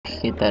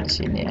kita di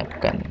sini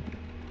akan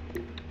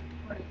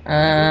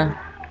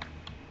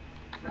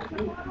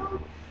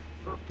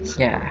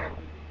ya,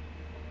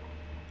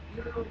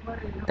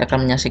 kita akan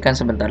menyaksikan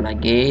sebentar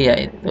lagi,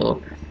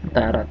 yaitu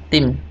antara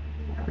tim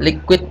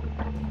Liquid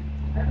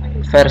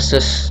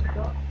versus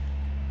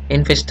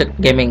Invictus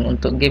Gaming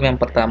untuk game yang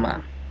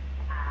pertama.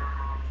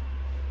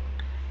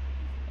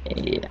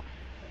 Iya.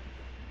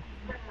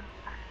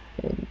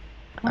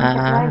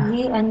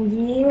 Lagi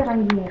anjir.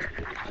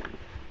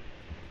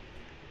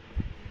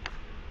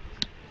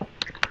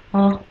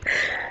 Oh,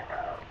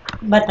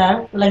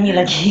 batal, ulangi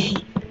lagi.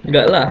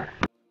 Enggak lah.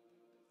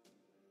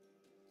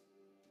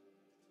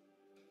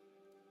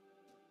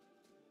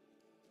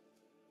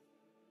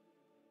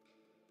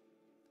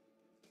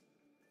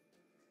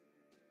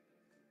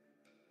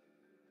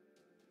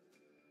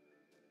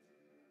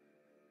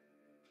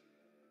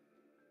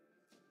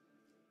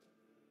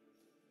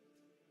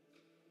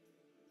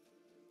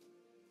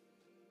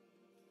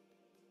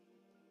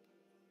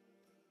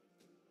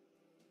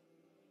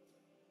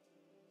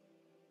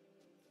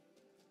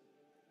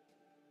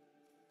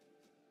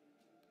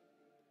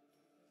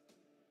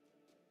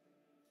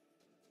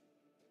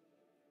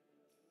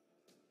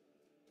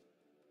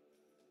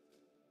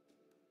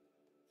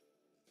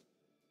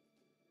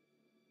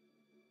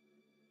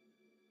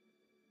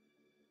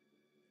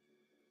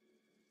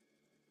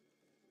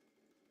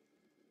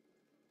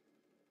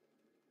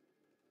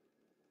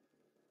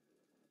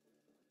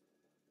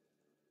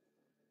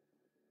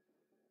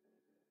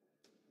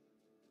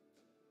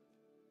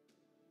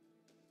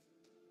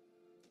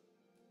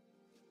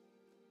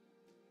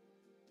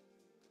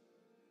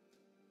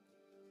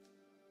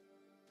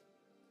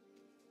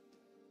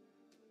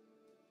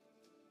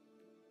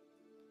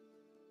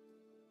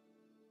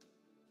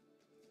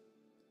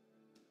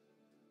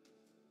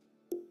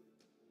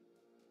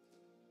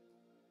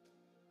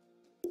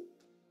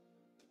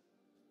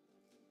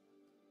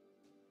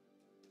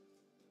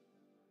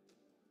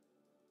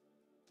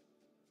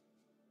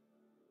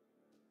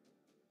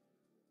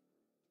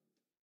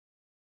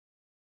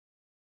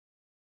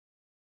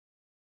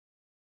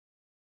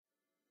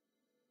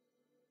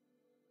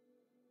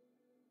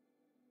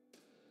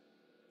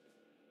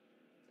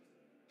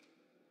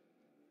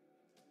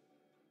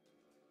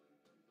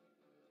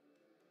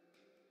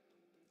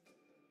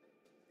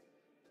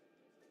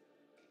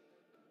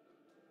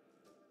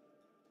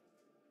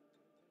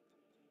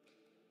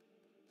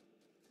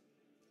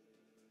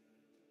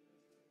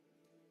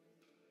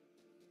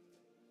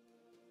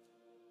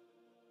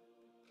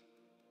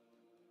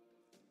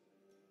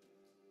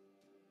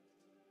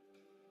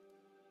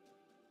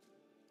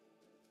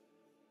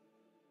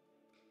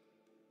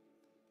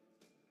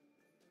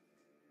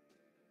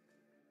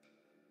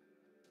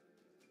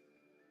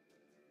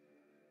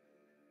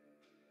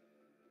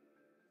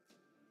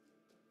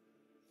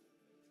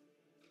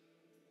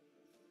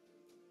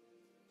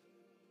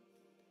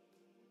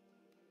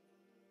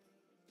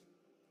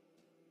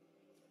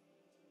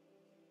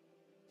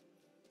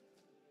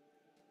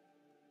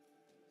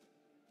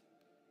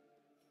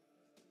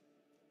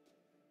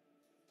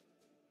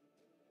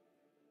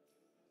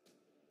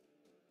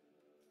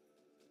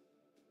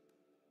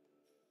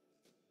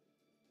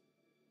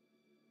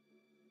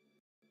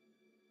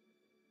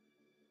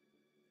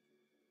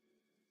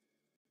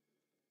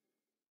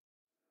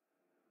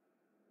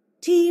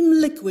 Team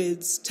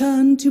Liquid's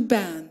turn to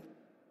ban.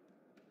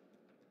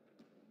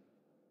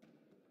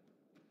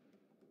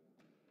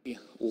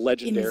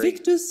 Legendary.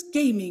 Invictus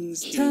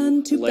Gaming's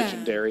turn to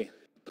legendary. Ban.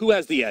 Who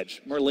has the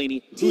edge?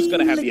 Merlini. Who's going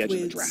to have the edge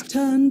in the draft?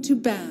 Turn to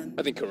ban.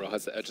 I think Kuro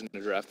has the edge in the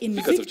draft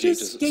Invictus because of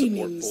Jage's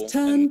support pool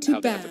and to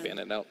how ban. they have to ban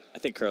it out. I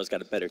think Kuro's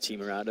got a better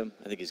team around him.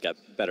 I think he's got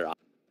better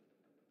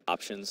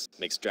options.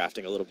 Makes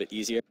drafting a little bit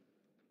easier.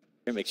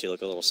 It makes you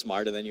look a little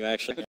smarter than you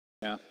actually.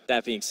 Yeah.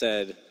 That being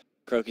said,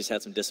 Kroki's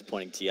had some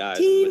disappointing TIs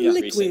in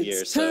recent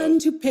years, so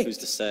who's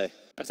to say?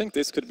 I think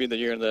this could be the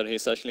year that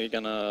he's actually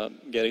gonna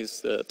get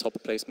his top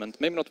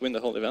placement. Maybe not win the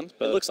whole event,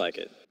 but it looks like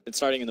it. And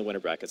starting in the winter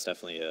bracket's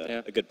definitely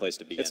a good place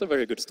to begin. It's a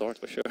very good start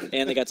for sure.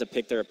 And they got to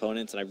pick their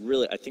opponents, and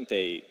I think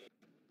they.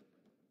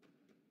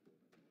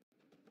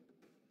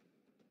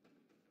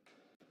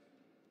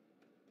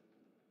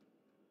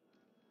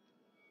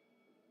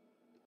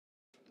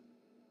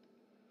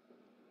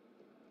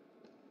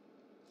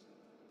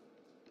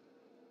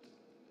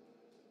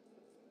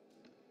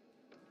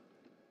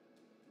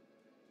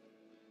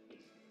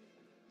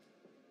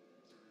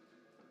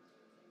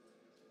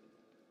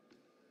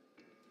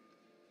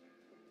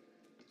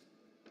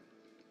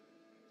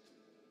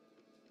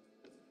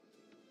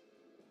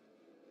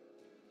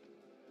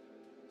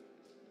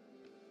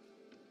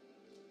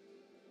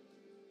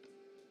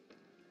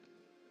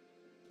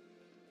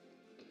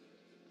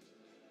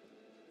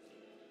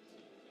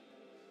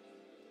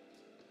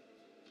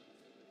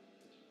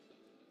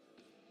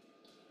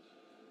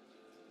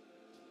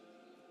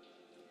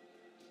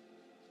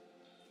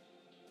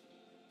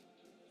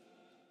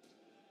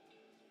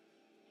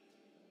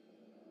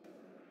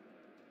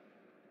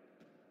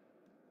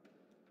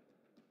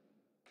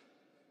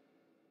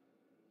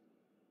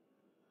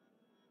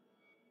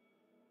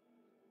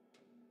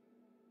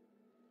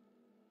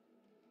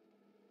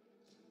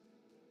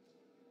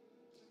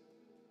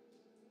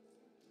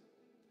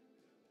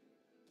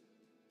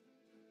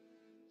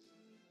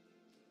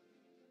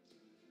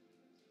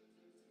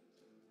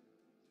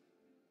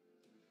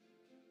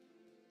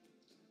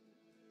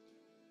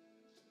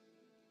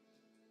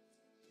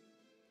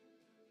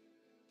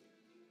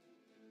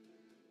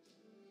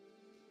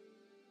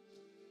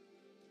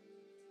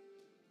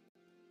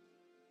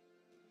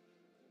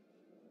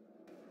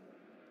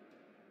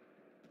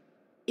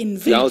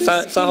 Invictus 然后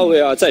三后卫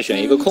要再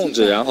选一个控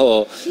制，然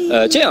后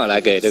这样来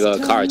给这个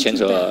卡尔牵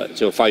扯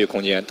就发育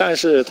空间。但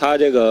是他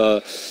这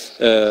个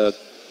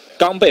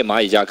刚被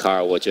蚂蚁加卡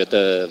尔，我觉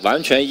得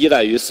完全依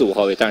赖于4、5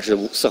号位，但是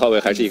4号位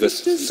还是一个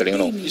死玲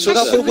珑。你说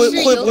他会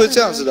不会这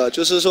样子的？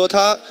就是说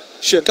他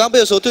选刚贝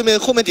的时候，对面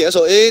后面点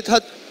手，哎，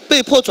他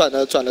被迫转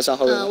了3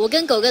号位。我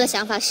跟狗哥的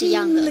想法是一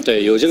样的。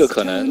对，有这个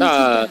可能。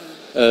那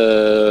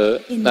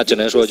只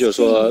能说就是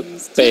说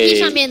被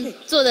上面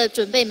做的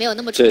准备没有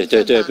那么充分。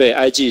对，被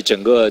IG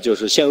整个就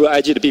是陷入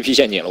IG 的 BP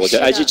陷阱了。我觉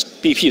得 IG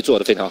BP 做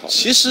的非常好。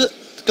其实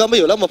刚贝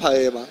有那么怕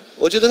A 吗？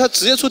我觉得他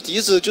直接出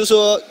笛子，就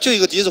说就一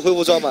个笛子恢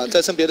复装嘛，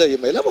再剩别的也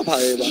没那么怕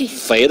A 吧。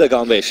肥的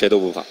刚贝谁都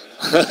不怕。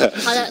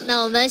好的，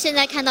那我们现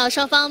在看到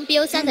双方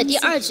BO3的第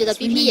2局的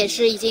BP 也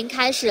是已经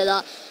开始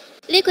了。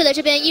Liquid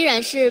这边依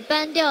然是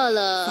搬掉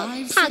了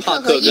帕克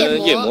和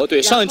夜魔。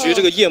对，上一局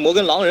这个夜魔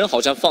跟狼人好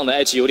像放的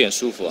IG 有点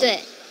舒服。对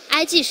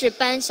 ，IG 是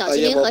搬小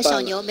精灵和小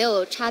牛，没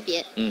有差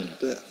别。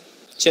对。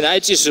现在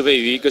IG 是位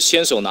于一个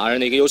先手拿人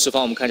的一个优势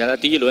方，我们看一下他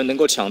第1轮能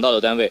够抢到的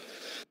单位。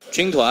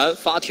军团、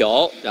发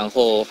条，然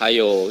后还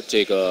有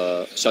这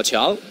个小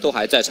强都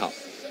还在场。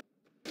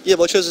夜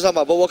魔确实上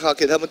把波波卡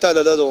给他们带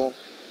的那种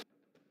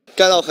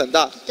干扰很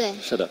大。对，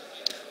是的，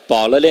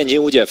保了炼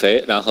金无解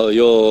肥，然后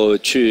又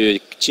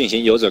去进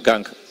行游者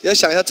gank。你要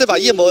想一下，这把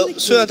夜魔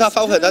虽然他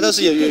发挥很大，但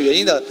是也有原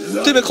因的。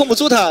对面控不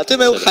住他，对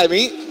面海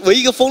明唯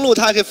一一个封路，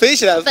他还可以飞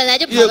起来，本来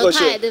就跑得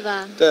快，对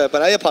吧？对，本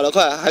来也跑得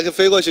快，还可以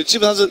飞过去，基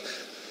本上是。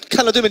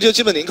看到对面就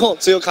基本凌空，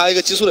只有卡一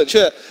个急速冷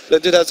却，能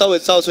对他稍微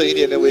造成一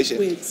点点威胁。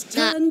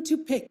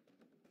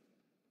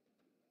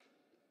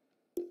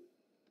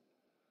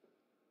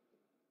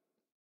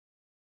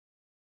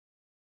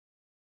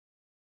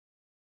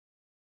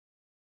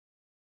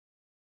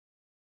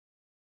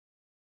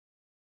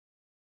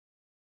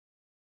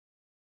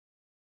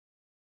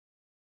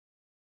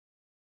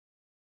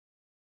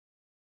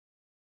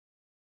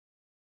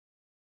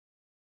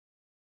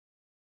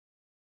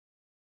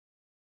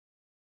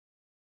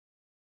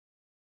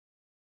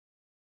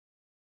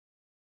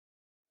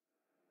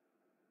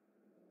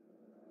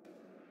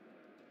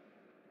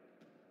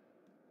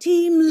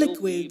Team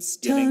Liquid's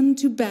turn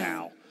to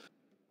ban.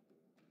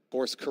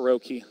 Force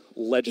Kuroki,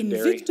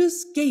 legendary.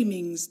 Invictus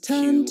Gaming's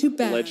turn to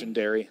ban.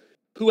 Legendary.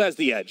 Who has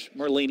the edge?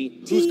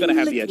 Merlini. Who's going to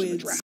have the edge in the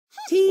draft?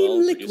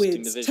 Team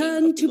Liquid's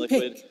turn to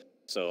pick.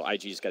 So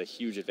IG's got a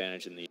huge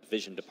advantage in the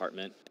vision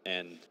department,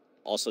 and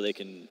also they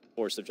can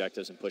force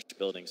objectives and push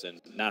buildings and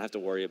not have to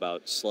worry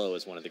about slow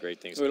is one of the great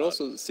things. We've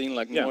also seen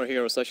like more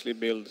heroes actually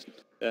build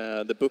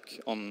the book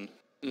on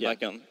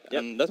Lycan,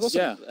 and that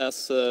wasn't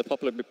as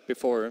popular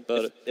before,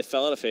 but it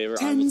fell out of favor.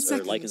 10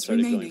 seconds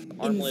remaining.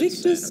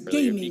 Invictus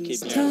Gaming's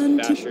turn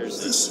to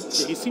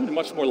Bashers. He seemed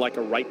much more like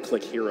a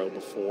right-click hero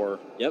before.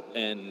 Yep,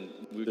 and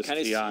we kind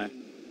of see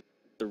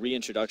the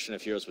reintroduction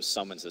of heroes with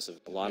summons. This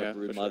a lot of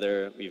Brood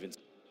Mother, even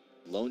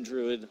Lone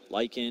Druid,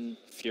 Lycan,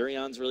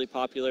 Furion's really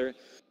popular,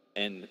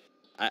 and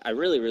I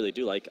really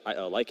do like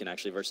Lycan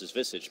actually versus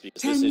Visage,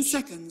 because 10 Visage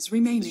seconds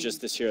remaining. is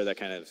just this hero that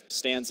kind of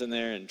stands in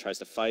there and tries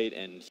to fight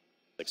and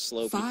like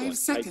slow people 5 and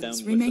fight them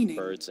seconds with the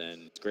birds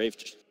and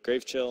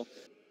grave chill,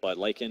 but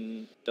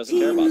Lycan doesn't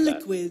care about that.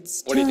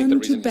 Liquid's what do you think the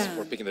reason is ban.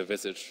 for picking the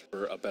Visage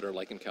for a better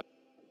Lycan count?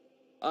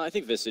 I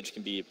think Visage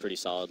can be pretty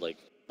solid, like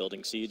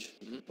building siege.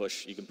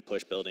 You can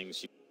push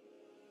buildings, you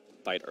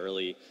can fight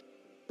early,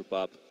 group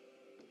up,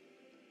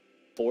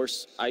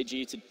 force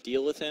IG to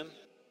deal with him.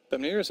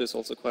 Bemniris is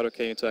also quite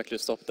okay to actually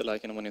stop the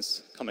Lycan when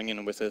he's coming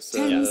in with his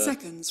 10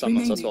 seconds summons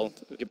remaining. as well.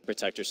 You can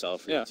protect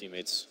yourself or your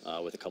teammates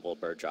with a couple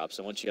of bird drops,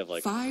 and once you have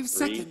like 5 3,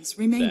 seconds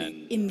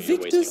remaining. then you're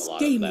wasting Invictus a lot of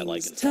that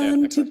Gaming's Lycan.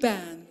 turn to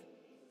ban.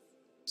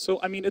 So,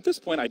 I mean, at this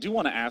point, I do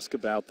want to ask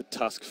about the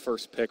Tusk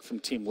first pick from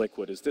Team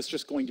Liquid. Is this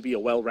just going to be a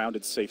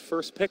well-rounded, safe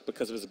first pick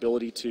because of his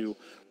ability to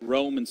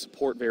roam and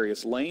support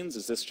various lanes?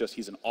 Is this just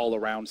he's an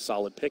all-around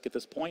solid pick at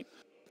this point?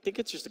 I think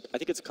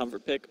it's a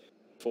comfort pick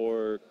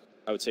for,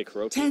 I would say,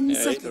 Kuroki. 10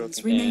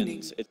 seconds remaining.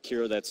 And it's a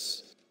hero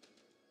that's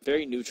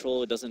very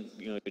neutral. It doesn't,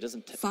 it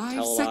doesn't 5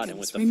 tell a lot. And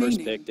with seconds the first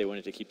remaining. pick, they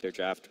wanted to keep their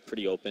draft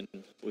pretty open,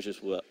 which is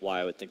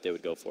why I would think they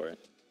would go for it.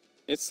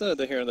 It's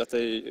the hero that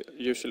they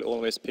usually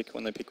always pick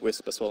when they pick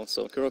Wisp as well,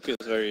 so Kuroki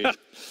is very,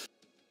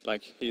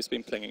 like, he's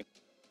been playing it.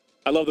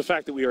 I love the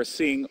fact that we are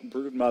seeing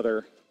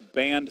Broodmother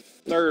banned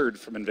third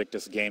from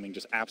Invictus Gaming,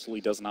 just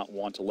absolutely does not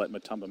want to let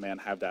Matumba Man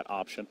have that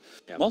option.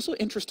 Yep. I'm also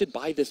interested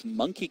by this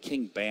Monkey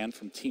King ban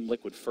from Team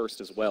Liquid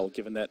first as well,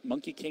 given that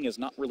Monkey King has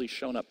not really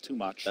shown up too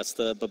much. That's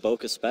the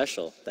Baboka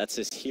special. That's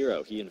his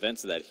hero. He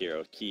invented that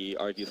hero. He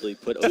arguably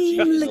put OG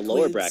in the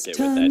lower bracket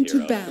with that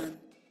hero. Ban.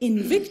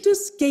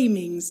 Invictus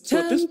Gaming's So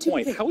turn at this to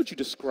point, pick. how would you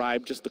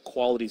describe just the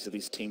qualities of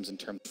these teams in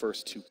terms of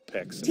first 2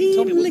 picks? And Team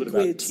tell me a little bit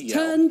about Liquid's TL.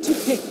 turn to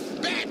pick.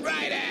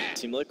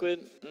 Team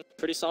Liquid,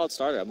 pretty solid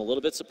starter. I'm a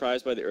little bit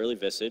surprised by the early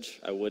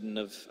Visage. I wouldn't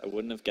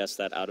have guessed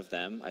that out of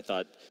them. I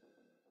thought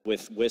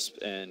with Wisp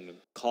and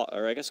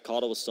I guess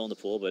Caudle was still in the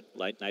pool, but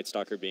Night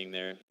Stalker being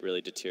there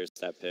really deters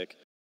that pick.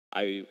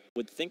 I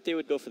would think they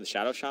would go for the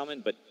Shadow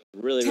Shaman, but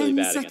really 10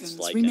 bad seconds against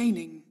Lycan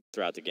remaining.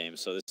 throughout the game.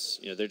 So this,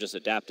 they're just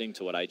adapting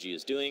to what IG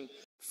is doing.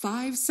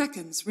 5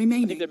 seconds I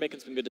remaining. think they're making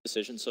some good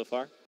decisions so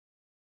far.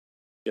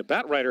 Yeah,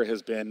 Batrider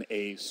has been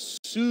a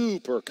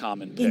super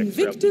common pick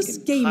throughout Invictus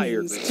the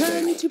entire Gaming's group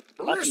turn stage.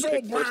 to Often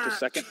picked first or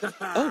second.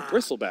 Oh,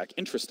 Bristleback.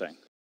 Interesting.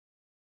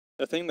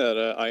 The thing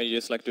that I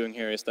just like doing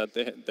here is that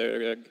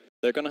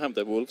they're gonna have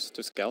the wolves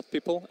to scout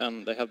people,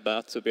 and they have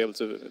bat to be able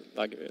to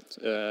like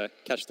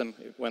catch them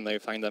when they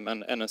find them,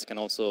 and NS can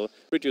also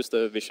reduce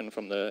the vision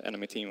from the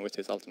enemy team with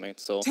his ultimate.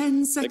 So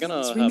 10 they're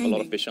gonna seconds have a lot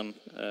of remaining. vision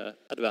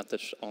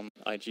advantage on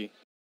IG.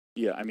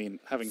 Yeah, I mean,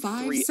 having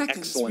 5 three seconds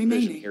excellent vision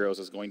remaining. heroes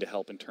is going to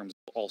help in terms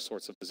of all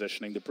sorts of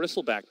positioning. The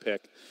Bristleback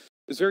pick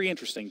is very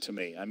interesting to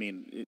me. I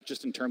mean,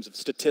 just in terms of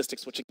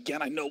statistics, which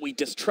again, I know we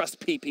distrust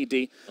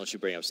PPD. Don't you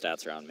bring up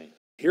stats around me.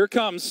 Here it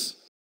comes.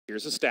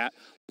 Here's a stat.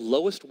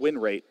 Lowest win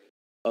rate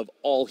of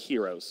all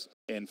heroes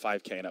in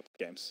 5K and up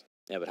games.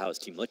 Yeah, but how has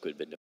Team Liquid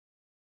been doing?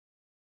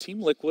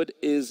 Team Liquid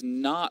is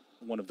not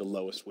one of the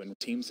lowest win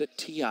teams at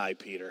TI,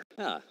 Peter.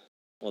 Ah,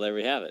 well, there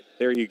we have it.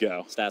 There you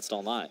go. Stats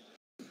don't lie.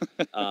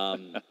 I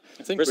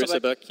think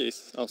Bristleback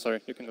is... Oh,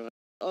 sorry, you can go ahead.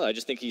 Oh, I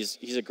just think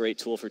he's a great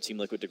tool for Team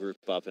Liquid to group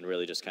up and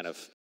really just kind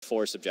of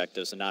force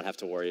objectives and not have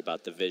to worry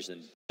about the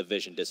vision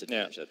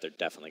disadvantage that they're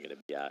definitely going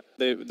to be at.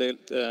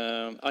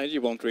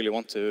 IG won't really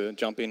want to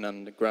jump in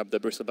and grab the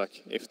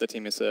Bristleback if the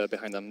team is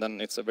behind them. Then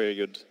it's a very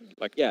good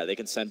Yeah, they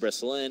can send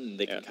Bristle in, and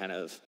they can kind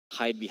of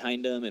hide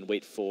behind them and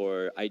wait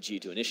for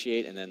IG to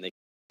initiate, and then they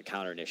can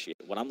counter initiate.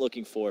 What I'm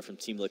looking for from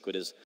Team Liquid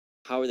is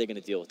how are they going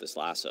to deal with this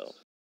lasso?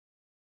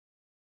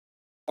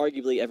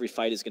 Arguably, every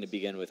fight is going to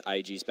begin with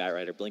IG's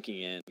Batrider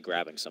blinking in,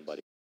 grabbing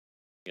somebody.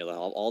 You know,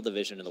 they'll have all the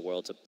vision in the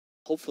world to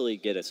hopefully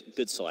get a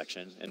good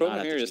selection. And problem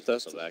not here have is to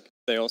that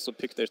they also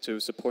pick their two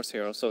support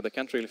heroes, so they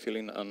can't really fill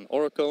in an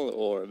Oracle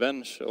or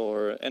Venge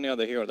or any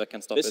other hero that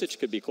can stop Visage it.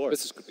 could be core.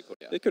 Visage could be core,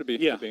 yeah. It could be.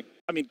 Yeah. Could be.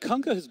 I mean,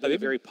 Kunkka has been a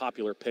very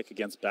popular pick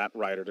against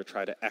Batrider to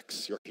try to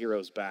X your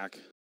heroes back.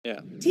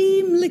 Yeah.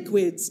 Team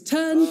Liquid's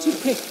turn to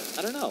pick.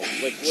 I don't know.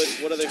 Like,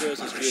 what other heroes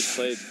has GH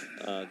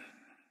played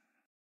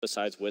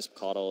besides Wisp,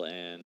 Caudle,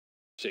 and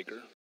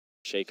Shaker?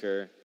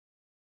 Shaker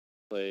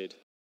played.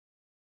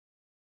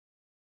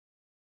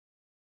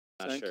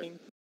 Not sure.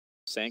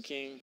 Sand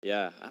King?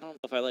 Yeah, I don't know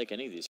if I like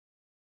any of these.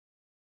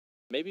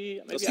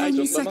 Maybe Does I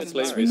do Matuma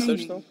play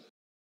Visage though?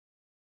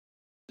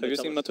 Have you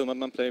seen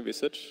Matuma play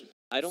Visage?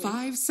 I don't.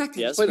 5 seconds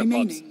Yes. Played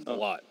remaining. a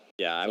lot.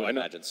 Yeah, I So would I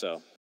know- imagine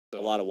so. A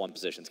lot of one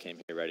positions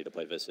came here ready to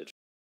play Visage.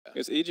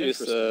 Because EG is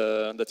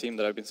the team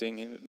that I've been seeing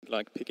him,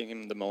 like picking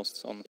him the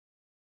most on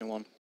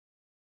one.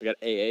 We got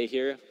AA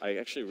here. I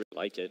actually really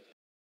like it.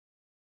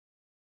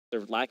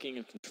 They're lacking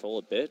in control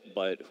a bit,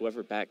 but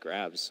whoever back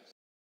grabs,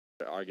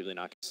 they're arguably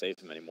not going to save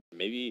him anymore.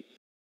 Maybe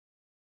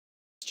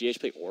does GH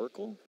play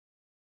Oracle?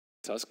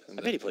 Tusk. I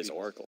bet he plays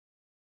Oracle.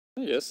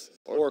 Yes.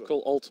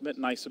 Oracle ultimate,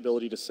 nice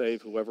ability to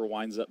save whoever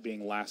winds up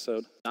being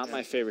lassoed. Not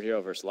my favorite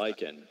hero versus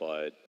Lycan,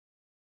 but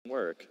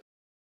work.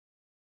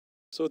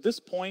 So at this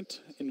point,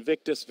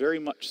 Invictus very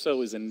much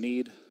so is in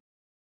need.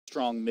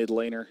 Strong mid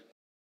laner,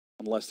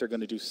 unless they're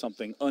going to do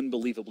something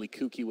unbelievably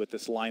kooky with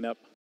this lineup.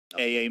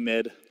 AA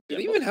mid. Did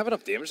he even have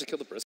enough damage to kill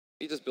the Bristle?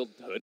 He just built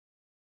Hood.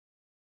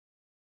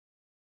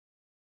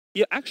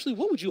 Yeah, actually,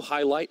 what would you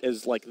highlight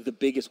as like the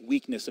biggest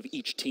weakness of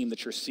each team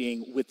that you're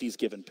seeing with these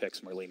given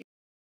picks, Merlini?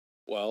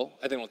 Well,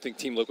 I don't think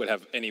Team Liquid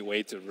have any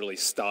way to really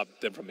stop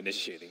them from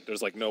initiating.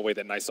 There's like no way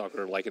that Night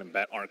Stalker, Lycan, and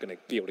Bat aren't going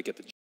to be able to get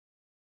the...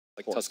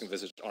 Like Tusk and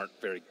Visage aren't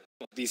very...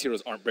 These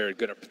heroes aren't very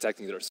good at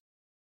protecting their...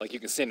 Like you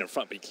can stand in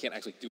front, but you can't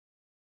actually do...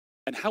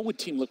 And how would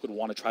Team Liquid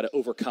want to try to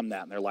overcome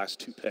that in their last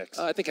two picks?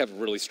 I think have a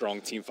really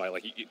strong team fight.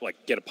 Like,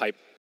 like get a pipe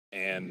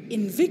and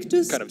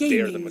Invictus kind of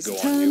dare them to go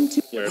on turn you,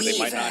 to where they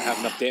might not have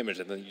enough damage,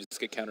 and then you just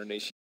get counter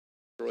nation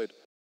destroyed.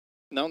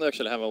 Now they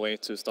actually have a way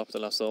to stop the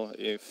lasso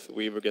if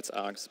Weaver gets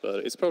Aghs,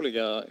 but it's probably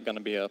going to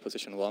be a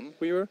position 1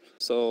 Weaver,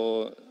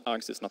 so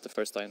Aghs is not the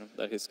first item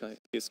that he's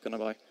going to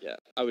buy. Yeah,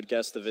 I would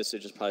guess the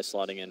Visage is probably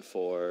slotting in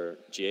for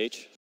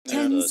GH.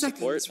 10 the seconds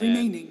support,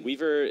 remaining. And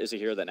Weaver is a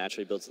hero that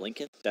naturally builds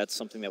Lincoln. That's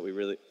something that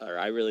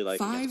I really like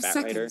 5 against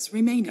seconds Batrider.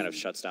 remaining. Kind of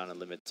shuts down and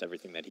limits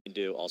everything that he can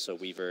do. Also,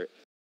 Weaver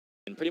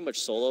can pretty much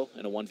solo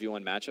in a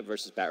 1v1 matchup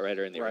versus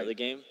Batrider in the early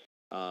game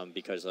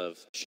because of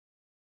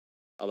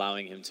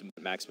allowing him to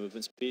max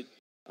movement speed.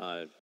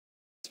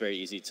 It's very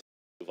easy to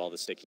move all the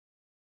sticky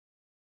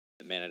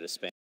mana to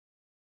spam.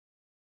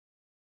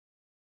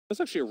 That's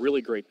actually a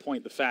really great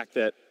point. The fact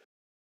that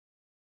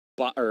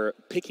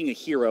picking a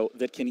hero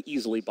that can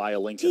easily buy a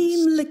Lincoln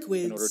Team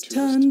in order Liquid's to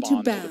turn to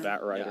respond to the ban.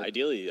 Batrider. Yeah,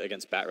 ideally,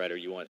 against Batrider,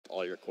 you want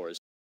all your cores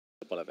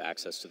to have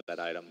access to that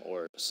item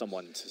or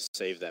someone to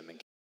save them and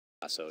get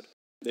lassoed.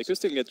 They could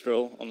still get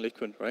Drow on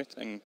Liquid, right?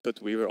 And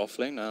put Weaver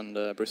offlane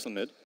and Bristle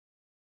mid.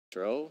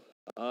 Drow?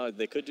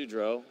 They could do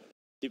Drow.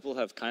 People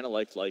have kind of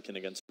liked Lycan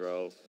against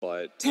Drow,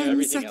 but 10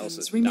 everything else seconds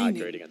is remaining.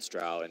 not great against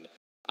Drow. And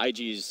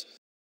IG's,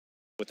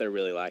 what they're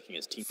really lacking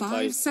is team 5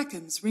 fight.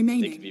 seconds They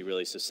remaining. can be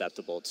really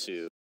susceptible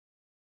to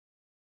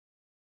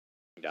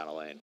down a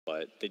lane.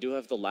 But they do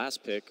have the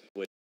last pick,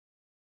 which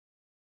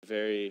is a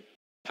very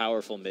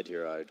powerful mid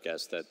hero, I would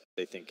guess, that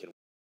they think can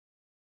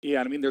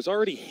Yeah, I mean, there's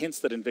already hints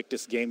that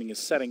Invictus Gaming is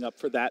setting up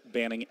for that,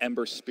 banning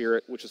Ember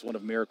Spirit, which is one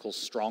of Miracle's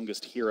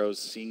strongest heroes.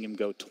 Seeing him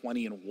go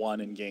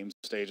 20-1 in game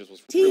stages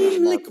was really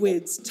Team remarkable.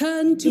 Liquid's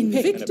turn to And a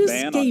Invictus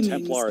ban on Gaming's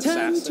Templar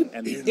turn Assassin to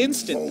and the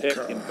instant pick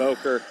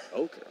Invoker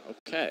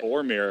Okay.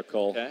 or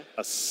Miracle. Okay.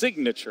 A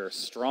signature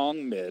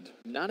strong mid.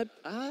 Not a.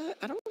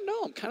 I don't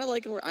know. I'm kind of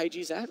liking where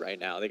IG's at right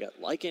now. They got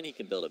Lycan. He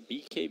can build a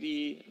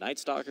BKB. Night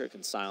Stalker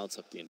can silence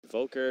up the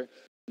Invoker.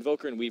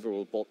 Invoker and Weaver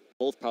will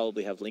both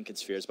probably have Lincoln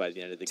Spheres by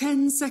the end of the game.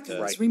 10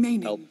 seconds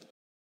remaining. Help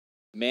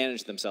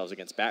manage themselves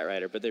against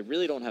Batrider, but they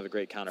really don't have a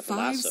great counter for 5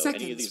 Lasso.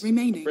 seconds Any of these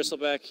remaining.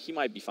 Bristleback, he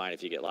might be fine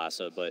if you get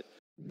Lasso, but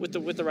with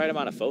the right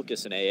amount of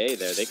focus and AA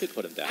there, they could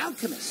put him down.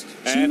 Alchemist.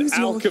 And Choose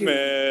your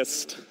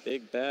Alchemist.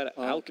 Big bad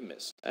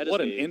Alchemist. That is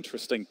What an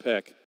interesting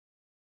pick.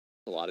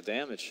 a lot of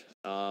damage.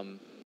 No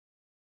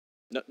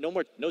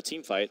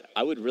team fight.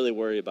 I would really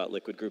worry about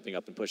Liquid grouping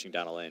up and pushing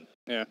down a lane.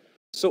 Yeah.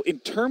 So in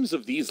terms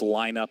of these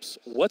lineups,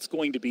 what's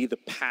going to be the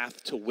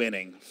path to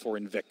winning for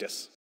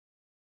Invictus?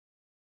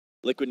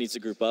 Liquid needs to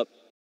group up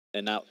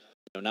and not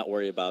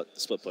worry about the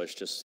split push.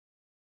 Just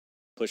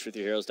push with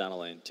your heroes down a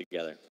lane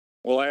together.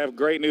 Well, I have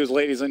great news,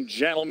 ladies and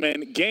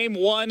gentlemen. Game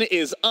 1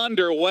 is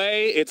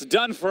underway. It's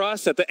done for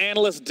us at the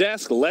analyst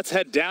desk. Let's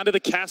head down to the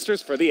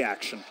casters for the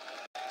action.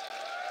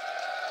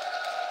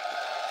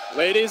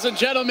 Ladies and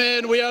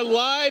gentlemen, we are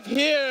live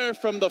here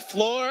from the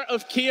floor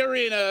of Key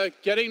Arena,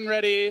 getting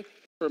ready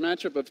for a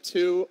matchup of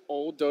two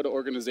old Dota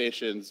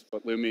organizations.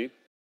 But Lumi, we've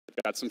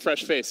got some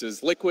fresh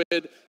faces.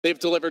 Liquid, they've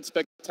delivered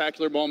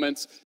spectacular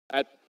moments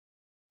at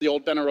the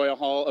old Benaroya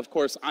Hall. Of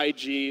course,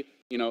 IG,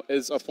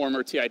 is a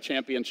former TI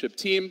championship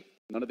team.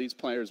 None of these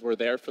players were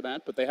there for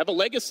that, but they have a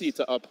legacy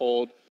to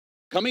uphold.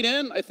 Coming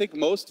in, I think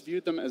most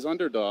viewed them as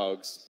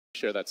underdogs.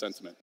 Share that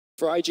sentiment.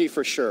 For IG,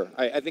 for sure.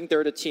 I think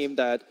they're the team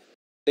that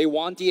they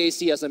won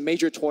DAC as a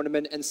major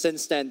tournament, and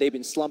since then they've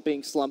been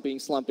slumping.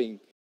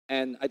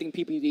 And I think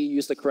PPD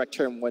used the correct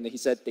term when he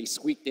said they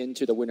squeaked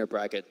into the winner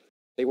bracket.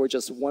 They were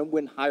just one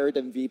win higher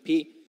than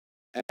VP.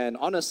 And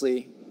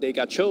honestly, they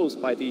got chose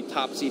by the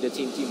top-seeded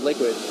team, Team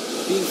Liquid,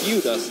 being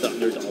viewed as the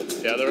underdog.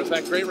 Yeah, there was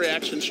that great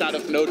reaction shot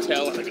of no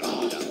tail,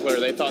 where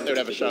they thought they'd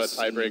have a shot at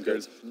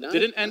tiebreakers.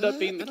 Didn't end up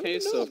being the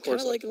case, so of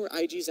course. I kind of like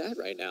where IG's at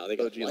right now. They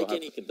got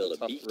Lycan, he can build a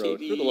BKB.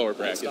 Through the lower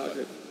bracket,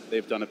 but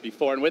they've done it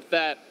before. And with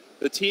that,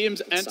 the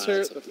teams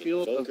enter the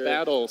field of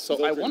battle.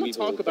 So I want to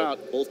talk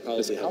about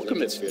this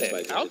Alchemist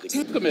pick.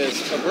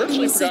 Alchemist, a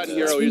virtually forgotten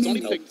hero. He was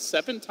only picked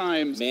 7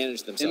 times in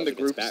the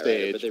group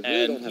stage.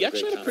 And he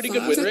actually had a pretty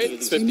good win rate,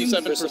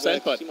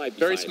 57%, but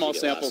very small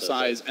sample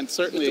size, and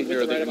certainly a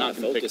hero that you're not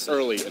going to pick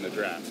early in the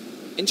draft.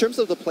 In terms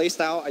of the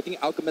playstyle, I think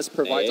Alchemist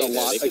provides a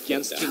lot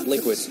against Team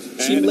Liquid.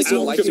 Team Liquid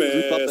likes to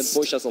group up and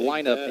push as a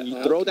lineup, and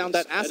you throw down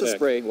that acid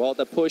spray, well,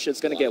 the push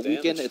is going to get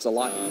weakened. It's a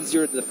lot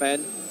easier to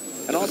defend.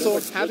 And also,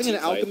 having an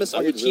Alchemist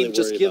on your team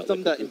just gives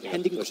them the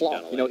impending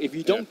clock. If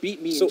you don't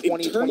beat me in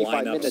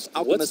 20-25 minutes,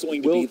 Alchemist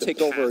will take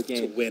over a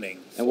game.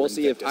 And we'll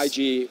see if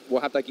IG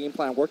will have that game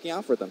plan working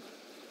out for them.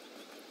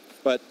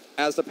 But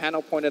as the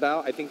panel pointed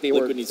out, I think they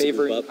were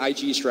favoring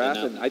IG's draft,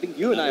 and I think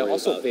you and I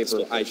also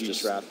favor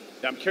IG's draft.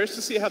 Yeah, I'm curious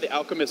to see how the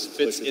Alchemist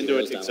fits into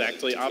it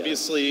exactly.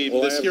 Obviously,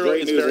 this hero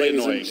is very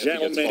annoying if he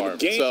gets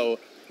farmed. So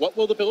what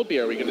will the build be?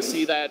 Are we going to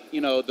see that,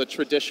 the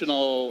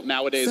traditional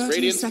nowadays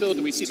Radiance build?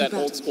 Do we see that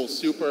old school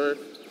super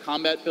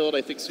combat build?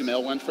 I think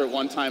Sumail went for it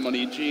one time on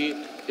EG.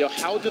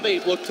 How do they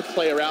look to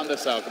play around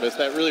this Alchemist?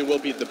 That really will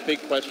be the big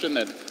question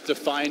that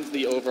defines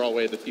the overall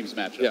way the teams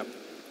match up. Yeah.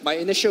 My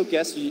initial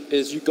guess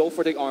is you go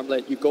for the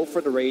armlet, you go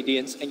for the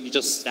Radiance, and you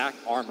just stack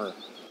armor.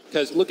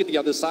 Because look at the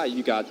other side,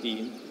 you got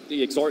the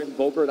Exort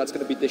Invoker that's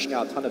going to be dishing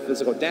out a ton of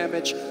physical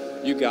damage.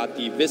 You got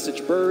the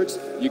Visage Birds,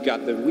 you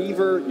got the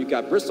Weaver, you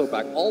got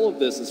Bristleback. All of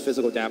this is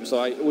physical damage,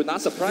 so it would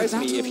not surprise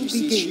me if you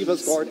see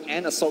Shiva's Guard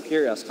and Assault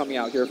Kyrios coming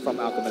out here from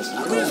Alchemist,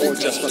 or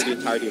just from the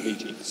entirety of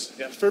EG.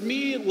 Yeah, for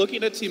me,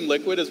 looking at Team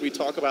Liquid, as we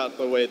talk about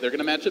the way they're going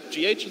to match up,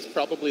 GH is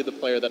probably the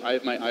player that I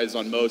have my eyes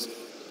on most.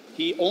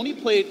 He only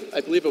played,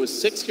 I believe it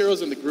was 6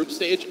 heroes in the group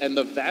stage, and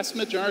the vast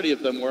majority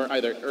of them were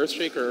either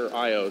Earthshaker or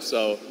IO.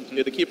 So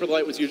the Keeper of the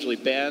Light was usually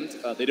banned.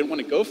 They didn't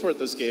want to go for it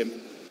this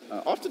game.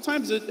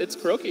 Oftentimes it's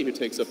Kuroki who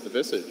takes up the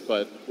Visage,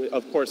 but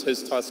of course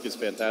his Tusk is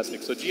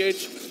fantastic. So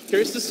GH,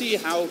 curious to see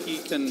how he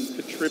can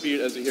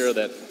contribute as a hero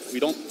that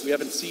we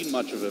haven't seen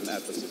much of him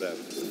at this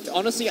event.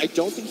 Honestly, I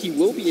don't think he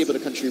will be able to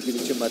contribute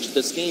too much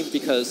this game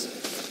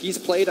because he's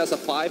played as a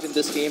 5 in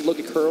this game. Look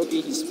at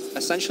Kuroki, he's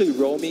essentially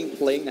roaming,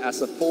 playing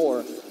as a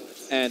 4.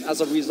 And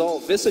as a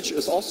result, Visage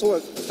is also a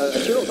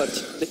hero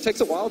that it takes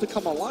a while to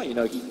come online.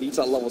 He needs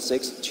that level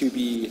 6 to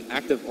be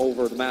active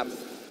over the map.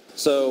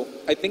 So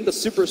I think the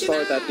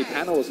superstar that the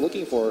panel is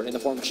looking for in the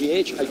form of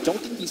GH, I don't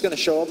think he's going to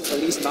show up, at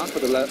least not for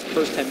the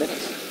first 10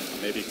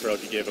 minutes. Maybe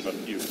Kuroki gave him a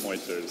few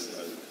pointers.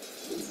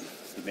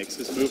 He makes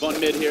his move on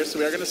mid here, so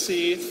we are going to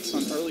see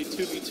some early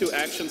 2v2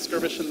 action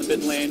skirmish in the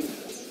mid lane.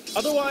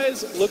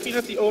 Otherwise, looking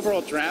at the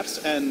overall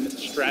drafts and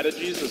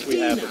strategies as we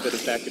have a bit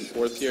of back and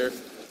forth here,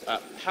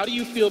 How do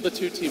you feel the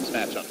two teams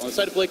match up? On the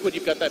side of Liquid,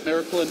 you've got that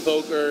Miracle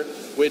Invoker,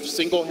 which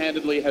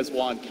single-handedly has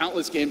won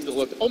countless games that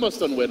looked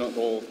almost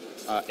unwinnable.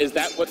 Is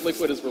that what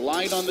Liquid is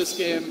relying on this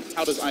game?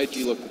 How does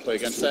IG look to play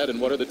against that, and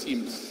what are the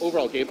team's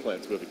overall game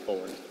plans moving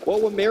forward?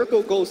 Well, when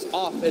Miracle goes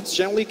off, it's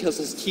generally because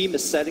his team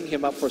is setting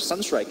him up for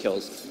Sunstrike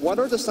kills. What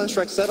are the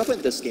Sunstrikes set up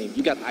in this game?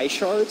 You got Ice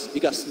Shards,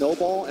 you got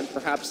Snowball, and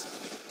perhaps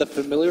the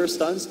familiar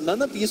stuns.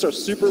 None of these are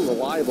super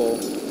reliable,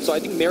 so I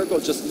think Miracle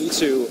just needs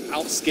to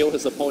outskill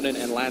his opponent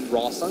and land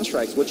raw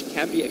Sunstrikes, which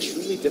can be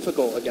extremely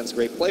difficult against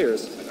great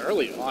players. And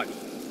early on,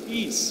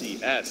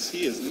 ECS,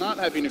 he is not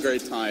having a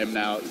great time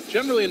now.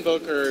 Generally,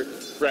 Invoker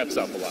grabs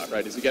up a lot,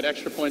 right? As you get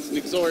extra points in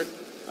Exhort,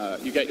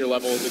 you get your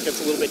levels, it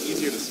gets a little bit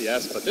easier to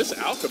CS, but this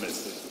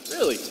Alchemist is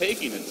really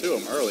taking it to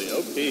him early.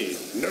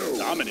 OP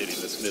dominating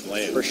this mid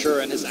lane. For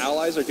sure, and his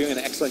allies are doing an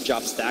excellent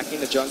job stacking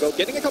the jungle,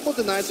 getting a couple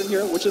denies in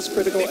here, which is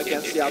critical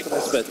against the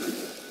Alchemist, but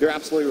you're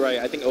absolutely right.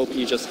 I think OP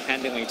just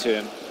handling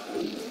to him.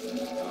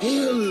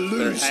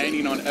 They're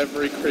hanging on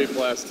every creep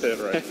last hit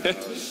right now.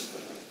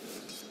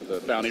 The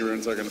bounty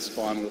runes are going to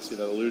spawn. We'll see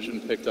that illusion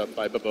picked up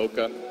by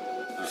Baboka.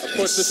 Of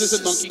course, this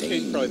isn't Monkey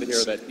King, probably the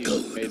hero that he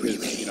made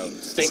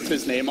his, staked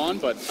his name on,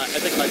 but I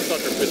think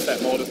Nightstalker fits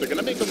that mold. If they're going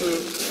to make a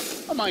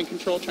move, a mind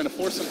control, trying to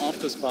force him off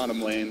this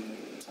bottom lane.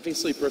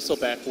 Obviously,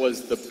 Bristleback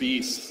was the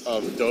beast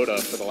of Dota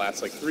for the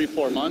last,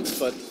 3-4 months,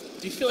 but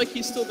do you feel like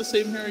he's still the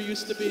same hero he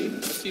used to be?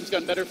 The team's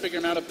gotten better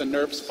figuring out if the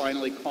nerfs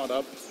finally caught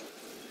up.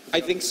 I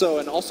think so,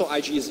 and also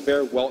IG is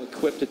very well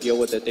equipped to deal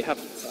with it. They have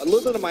a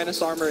little bit of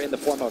minus armor in the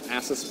form of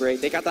Acid Spray.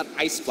 They got that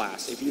Ice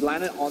Blast. If you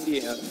land it on the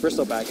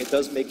Bristleback, it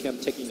does make him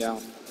taking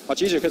down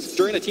much easier, because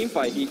during a team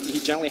fight, he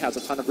generally has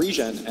a ton of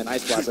regen, and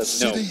Ice Blast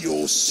says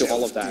no to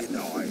all of that.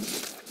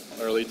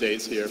 Early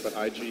days here, but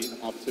IG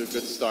off to a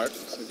good start.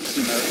 So you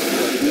see Miracle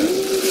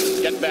ready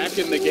to get back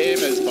in the game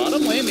as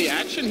bottom lane, the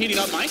action heating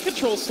up. Mind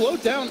control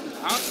slowed down,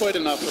 not quite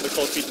enough for the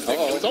cold feet to take.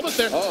 It's almost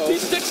there. He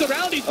sticks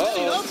around, he's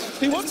heating up.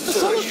 He wants the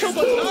solo kill,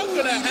 but not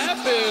going to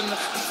happen.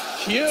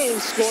 Q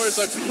scores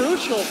a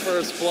crucial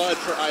first blood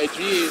for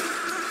IG.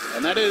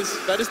 And that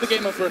is the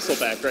game of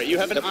Bristleback, right? You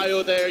have an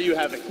IO there, you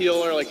have a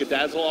healer like a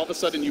Dazzle, all of a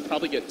sudden you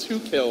probably get 2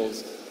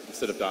 kills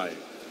instead of dying.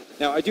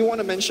 Now, I do want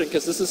to mention,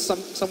 because this is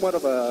somewhat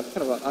of a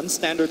kind of an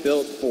unstandard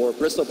build for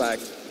Bristleback,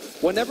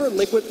 whenever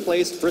Liquid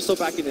plays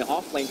Bristleback in the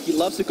off lane, he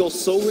loves to go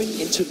soaring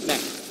into mech.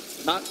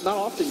 Not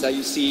often that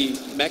you see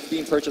mech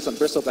being purchased on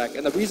Bristleback,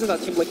 and the reason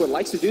that Team Liquid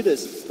likes to do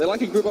this, they like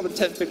to group up in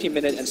 10-15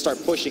 minutes and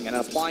start pushing and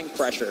applying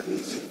pressure.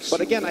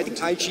 But again, I think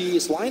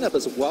IG's lineup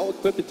is well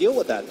equipped to deal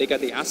with that. They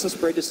got the Acid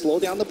Spray to slow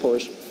down the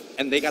push,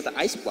 and they got the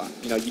Ice Blast.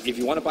 If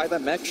you want to buy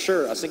that mech,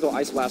 sure, a single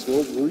Ice Blast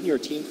will ruin your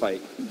team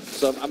fight.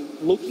 So I'm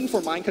looking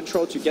for mind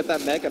control to get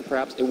that mech, and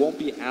perhaps it won't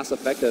be as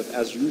effective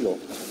as usual.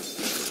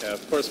 Yeah,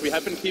 of course, we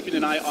have been keeping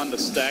an eye on the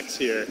stacks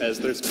here, as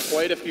there's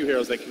quite a few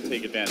heroes that can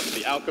take advantage.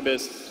 The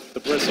Alchemist, the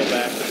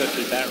Bristleback,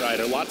 potentially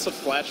Batrider. Lots of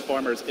flash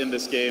farmers in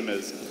this game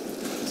as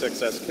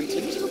Success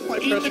continues to apply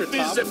pressure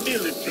top.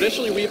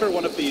 Traditionally, Weaver,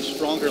 one of the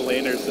stronger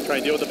laners to try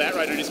and deal with the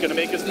Batrider, and he's going to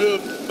make his move.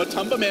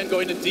 Matumba Man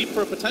going in deep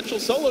for a potential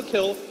solo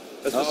kill.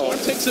 As the Storm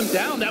takes him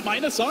down, that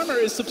minus armor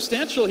is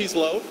substantial. He's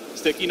low,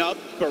 sticking up,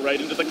 but right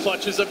into the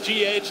clutches of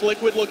GH.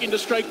 Liquid looking to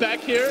strike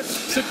back here.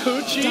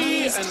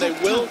 Sakuchi, and they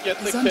will get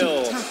the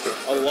kill.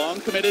 A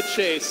long committed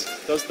chase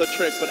does the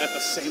trick, but at the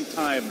same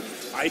time,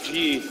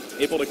 IG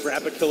able to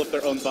grab a kill of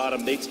their own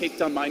bottom. They take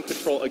down mind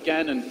control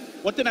again, and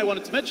one thing I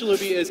wanted to mention,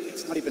 Luby, is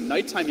it's not even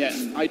nighttime yet,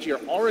 and IG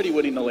are already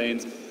winning the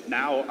lanes.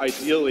 Now,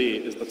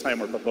 ideally, is the time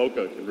where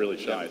Baboka can really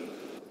shine.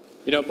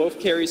 Both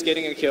carries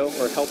getting a kill,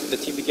 or helping the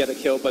team to get a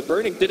kill, but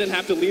Burning didn't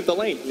have to leave the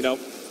lane,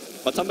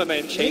 Matumba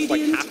Man chased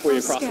halfway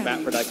across the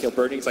map for that kill.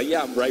 Burning's like,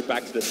 yeah, I'm right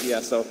back to the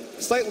CS, so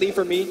slight lead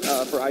for me,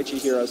 for IG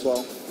here as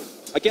well.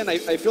 Again, I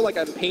feel like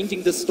I'm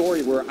painting this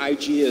story where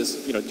IG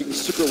is, doing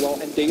super well,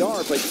 and they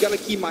are, but you gotta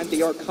keep in mind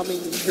they are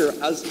coming in here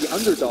as the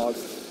underdog.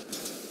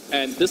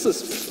 And this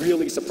is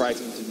really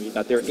surprising to me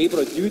that they're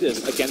able to do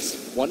this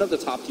against one of the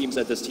top teams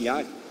at this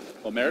TI.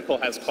 Well, Miracle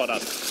has caught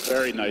up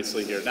very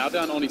nicely here. Now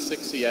down only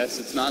 6 CS.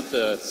 It's not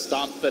the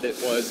stomp that it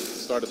was at the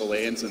start of the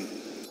lanes, and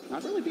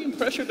not really being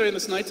pressured during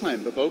this nighttime.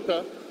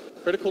 Baboka,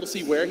 critical to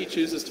see where he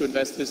chooses to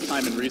invest his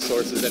time and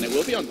resources, and it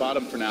will be on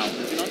bottom for now.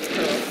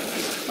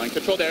 Mind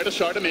control there to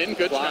shard him in.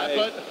 Good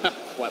trap,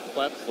 but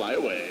flap, fly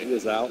away. He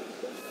is out.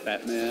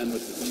 Batman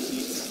with the easy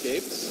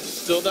escapes.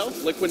 Still though,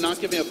 Liquid not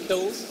giving up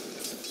kills.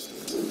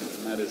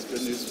 And that is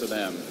good news for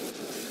them.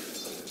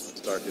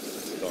 Stark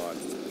is gone.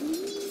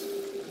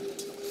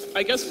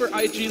 I guess for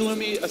IG,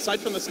 Lumi, aside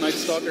from this Night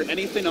Stalker,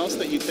 anything else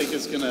that you think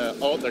is going to...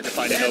 Oh, they're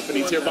finding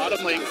openings here.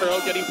 Bottom lane, Kuro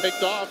getting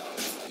picked off.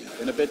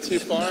 In a bit too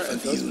far and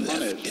does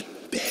punish.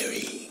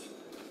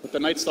 But the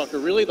Night Stalker,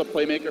 really the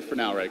playmaker for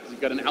now, right? Because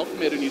you've got an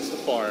Alchemist who needs to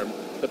farm.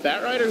 The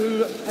Batrider,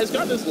 who has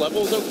gotten his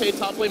levels okay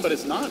top lane, but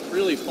is not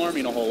really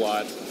farming a whole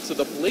lot. So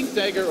the Blink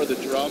Dagger or the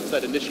Drum,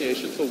 that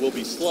initiation tool, will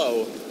be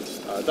slow.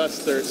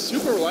 Thus, they're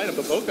super reliant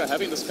on Baboka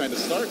having this kind of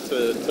start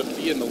to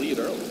be in the lead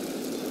early.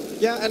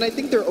 Yeah, and I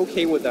think they're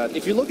okay with that.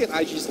 If you look at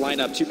IG's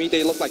lineup, to me,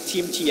 they look like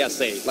Team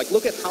TSA. Like,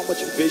 look at how much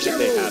vision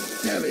they have.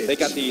 They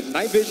got the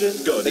night vision,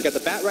 they got the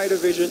Bat Rider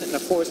vision, and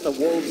of course the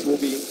Wolves will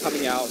be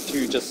coming out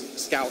to just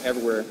scout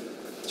everywhere.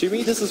 To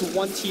me, this is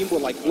one team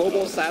with like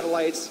global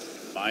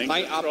satellites,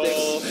 night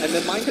optics, and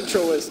then mind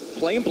control is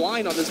playing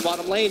blind on this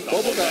bottom lane.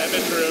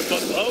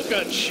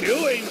 Boboka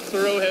chewing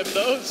through him.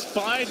 Those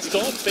spines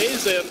don't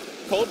phase him.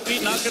 Cold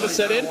feet not going to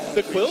set in.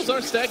 The quills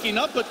are stacking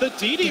up, but the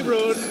DD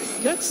rune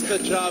gets the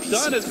job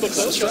done as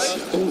Boboka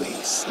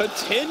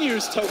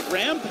continues to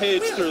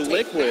rampage through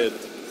Liquid.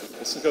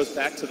 This goes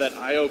back to that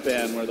IO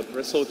ban where the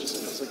Bristle just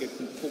feels like a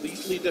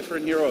completely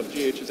different hero. If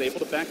GH is able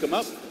to back him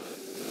up,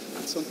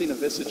 that's something a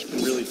Visage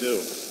can really do.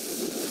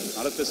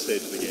 Not at this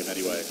stage of the game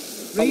anyway.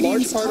 A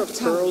large part of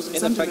Kuro's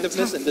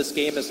ineffectiveness in this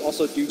game is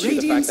also due to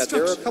the fact that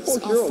there are a couple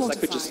of heroes that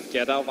could just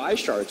get out of Ice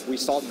Shards. We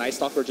saw Night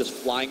Stalker just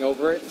flying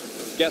over it.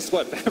 Guess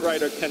what? Bat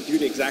Rider can do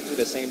exactly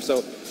the same. So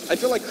I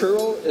feel like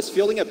Kuro is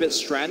feeling a bit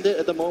stranded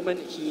at the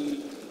moment.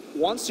 He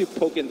wants to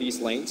poke in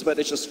these lanes, but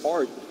it's just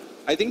hard.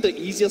 I think the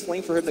easiest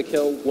lane for him to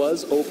kill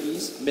was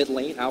OP's mid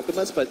lane,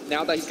 Alchemist, but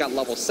now that he's got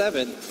level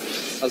 7,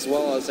 as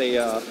well as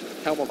a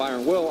Helm of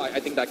Iron Will, I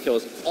think that kill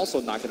is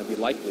also not going to be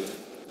likely.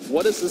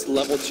 What is this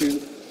level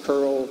 2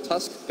 Kuro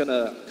Tusk going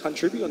to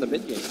contribute in the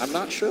mid game? I'm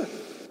not sure.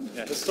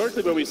 Yeah,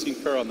 historically when we've seen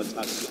Kuro on the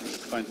Tusk,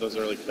 finds those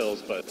early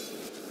kills, but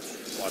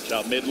watch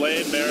out mid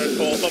lane,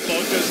 Miracle,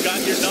 Boboka's got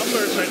your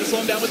number, trying to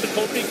slow him down with the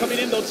cold feet coming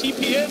in, they'll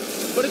TP in,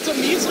 but it's a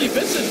measly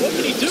Visage. What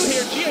can he do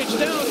here? GH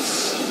down.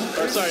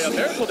 Or sorry,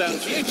 Miracle down.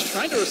 GH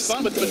trying to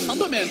respond with the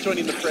Matumba Man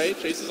joining the fray.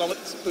 Chases on with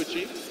the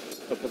Sapuchi.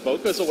 But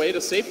Boboka's away to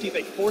safety.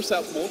 They force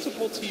out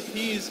multiple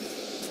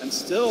TPs and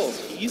still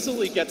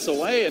easily gets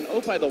away. And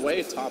oh, by the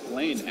way, top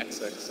lane,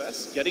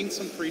 XXS getting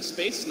some free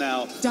space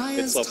now.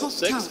 It's level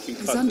 6. Can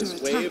cut this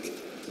wave.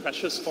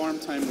 Precious farm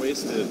time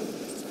wasted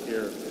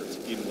here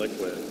for Team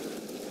Liquid.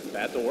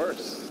 Bad to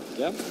worse.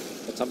 Yeah.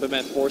 Matumba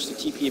Man forced to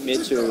TP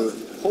mid to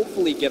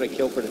hopefully get a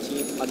kill for the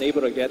team.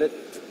 Unable to get it.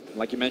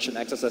 Like you mentioned,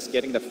 XSS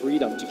getting the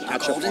freedom to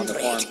catch up on the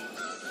farm.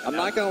 I'm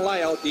not going to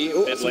lie, LD.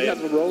 Oh, so we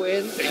have a roll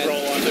in. Big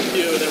roll on the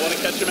queue. They want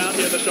to catch him out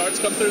here. The shards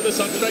come through. The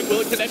Sunstrike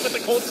will connect with the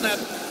Cold Snap.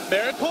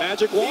 Miracle.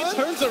 Magic Wand. He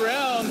turns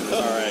around.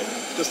 All right.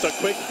 Just a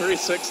quick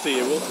 360.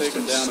 It will take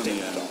him down in the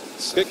end.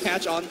 Good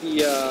catch on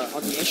the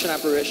Ancient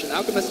Apparition.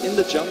 Alchemist in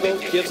the jungle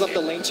gives up the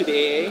lane to the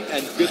AA,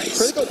 and good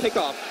critical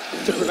pickoff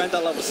to prevent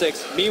that level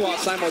 6. Meanwhile,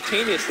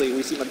 simultaneously,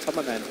 we see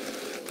Matumba Man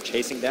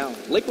chasing down.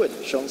 Liquid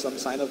showing some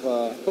sign of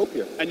hope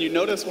here. And you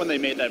notice when they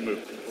made that move,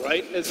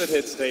 right as it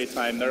hits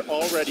daytime, they're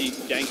already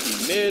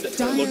ganking mid.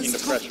 They're looking to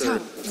pressure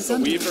the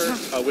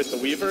Weaver with the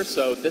Weaver.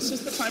 So this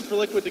is the time for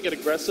Liquid to get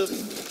aggressive.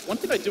 One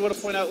thing I do want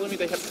to point out, Limmy,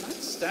 they have not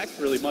stacked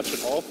really much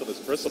at all for this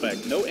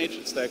Bristleback. No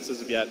Ancient stacks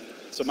as of yet.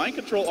 So Mind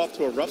Control off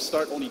to a rough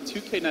start, only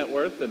 2k net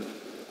worth, and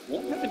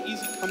won't have an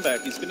easy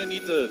comeback. He's going to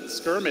need to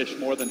skirmish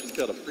more than just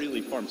be able to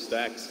freely farm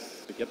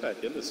stacks to get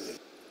back in this game.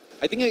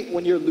 I think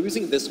when you're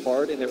losing this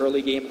hard in the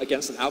early game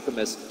against an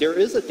Alchemist, there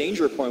is a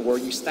danger point where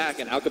you stack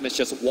and Alchemist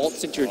just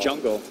waltz into your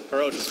jungle.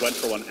 Kuro just went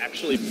for one,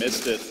 actually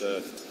missed it.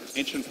 The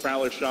Ancient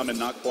Prowler Shaman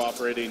not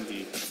cooperating,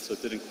 so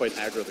it didn't quite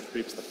aggro the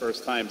creeps the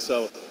first time.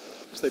 So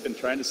they've been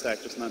trying to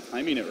stack, just not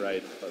timing it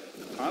right. But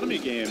economy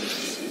game,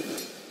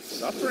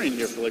 suffering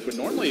here for Liquid.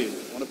 Normally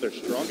one of their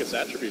strongest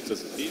attributes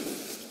as a team.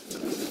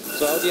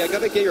 So LD, I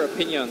gotta get your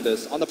opinion on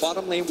this. On the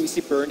bottom lane, we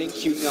see Burning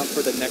queuing up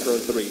for the Necro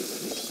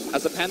 3.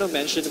 As the panel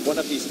mentioned, one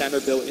of the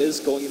standard build is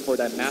going for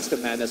that Mask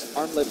of Madness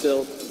armlet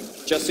build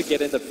just to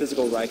get in the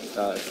physical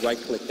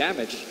right-click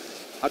damage.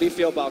 How do you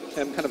feel about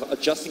him kind of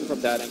adjusting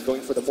from that and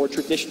going for the more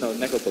traditional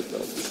Necrobook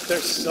build? They're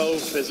so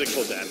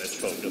physical damage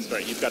focused,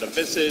 right? You've got a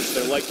Visage,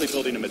 they're likely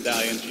building a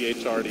Medallion.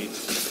 GH already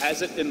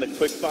has it in the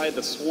quick buy,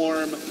 the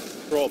Swarm,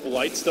 throw a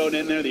Blightstone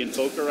in there, the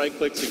Invoker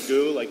right-clicks a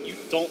Goo. Like, you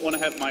don't want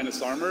to have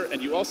minus armor,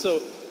 and you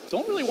also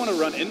don't really want to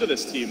run into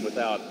this team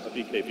without a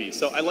BKB.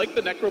 So I like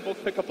the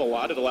Necrobook pickup a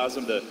lot. It allows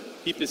him to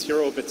keep his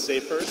hero a bit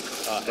safer and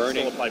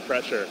still apply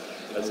pressure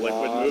as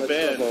Liquid move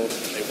in.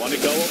 They want to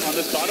go on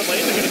this bottom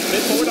lane. They're going to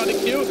commit forward on the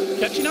Q,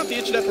 catching out the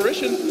Ancient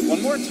Apparition.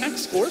 One more attack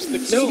scores the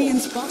kill.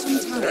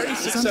 Very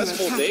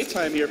successful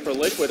daytime here for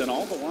Liquid, and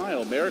all the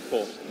while,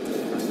 Miracle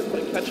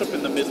trying to catch up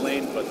in the mid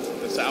lane, but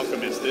this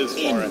Alchemist is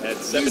far ahead.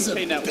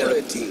 7k net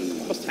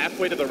worth, almost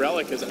halfway to the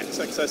Relic as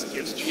XXS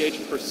gives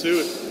GH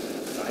pursuit.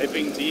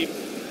 Diving deep.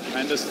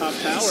 Tremendous top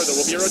tower. There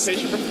will be a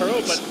rotation from Kuro,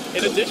 but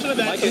in addition to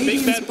that, the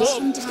big bad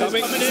wolf is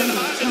coming in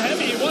hot and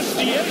heavy. Watch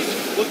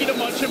GH looking to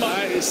munch him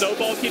up.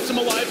 Snowball keeps him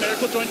alive.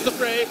 Miracle joins the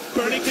fray.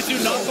 Burning could do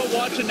not but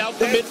watch and now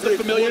commits the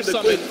familiar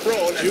summon.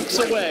 Jukes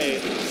away.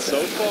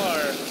 So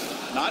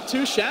far, not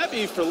too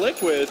shabby for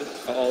Liquid.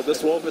 Oh,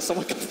 this wolf is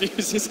somewhat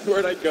confused. He's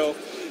where'd I go?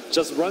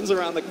 Just runs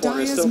around the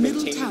corner, still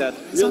maintaining that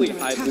really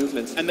high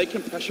movement. And they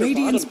can pressure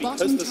bottom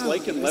because this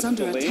Lycan left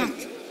the lane.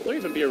 There'll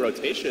even be a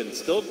rotation.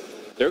 Still,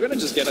 they're going to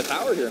just get a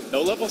tower here.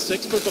 No level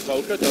 6 for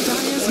Boboka.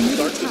 Doesn't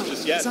start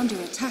this just yet.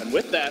 And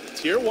with that,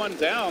 tier 1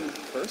 down.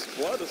 First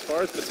blood as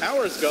far as the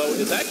towers go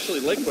is actually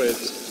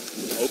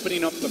Liquid's,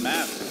 opening up the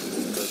map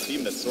for a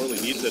team that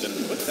sorely needs it. And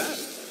with that,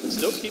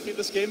 still keeping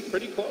this game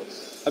pretty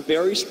close. A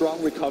very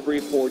strong recovery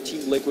for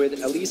Team Liquid,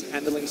 at least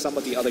handling some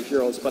of the other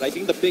heroes. But I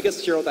think the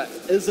biggest hero that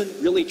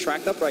isn't really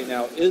tracked up right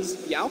now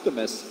is the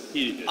Alchemist.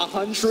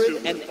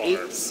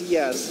 108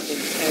 CS in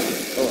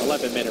 10 or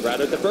 11 minutes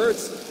rather. The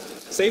birds,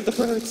 save the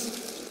birds.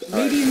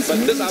 Right. But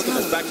this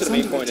Alchemist, back to the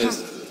main point,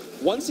 is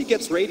once he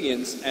gets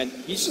Radiance and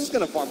he's just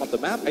going to farm up the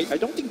map, I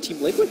don't think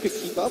Team Liquid could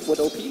keep up with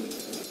OP.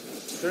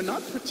 They're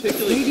not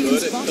particularly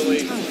good at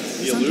killing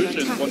the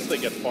illusions once they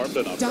get farmed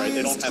enough, right?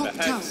 They don't have a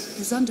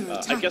hex.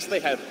 I guess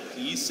they have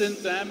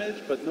decent damage,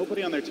 but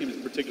nobody on their team is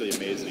particularly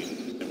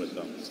amazing with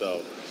them.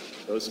 So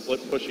those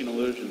split pushing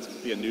illusions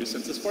could be a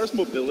nuisance. As far as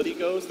mobility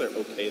goes, they're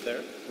okay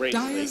there. Great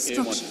Dire's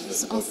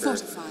structures are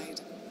fortified.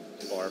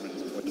 Farm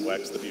and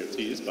wax the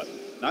BOTs, but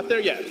not there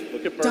yet.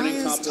 Look at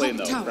burning top lane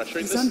though.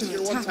 Pressuring this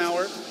tier 1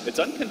 tower. It's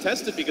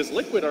uncontested because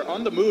Liquid are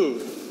on the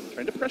move.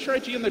 Trying to pressure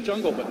IG in their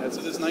jungle, but as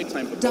it is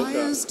nighttime for Boca,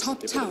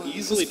 they will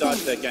easily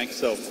dodge that gank.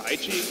 So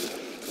IG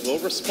will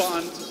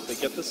respond. They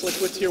get this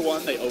Liquid tier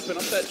 1. They open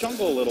up that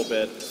jungle a little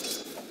bit.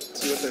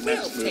 See what their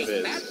next move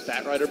is.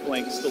 Batrider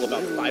Blink still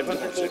about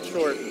 500 gold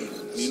short.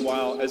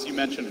 Meanwhile, as you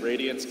mentioned,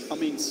 Radiance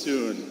coming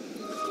soon.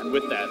 And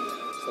with that,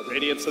 the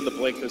Radiance and the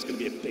Blink, there's going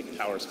to be a big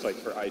tower spike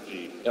for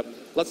IG. Yep.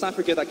 Let's not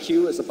forget that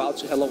Q is about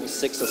to hit level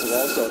 6 as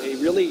well, so it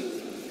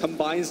really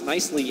combines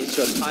nicely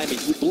into a timing.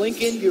 You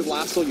blink in your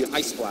lasso, your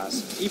ice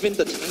blast. Even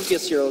the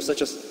tankiest heroes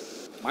such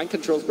as Mind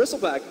Control's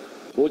Bristleback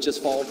will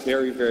just fall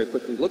very, very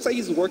quickly. Looks like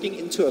he's working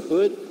into a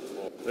hood.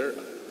 Well, they're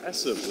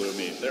aggressive,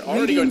 Lumi. They're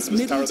already going to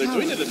this tower. They're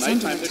doing it at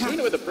nighttime. They're doing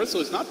it with the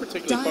Bristle. It's not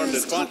particularly farmed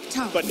and fun.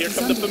 But here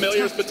come the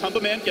familiars.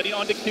 Batumba Man getting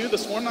onto Q. The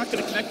Swarm not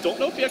going to connect. Don't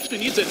know if he actually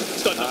needs it.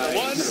 Stun number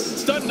 1.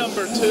 Stun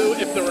number 2.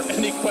 If there were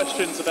any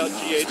questions about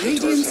GH's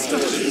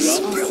versatility,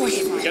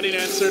 well, we're getting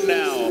answered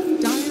now.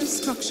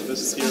 This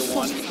is tier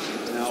 1.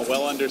 Now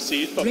well under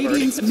siege, but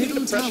Burning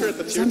continuing to pressure at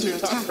the tier 2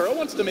 top. Kuro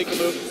wants to make a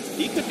move.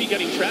 He could be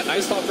getting trapped.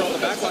 Nice off from the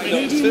back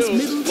line too.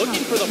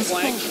 Looking for the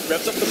flank.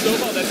 Revs up the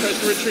snowball, then tries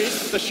to retreat.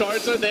 The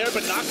shards are there,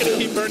 but not going to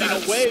keep Burning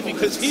away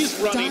because he's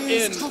running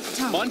in.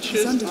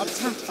 Munches up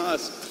to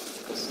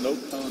Tusk. The snow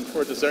cone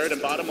for dessert,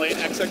 and bottom lane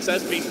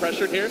XXS being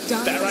pressured here.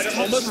 Batrider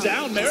almost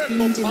down.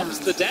 Miracle pumps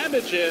the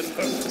damage in,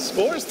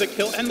 scores the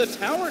kill, and the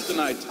tower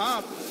denied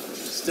top.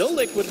 Still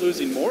Liquid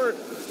losing more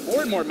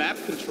and more map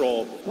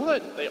control,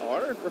 but they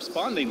are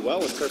responding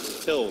well in terms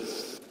of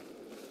kills.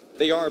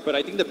 They are, but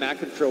I think the map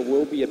control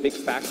will be a big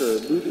factor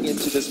moving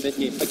into this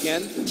mid-game.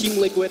 Again, Team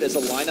Liquid is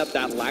a lineup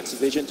that lacks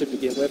vision to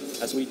begin with,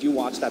 as we do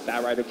watch that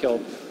Batrider kill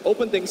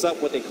open things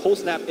up with a cold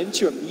snap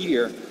into a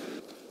meteor.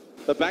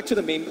 But back to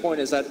the main point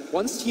is that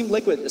once Team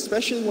Liquid,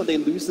 especially when they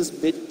lose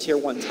this mid-tier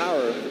 1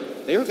 tower,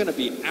 they are going to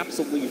be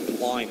absolutely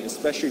blind,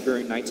 especially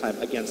during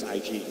nighttime against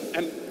IG.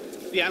 And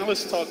the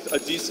analysts talked a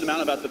decent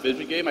amount about the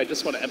vision game. I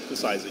just want to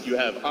emphasize it. You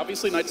have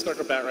obviously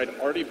Nightstalker Batrider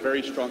already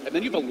very strong, and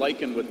then you have a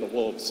Lycan with the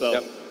Wolves.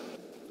 So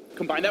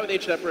combine that with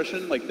Age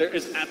Apparition, like there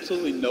is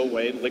absolutely no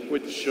way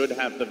Liquid should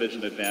have the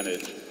vision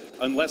advantage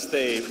unless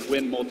they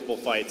win multiple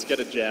fights, get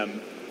a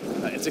gem.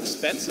 It's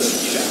expensive.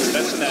 You have to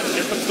invest in that.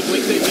 Here comes the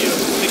Blink debut.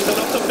 They cut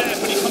off the back,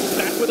 but he comes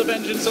back with a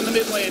vengeance on the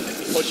mid lane,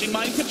 pushing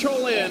Mind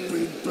Control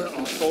in,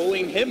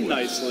 controlling him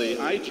nicely.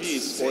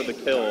 IG score the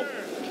kill.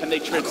 Can they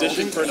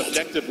transition for an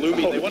objective,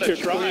 Lumi? They want to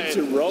try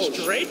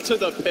straight to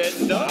the pit.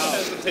 No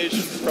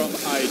hesitation from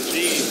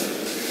IG.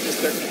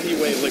 Is there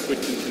any way Liquid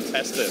can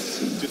contest this?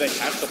 Do they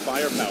have the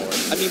firepower?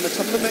 I mean,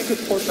 Matumba Man could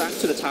port back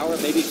to the tower,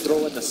 maybe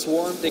throw in the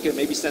Swarm. They could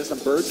maybe send some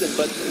birds in,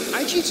 but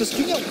IG is just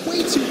doing it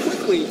way too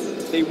quickly.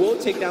 They will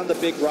take down the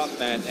big rock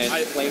man and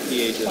flame the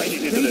Aegis.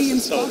 Fighting into this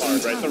is so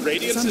hard, right? The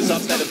Radiance is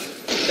up.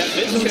 That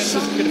mid chance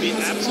is going to be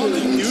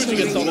absolutely huge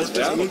against all this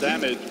physical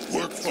damage.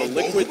 So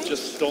Liquid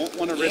just don't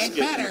want to risk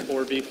it in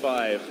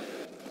 4v5.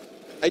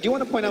 I do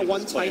want to point out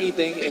one tiny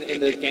thing in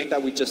the gank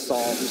that we just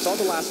saw. We saw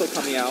the lasso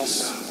coming out,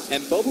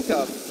 and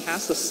Bobuka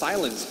cast the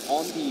silence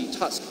on the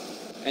Tusk.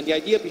 And the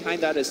idea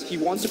behind that is he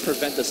wants to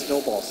prevent the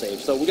snowball save.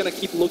 So we're going to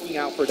keep looking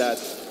out for that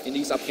in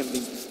these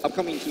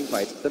upcoming team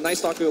fights. The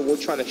Nightstalker will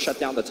try to shut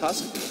down the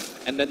Tusk,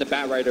 and then the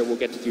Batrider will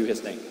get to do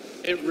his thing.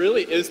 It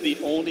really is the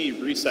only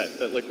reset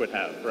that Liquid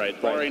have, right?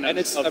 Barring and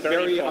it's a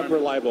very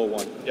unreliable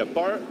one. Yeah,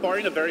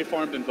 barring a very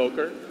farmed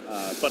Invoker,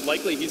 but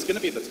likely he's going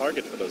to be the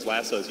target for those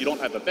lassos. You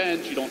don't have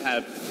Avenge, you don't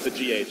have the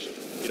GH.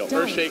 You know,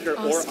 Earthshaker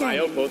or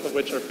IO, both of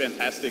which are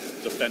fantastic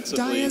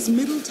defensively.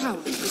 Middle tower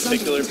in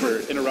particular for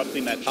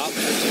interrupting that top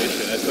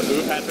rotation. As the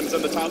move happens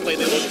on the top lane,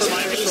 they look for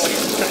Mind Control,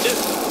 trying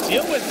to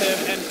deal with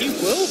him, and he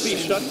will be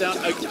shut down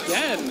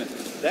again.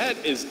 That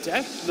is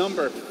death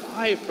number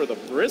 5 for the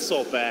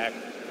Bristleback.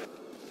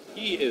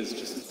 He is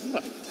just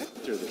a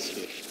factor this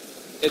game.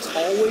 It's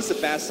always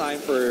a bad sign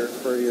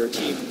for your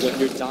team when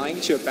you're dying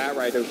to a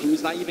Batrider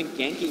who's not even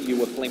ganking you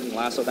with Flaming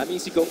Lasso. That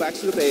means you go back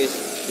to the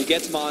base, he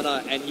gets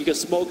mana, and you can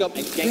smoke up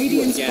and gank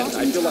you again.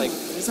 I feel like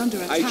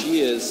IG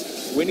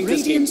is winning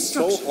this game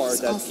so hard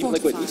that Team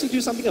Liquid needs to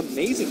do something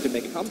amazing to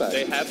make a comeback.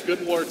 They have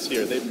good wards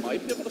here. They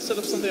might be able to set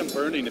up something on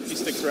Burning if he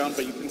sticks around,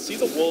 but you can see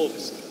the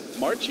Wolves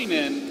marching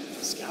in,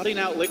 scouting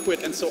out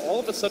Liquid, and so all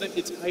of a sudden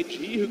it's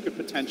IG who could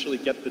potentially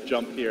get the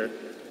jump here.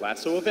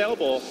 Lasso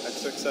available.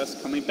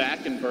 XXS coming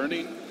back and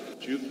burning,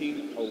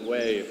 juking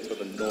away to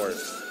the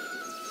north.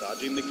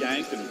 Dodging the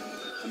gank, and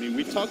I mean,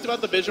 we've talked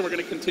about the vision. We're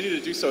going to continue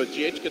to do so as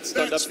GH gets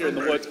stunned up here in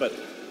the woods, but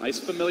nice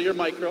familiar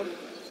micro.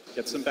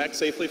 Gets him back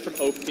safely from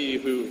OP,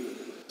 who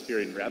is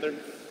fearing rather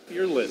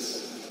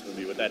fearless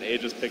with that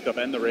Aegis picked up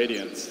and the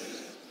Radiance.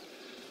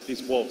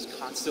 These wolves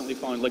constantly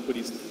following Liquid.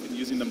 He's been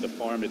using them to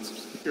farm. It's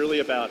purely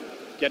about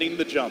getting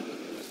the jump,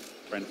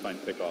 trying to find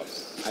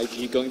pickoffs.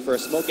 IG going for a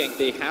smoke gank.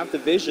 They have the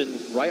vision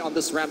right on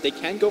this ramp. They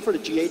can go for the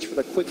GH for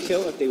the quick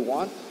kill if they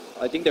want.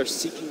 I think they're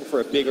seeking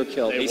for a bigger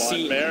kill. They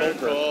see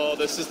Miracle.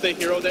 This is the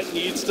hero that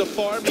needs to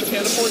farm. He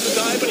can't afford to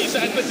die, but he's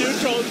at the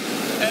neutral.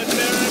 And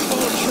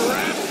Miracle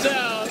trapped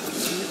down.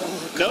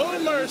 No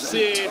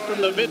mercy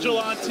from the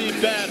Vigilante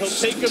bat. He'll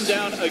take him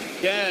down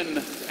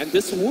again. And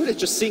this Wood is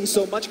just seeing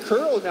so much.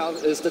 Curl now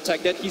is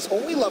detected. He's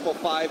only level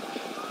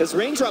 5. His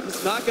range drop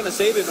is not going to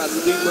save him as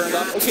he's being burned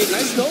up. Okay,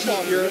 nice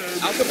snowball here.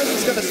 Alchemist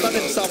is going to stun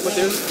himself, but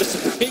there's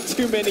just way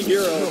too many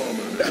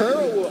heroes.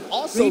 Curl will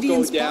also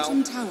go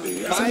down.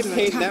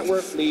 5K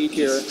network lead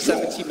here,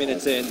 17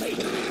 minutes in.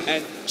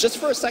 And just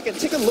for a second,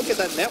 take a look at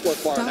that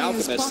network bar on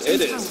Alchemist.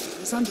 It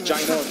is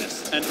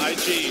ginormous. And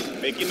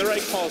IG making the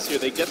right calls here.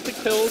 They get the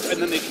kills,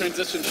 and then they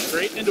transition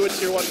straight into a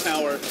tier 1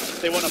 tower.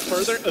 They want to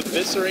further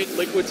eviscerate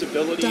Liquid's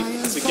ability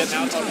to get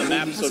out on the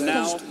map. So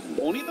now,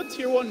 only the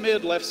tier 1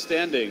 mid left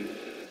standing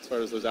as far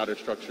as those outer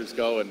structures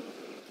go, and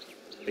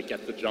they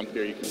get the jump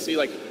here. You can see,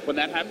 like, when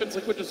that happens,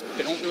 Liquid just,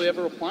 they don't really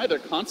ever reply. They're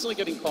constantly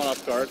getting caught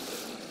off guard,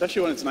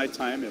 especially when it's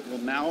nighttime. It will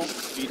now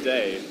be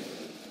day.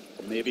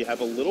 We'll maybe have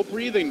a little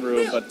breathing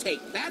room, but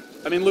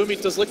I mean,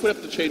 Lumi, does Liquid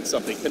have to change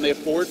something? Can they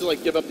afford to,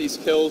 like, give up these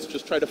kills,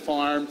 just try to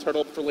farm,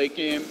 turtle up for late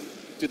game?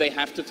 Do they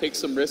have to take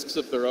some risks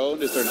of their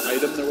own? Is there an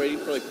item they're waiting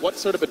for? Like, what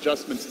sort of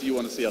adjustments do you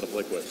want to see out of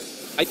Liquid?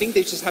 I think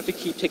they just have to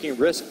keep taking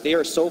risks. They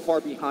are so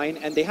far behind,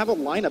 and they have a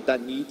lineup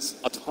that needs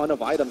a ton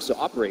of items to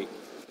operate.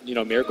 You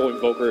know, Miracle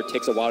Invoker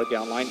takes a while to get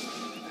online.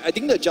 I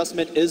think the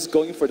adjustment is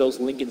going for those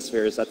Lincoln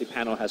Spheres that the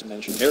panel has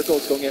mentioned. Miracle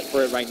is going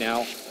for it right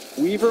now.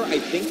 Weaver, I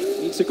think,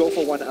 needs to go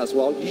for one as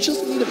well. You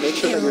just need to make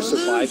sure that you're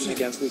surviving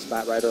against these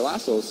Bat Rider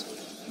lassos.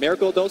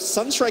 Miracle, though,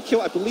 Sunstrike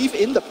kill, I believe,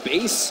 in the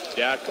base.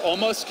 Yeah,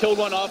 almost killed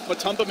one off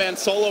Matumba Man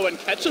solo and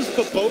catches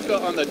Baboka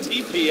on the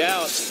TP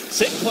out.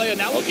 Sick play, and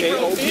now looking for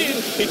OP.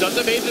 He does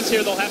have Aegis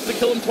here. They'll have to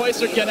kill him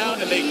twice or get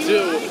out, and they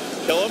do.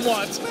 Kill him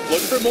once, look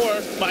for more.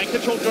 Mind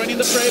Control joining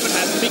the fray, but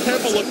has to be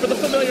careful. Look for the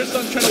familiar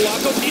stun, trying to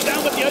lock OP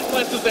down, but the Ice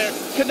Blast is there.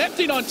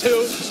 Connecting on 2,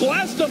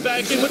 blast him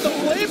back in with the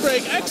Flame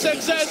Break.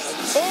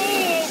 XXS,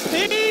 oh, OP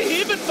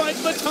even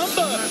finds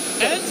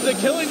Matumba. Ends the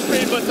killing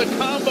spree, but the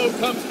combo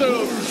comes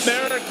through.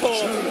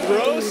 Miracle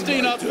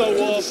roasting up the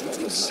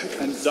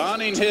wolf and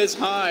donning his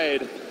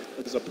hide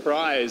as a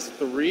prize.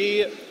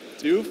 3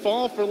 do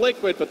fall for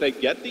Liquid, but they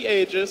get the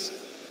Aegis.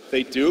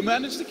 They do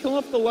manage to kill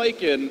off the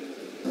Lycan.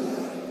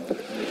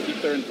 They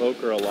keep their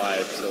Invoker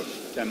alive. So,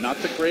 again, not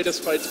the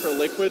greatest fights for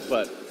Liquid,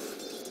 but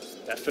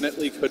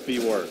definitely could be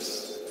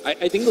worse.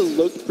 I think it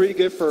looked pretty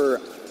good for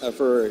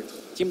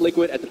Team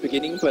Liquid at the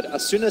beginning, but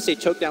as soon as they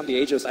took down the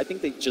Aegis, I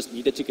think they just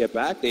needed to get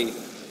back.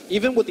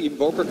 Even with the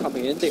Invoker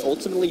coming in, they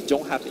ultimately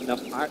don't have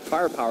enough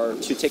firepower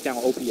to take down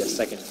OP a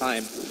second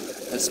time.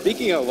 And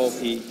speaking of OP,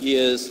 he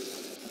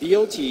is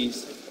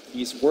BOTs,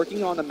 he's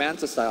working on the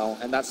Manta style,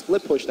 and that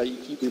split push that you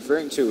keep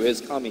referring to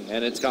is coming,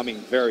 and it's coming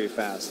very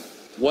fast.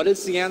 What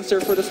is the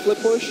answer for the split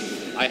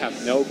push? I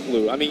have no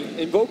clue. I mean,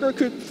 Invoker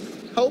could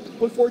help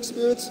with Forge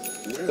Spirits,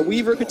 the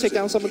Weaver could take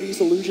down some of these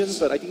illusions,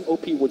 but I think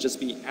OP will just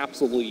be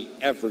absolutely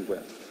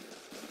everywhere.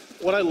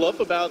 What I love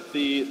about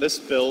this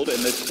build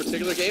in this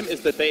particular game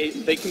is that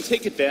they can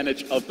take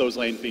advantage of those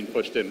lanes being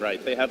pushed in,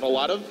 right? They have a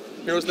lot of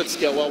heroes that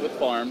scale well with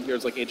farm.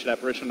 Heroes like Ancient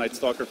Apparition, Night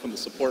Stalker from the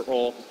support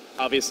role.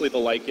 Obviously the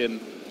Lycan,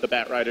 the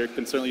Bat Rider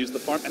can certainly use the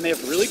farm. And they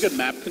have really good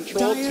map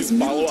control to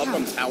follow up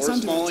on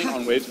towers falling,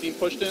 on waves being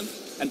pushed in,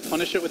 and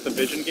punish it with the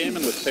vision game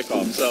and with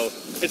pickoff. So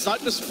it's not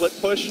just split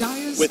push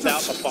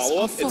without a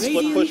follow-up, it's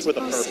split push with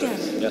a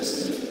purpose.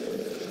 Yes.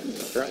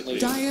 Currently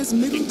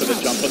looking for the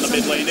jump on the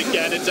mid lane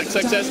again. It's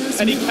XXS,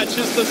 and he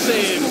catches the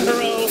save.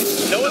 Kuro,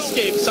 no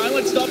escape.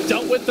 Silenced up,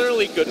 dealt with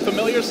early. Good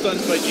familiar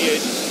stuns by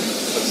GH.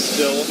 But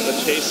still,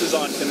 the chase is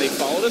on. Can they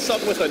follow this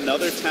up with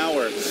another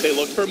tower? They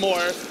look for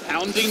more.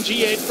 Hounding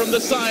GH from the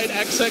side.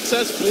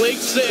 XXS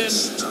blinks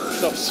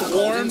in. The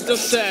swarm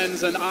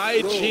descends, and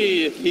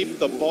IG keep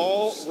the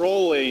ball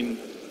rolling.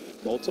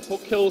 Multiple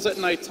kills at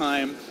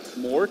nighttime.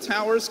 More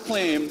towers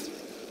claimed.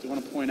 I do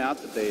want to point out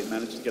that they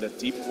managed to get a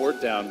deep ward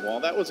down.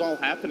 While that was all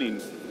happening,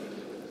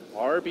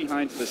 are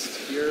behind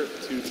this tier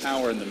 2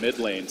 tower in the mid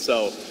lane.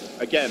 So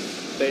again,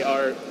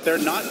 they're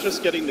not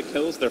just getting the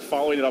kills, they're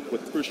following it up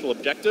with crucial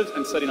objectives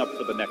and setting up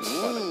for the next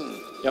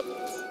fight. Yep.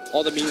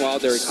 All the meanwhile,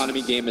 their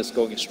economy game is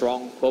going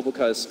strong.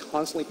 Bobuka is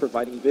constantly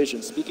providing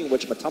vision. Speaking of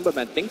which, Matumba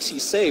Man thinks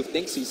he's safe,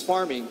 thinks he's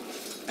farming,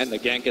 and the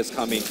gank is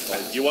coming.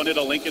 You wanted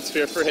a Lincoln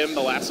Sphere for him.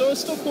 The lasso is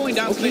still cooling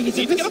down. Okay, so they need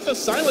to get up the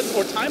silence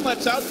or time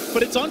lapse out,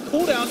 but it's on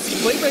cooldown.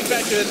 Flame break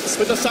back in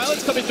with the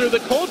silence coming through. The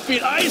cold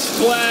feet, Ice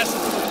Blast.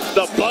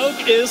 The bug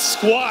is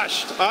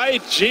squashed.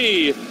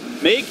 IG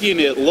making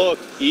it look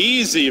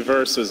easy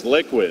versus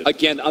Liquid.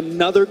 Again,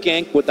 another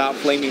gank without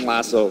Flaming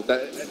Lasso.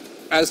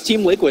 As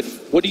Team Liquid,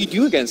 what do you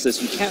do against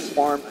this? You can't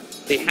farm.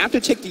 They have to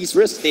take these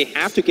risks. They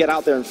have to get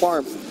out there and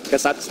farm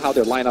because that's how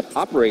their lineup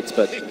operates.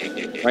 But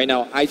right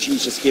now, IG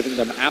is just giving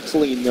them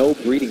absolutely no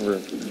breathing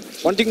room.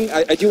 One thing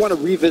I do want to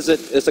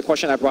revisit is the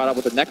question I brought up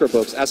with the Necro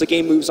books. As the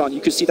game moves on,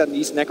 you can see that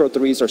these Necro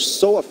 3s are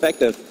so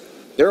effective.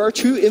 There are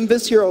 2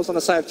 Invis heroes on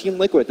the side of Team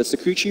Liquid, the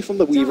Sakuchi from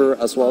the Weaver,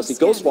 as well as the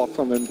Ghostwalk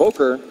from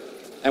Invoker.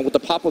 And with the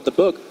pop of the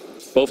book,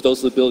 both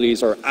those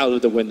abilities are out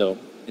of the window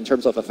in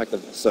terms of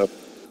effectiveness. So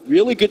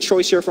really good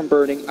choice here from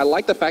Burning. I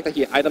like the fact that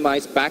he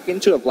itemized back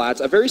into a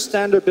Vlad's, a very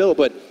standard build,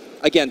 but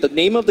again, the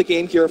name of the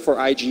game here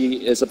for IG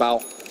is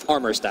about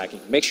armor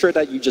stacking. Make sure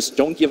that you just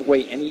don't give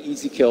away any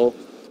easy kill,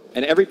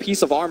 and every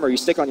piece of armor you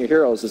stick on your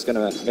heroes is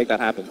going to make that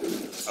happen.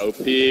 OP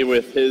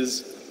with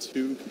his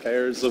 2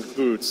 pairs of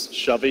boots,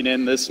 shoving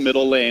in this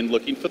middle lane,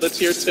 looking for the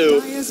tier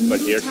 2, but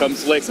here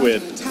comes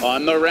Liquid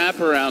on the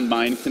wraparound,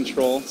 mind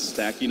control,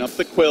 stacking up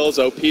the quills.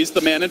 OP's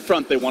the man in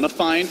front. They want to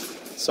find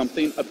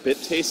something a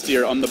bit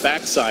tastier on the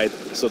backside,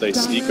 so they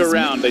sneak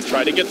around. They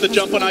try to get the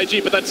jump on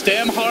IG, but that's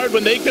damn hard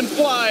when they can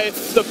fly.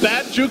 The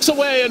bat jukes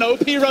away, and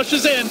OP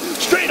rushes in,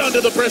 straight onto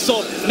the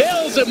bristle,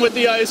 nails him with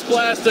the Ice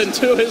Blast, and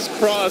to his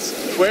cross,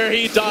 where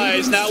he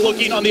dies. Now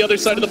looking on the other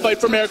side of the fight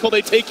for Miracle,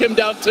 they take him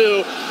down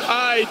too.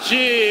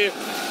 IG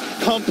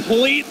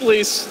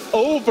completely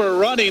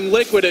overrunning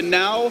Liquid, and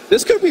now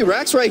this could be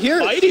Rex right here.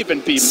 Might even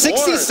be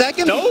 60 more.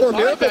 seconds before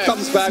Miracle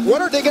comes back.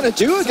 What are they going to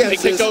do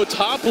against They this? can go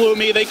top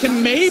Lumi. They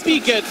can maybe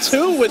get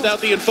 2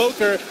 without the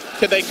Invoker.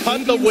 Can they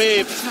cut the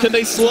wave? Can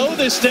they slow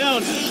this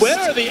down? Where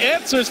are the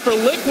answers for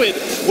Liquid?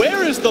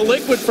 Where is the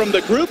Liquid from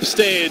the group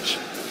stage?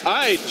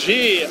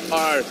 IG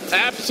are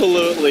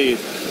absolutely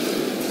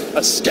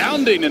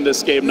astounding in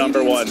this game,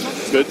 number 1.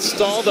 Good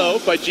stall, though,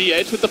 by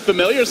GH with the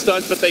familiar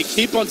stuns, but they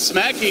keep on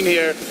smacking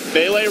here.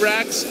 Melee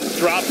racks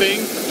dropping,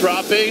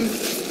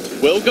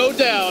 will go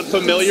down.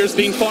 Familiars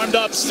being farmed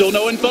up, still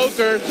no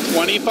Invoker.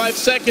 25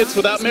 seconds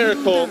without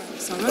Miracle.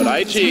 But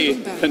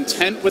IG,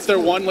 content with their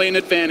 1-lane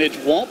advantage,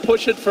 won't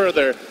push it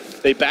further.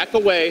 They back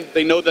away.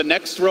 They know the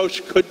next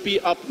Roche could be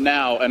up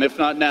now, and if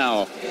not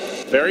now,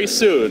 very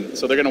soon.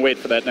 So they're going to wait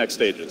for that next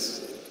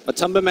stages.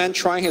 Matumba Man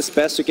trying his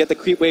best to get the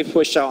creep wave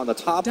pushed out on the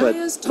top, but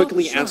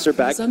quickly answered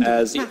back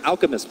as the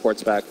Alchemist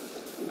ports back.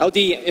 LD,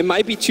 it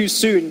might be too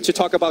soon to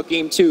talk about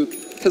game 2,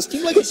 because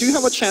Team Liquid do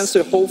have a chance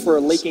to hold for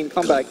a late game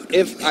comeback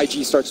if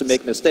IG starts to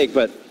make a mistake,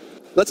 but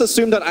let's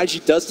assume that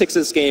IG does take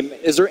this game.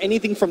 Is there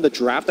anything from the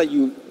draft that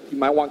you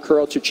might want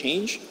Kuro to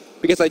change?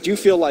 Because I do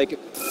feel like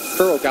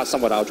Kuro got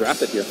somewhat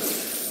outdrafted here.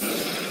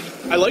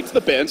 I liked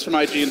the bans from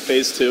IG in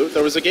Phase 2.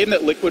 There was a game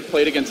that Liquid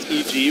played against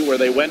EG where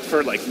they went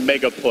for like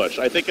mega push.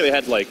 I think they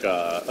had like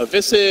a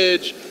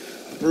Visage,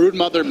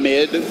 Broodmother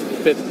mid,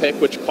 5th pick,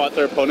 which caught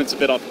their opponents a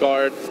bit off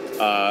guard.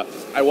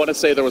 I want to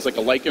say there was like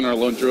a Lycan or a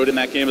Lone Druid in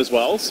that game as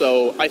well.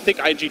 So I think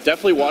IG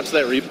definitely watched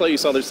that replay. You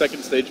saw their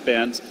second stage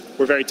bans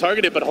were very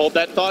targeted, but hold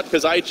that thought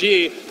because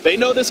IG, they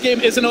know this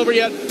game isn't over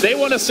yet. They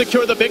want to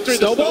secure the victory.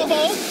 The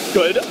snowball,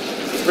 good.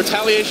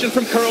 Retaliation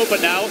from Kuro,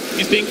 but now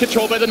he's being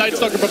controlled by the Night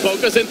Stalker.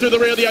 Baboka's in through the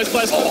rear, the Ice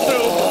Blast comes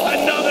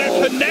through.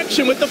 Another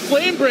connection with the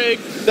Flame Break.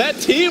 That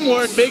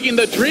teamwork making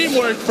the dream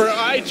work for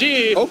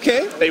IG.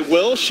 Okay. They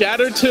will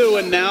shatter too,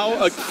 and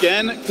now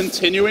again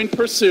continuing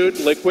pursuit.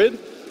 Liquid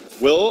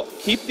will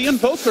keep the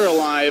Invoker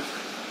alive,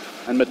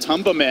 and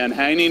Matumba Man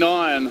hanging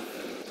on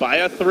by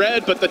a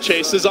thread, but the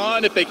chase is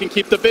on. If they can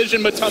keep the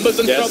vision, Matumba's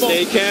in trouble.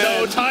 They can.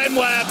 No time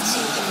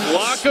lapse.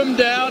 Lock him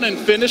down and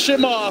finish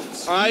him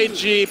off.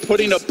 IG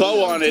putting a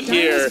bow on it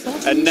here,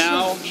 and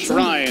now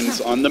Shrines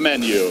on the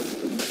menu.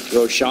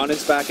 Roshan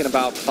is back in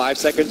about 5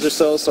 seconds or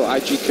so, so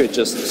IG could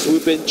just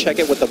swoop in, check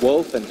it with the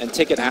Wolf, and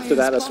take it after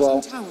that as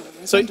well.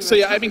 So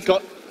yeah, I mean,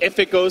 if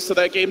it goes to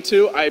that game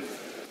too,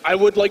 I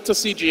would like to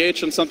see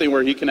GH on something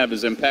where he can have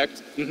his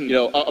impact. You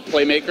know, a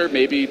playmaker,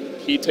 maybe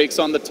he takes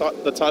on the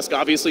Tusk.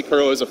 Obviously,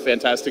 Kuro is a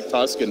fantastic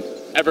Tusk, and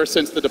ever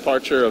since the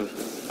departure of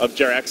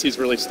Jerax, he's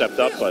really stepped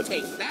up, but,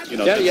 you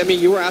know. Yeah, I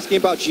mean, you were asking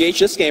about GH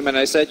this game, and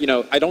I said, you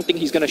know, I don't think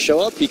he's going to show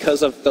up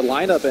because of the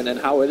lineup and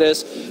how it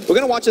is. We're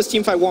going to watch this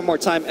team fight one more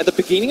time. At the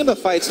beginning of the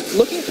fight, it's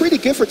looking pretty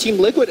good for Team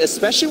Liquid,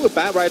 especially with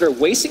Bat Rider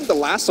wasting the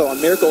lasso on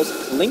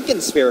Miracle's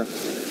Lincoln Sphere.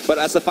 But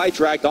as the fight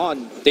dragged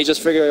on, they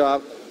just figured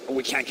out,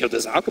 we can't kill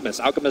this Alchemist.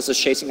 Alchemist is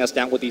chasing us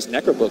down with these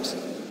Necro books.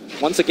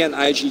 Once again,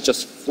 IG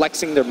just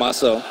flexing their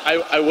muscle.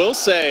 I will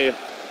say,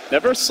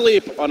 never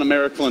sleep on a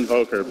Miracle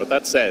Invoker, but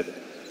that said,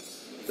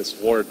 this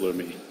ward,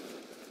 Lumi,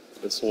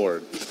 this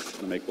ward is going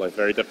to make life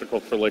very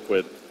difficult for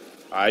Liquid.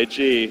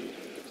 IG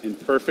in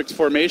perfect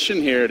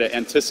formation here to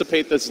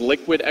anticipate this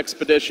Liquid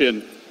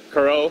expedition.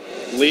 Kuro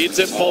leads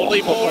it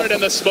boldly forward,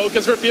 and the smoke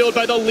is revealed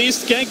by the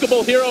least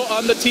gankable hero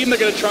on the team. They're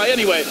going to try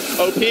anyway.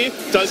 OP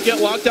does get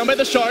locked down by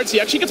the shards. He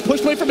actually gets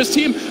pushed away from his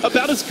team,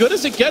 about as good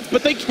as it gets,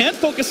 but they can't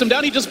focus him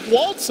down. He just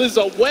waltzes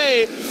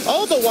away.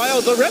 All the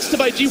while, the rest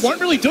of IG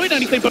weren't really doing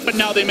anything, but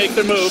now they make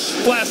their move.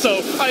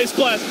 Blasto, Ice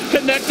Blast,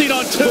 connecting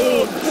on 2,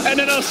 and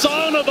in a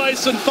song of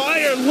ice and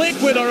fire,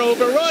 Liquid are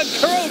overrun.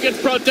 Kuro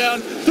gets brought down.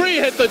 3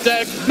 hit the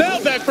deck.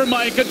 Now back for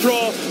mind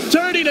control,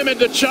 turning him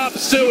into Chop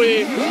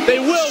Suey. They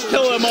will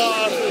kill him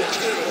off.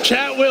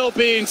 Chat wheel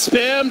being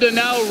spammed, and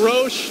now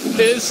Roche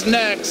is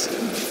next.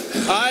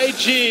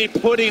 IG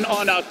putting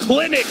on a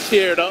clinic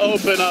here to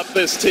open up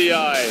this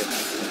TI.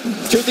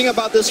 Two things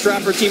about this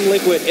draft for Team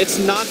Liquid, it's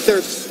not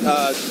their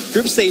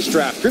group stage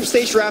draft. Group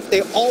stage draft,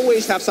 they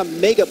always have some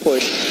mega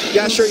push.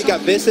 Yeah, sure, you got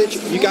Visage,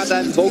 you got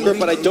that Invoker,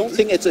 but I don't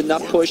think it's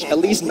enough push, at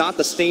least not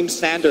the same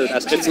standard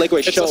as Team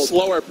Liquid showed. It's a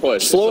slower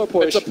push. Slower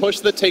push. It's a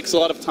push that takes a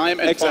lot of time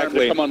and time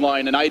to come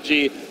online, and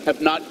IG have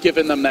not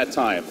given them that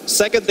time.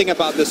 Second thing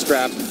about this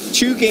draft,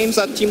 2 games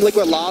that Team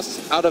Liquid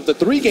lost out of the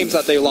 3 games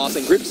that they lost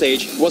in group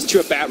stage was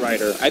to a Bat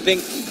Rider. I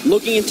think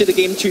looking into the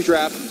Game 2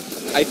 draft,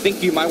 I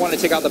think you might want to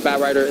take out the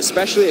Bat Rider,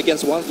 especially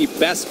against one of the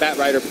best Bat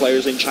Rider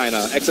players in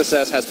China.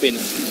 XSS has been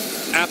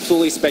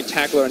absolutely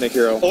spectacular in the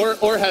hero.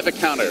 Or have a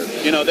counter.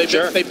 You know, they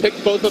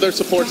picked both of their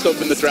supports to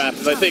open the draft,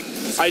 and I think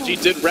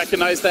IG did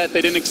recognize that.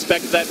 They didn't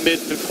expect that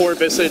mid-core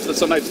Visage that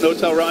sometimes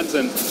No-Tail runs,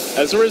 and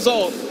as a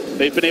result,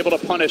 they've been able to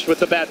punish with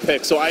the bat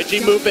pick. So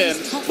IG move in,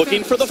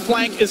 looking for the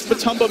flank is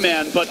Matumba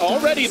Man, but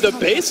already the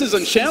base is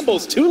in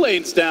shambles, 2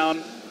 lanes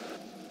down.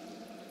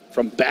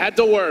 From bad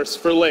to worse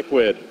for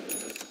Liquid.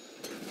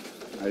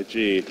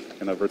 IG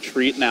gonna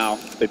retreat now.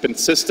 They've been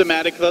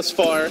systematic thus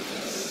far.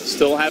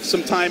 Still have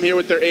some time here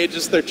with their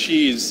Aegis, their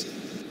cheese.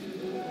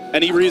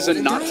 Any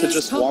reason not to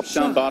just walk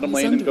down bottom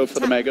lane and go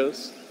for the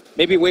megas?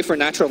 Maybe wait for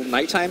natural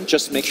nighttime,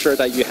 just make sure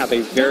that you have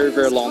a very,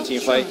 very long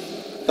team fight.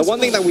 The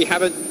one thing that we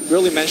haven't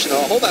really mentioned,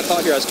 I'll hold that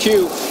thought here as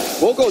Q,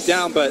 we'll go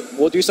down, but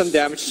we'll do some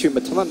damage to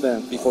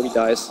Matumba before he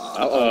dies.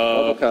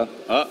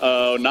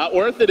 Not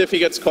worth it if he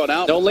gets caught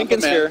out. No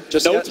Lincoln Sphere.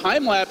 Just no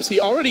time lapse. He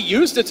already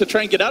used it to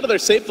try and get out of there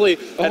safely.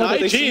 And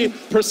IG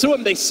pursue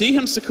him. They see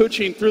him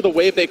Sakuchiing through the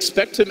wave. They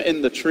expect him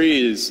in the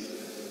trees.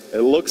 It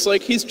looks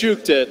like he's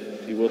juked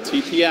it. He will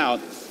TP out.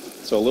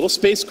 So a little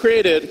space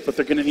created, but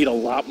they're going to need a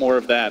lot more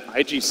of that.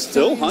 IG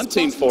still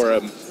hunting for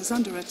him.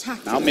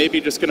 Now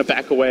maybe just going to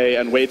back away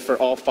and wait for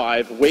all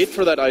 5. Wait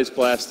for that Ice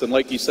Blast, and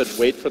like you said,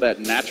 wait for that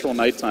natural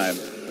nighttime.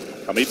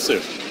 Coming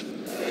soon.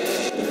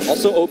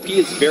 Also, OP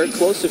is very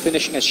close to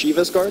finishing as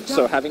Shiva's guard,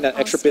 so having that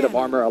extra bit of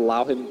armor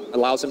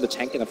allows him to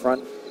tank in the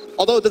front.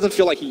 Although it doesn't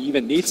feel like he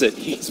even needs it.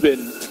 He's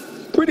been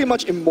pretty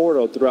much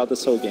immortal throughout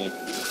this whole game.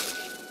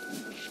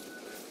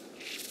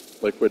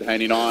 Liquid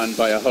hanging on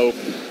by a hope.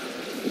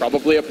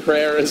 Probably a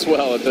prayer as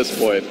well at this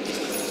point.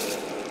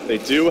 They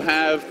do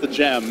have the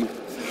gem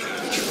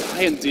to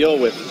try and deal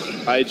with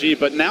IG,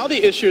 but now the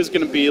issue is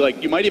going to be,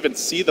 like, you might even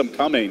see them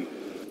coming.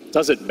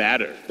 Doesn't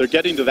matter. They're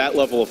getting to that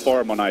level of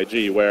farm on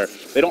IG where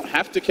they don't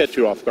have to catch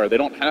you off guard. They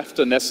don't have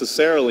to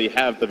necessarily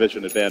have the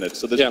vision advantage.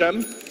 So the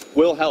gem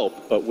will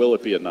help, but will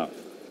it be enough?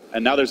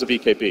 And now there's a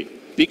BKB.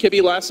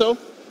 BKB lasso?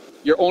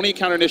 Your only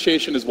counter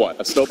initiation is what?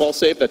 A snowball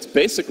save? That's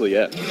basically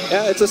it.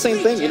 Yeah, it's the same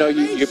thing. You know,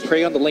 you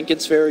pray on the Lincoln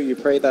Sphere, you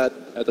pray that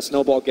the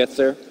snowball gets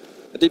there.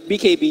 The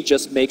BKB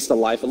just makes the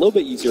life a little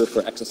bit easier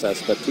for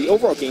XSS, but the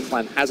overall game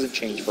plan hasn't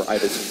changed for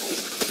either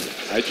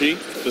team. IG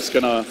just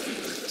gonna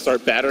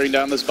start battering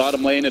down this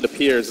bottom lane, it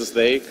appears, as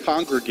they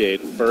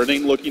congregate.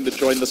 Burning looking to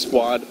join the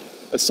squad.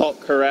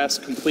 Assault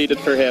Cuirass completed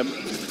for him.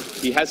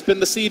 He has been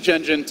the siege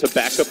engine to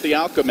back up the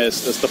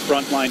Alchemist as the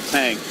frontline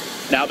tank.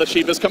 Now the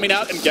Shiva's coming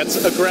out and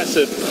gets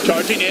aggressive.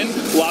 Charging in,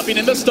 lobbing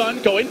in the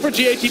stun, going for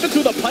GH even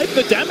through the pipe.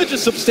 The damage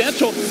is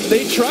substantial.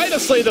 They try to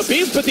slay the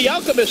beast, but the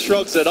Alchemist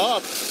shrugs it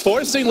off,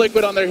 forcing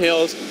Liquid on their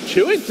heels,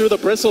 chewing through the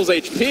Bristles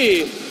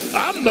HP.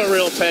 I'm the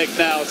real tank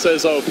now,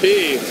 says OP.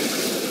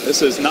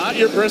 This is not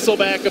your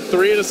Bristleback of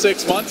 3 to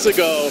 6 months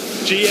ago.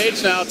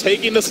 GH now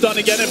taking the stun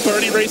again and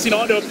Bernie racing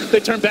onto him. They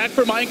turn back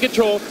for mind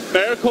control.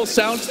 Miracle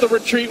sounds the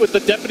retreat with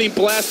the deafening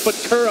blast, but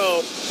Kuro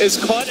is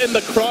caught in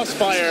the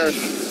crossfire.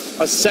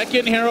 A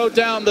second hero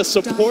down, the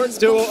support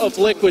duo of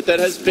Liquid that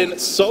has been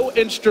so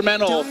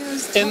instrumental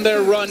in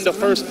their run to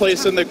first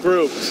place in the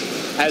groups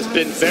has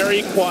been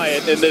very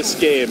quiet in this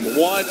game.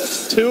 1,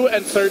 2,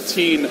 and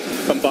 13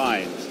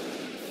 combined.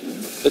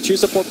 The 2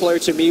 support player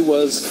to me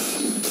was,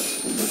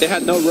 they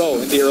had no role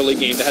in the early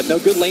game. They had no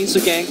good lanes to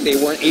gank. They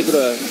weren't able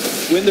to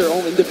win their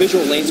own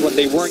individual lanes when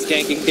they weren't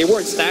ganking. They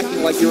weren't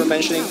stacking like you were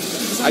mentioning.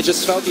 I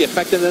just felt the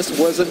effectiveness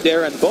wasn't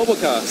there, and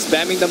Boboka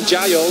spamming them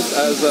Jayos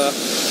as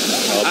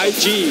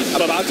IG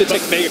about to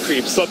take mega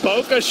creeps. But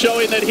Boboka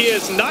showing that he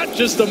is not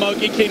just a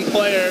Monkey King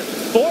player.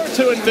 4,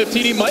 2, and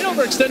 15. He might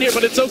overextend here,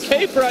 but it's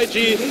okay for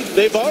IG.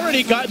 They've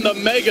already gotten the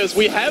megas.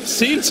 We have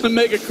seen some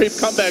mega creep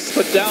comebacks,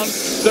 but down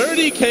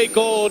 30k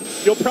gold.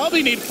 You'll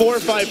probably need 4 or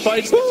 5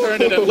 fights to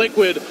turn it, and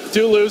Liquid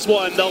do lose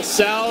one. They'll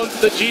sound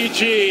the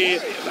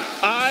GG.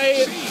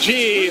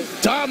 IG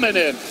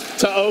dominant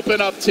to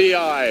open up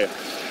TI.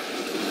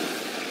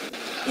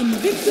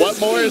 What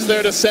more is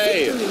there to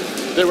say?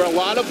 There were a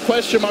lot of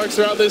question marks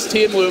around this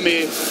team,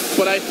 Lumi,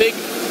 but I think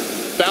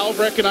Valve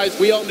recognized,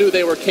 we all knew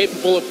they were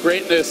capable of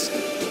greatness.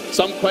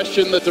 Some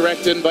question the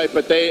direct invite,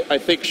 but they, I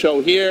think,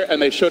 show here,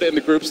 and they showed it in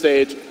the group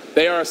stage.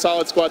 They are a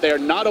solid squad. They are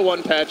not a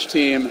one-patch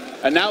team.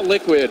 And now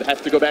Liquid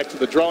have to go back to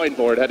the drawing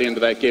board heading into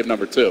that game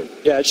number 2.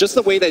 Yeah, it's just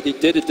the way that they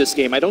did it this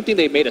game. I don't think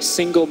they made a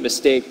single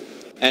mistake.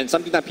 And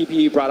something that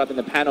PPE brought up in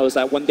the panel is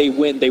that when they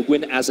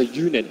win as a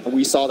unit. And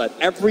we saw that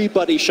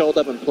everybody showed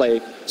up and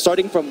played,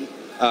 starting from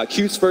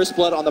Q's first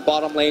blood on the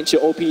bottom lane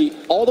to OP,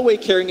 all the way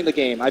carrying the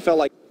game. I felt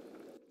like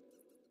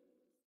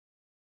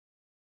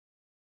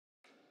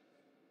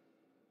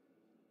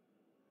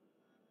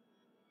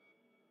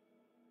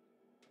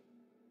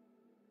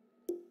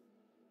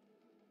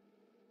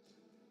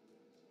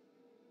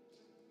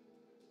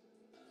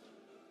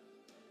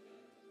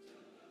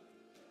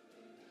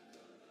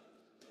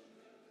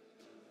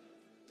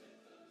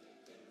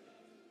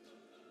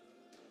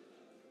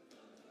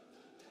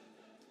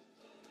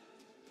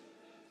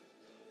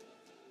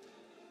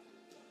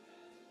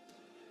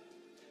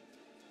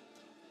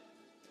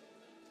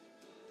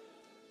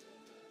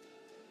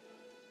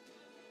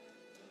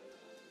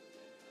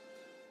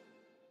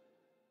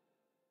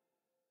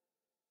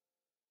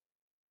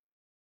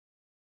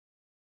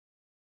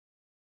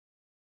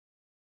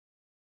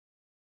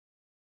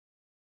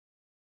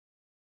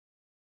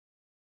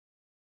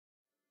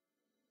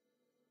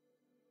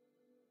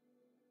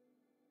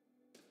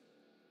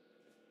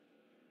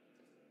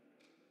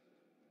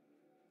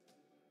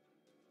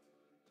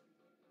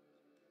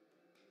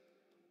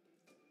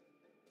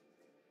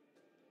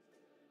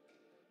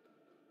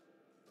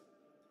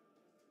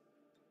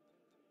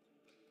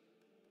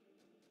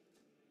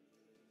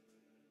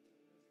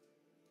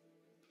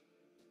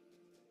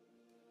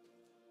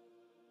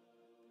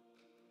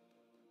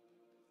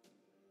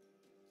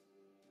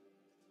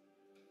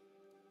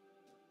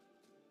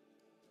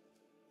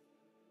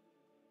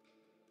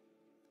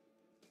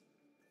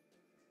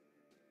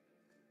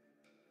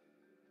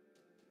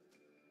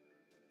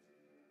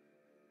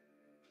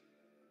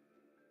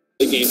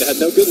game. They had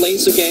no good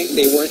lanes to gank.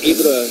 They weren't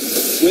able to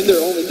win their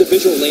own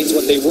individual lanes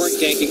when they weren't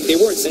ganking. They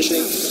weren't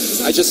finishing.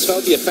 I just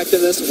felt the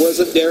effectiveness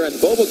wasn't there. And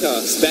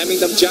Boboka spamming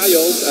them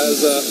Jayos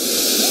as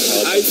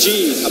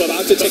IG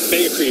about to take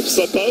mega creeps.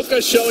 But Boboka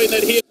showing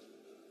that he...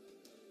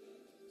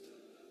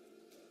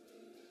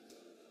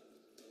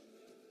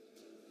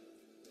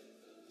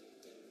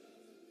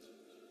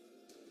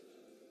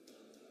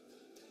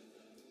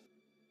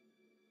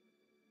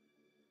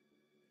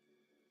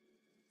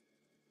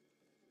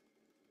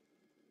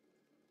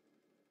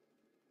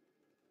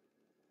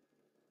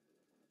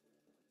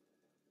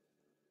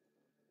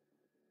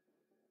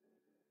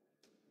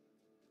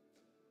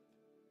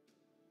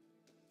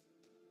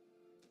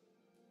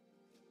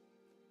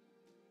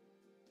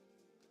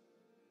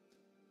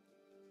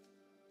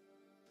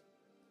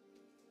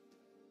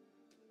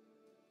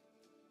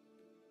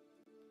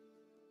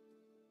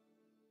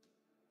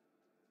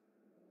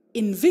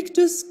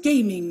 Invictus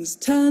Gaming's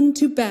turn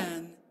to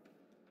ban.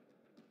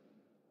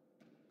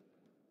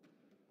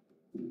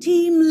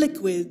 Team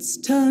Liquid's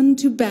turn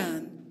to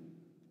ban.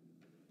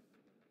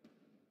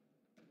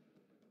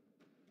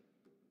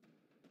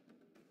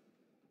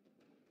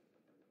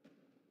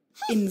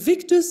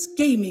 Invictus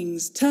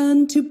Gaming's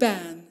turn to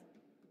ban.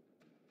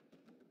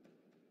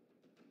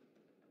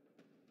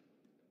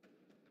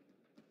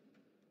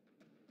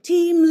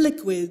 Team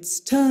Liquid's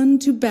turn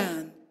to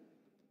ban.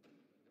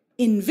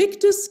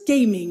 Invictus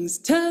Gaming's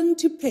turn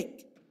to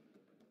pick.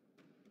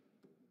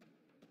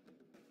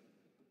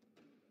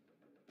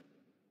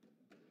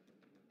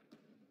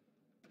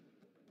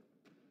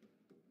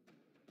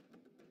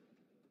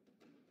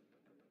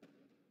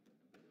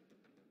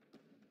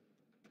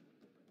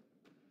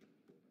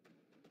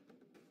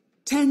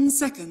 Ten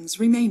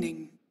seconds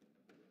remaining.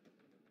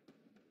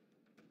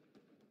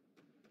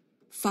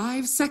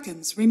 5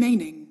 seconds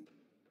remaining.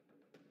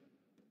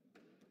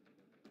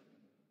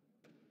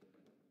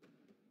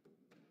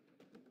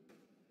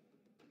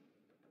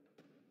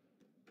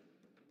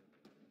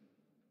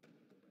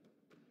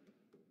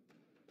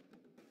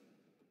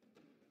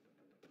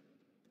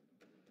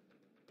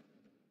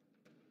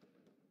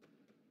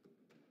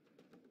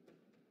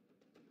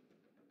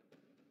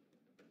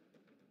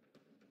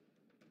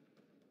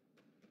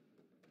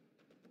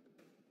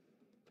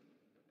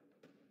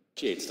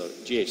 GH still has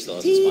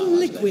a Team smile.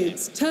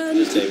 Liquid's turn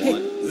to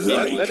pick.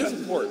 That is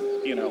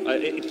important. You know,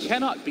 it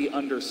cannot be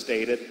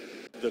understated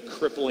the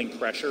crippling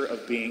pressure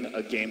of being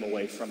a game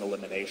away from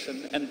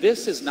elimination. And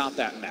this is not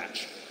that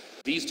match.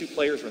 These two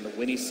players are in the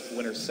winner's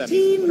semis.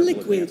 Team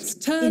Liquid's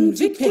turn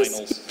to pick.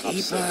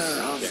 Keeper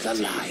of the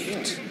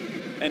light.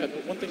 And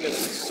one thing that's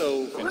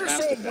so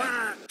fantastic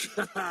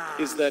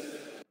is that,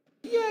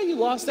 yeah, you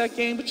lost that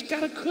game, but you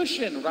got a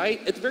cushion,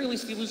 right? At the very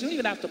least, if you lose, you don't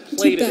even have to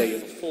play today. You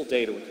have a full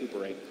day to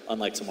recuperate.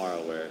 Unlike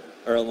tomorrow,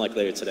 or unlike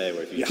later today,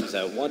 where if you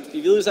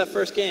lose that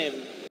first game,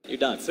 you're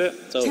done. That's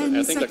it. So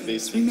I think like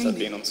these teams have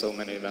been on so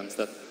many events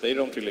that they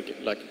don't really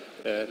get, like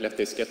let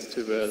this get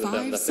to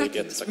them that they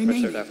get like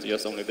remaining. pressured after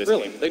just only this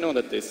game. They know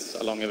that it's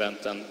a long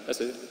event, and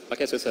as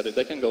I said,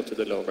 they can go to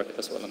the low bracket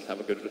as well and have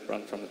a good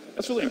run from it.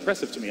 That's really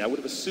impressive to me. I would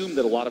have assumed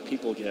that a lot of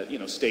people get,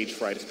 stage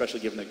fright, especially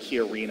given that Key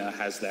Arena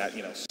has that,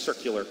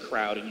 circular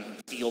crowd and you can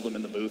feel them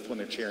in the booth when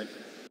they're cheering.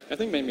 I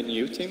think maybe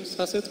new teams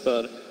has it,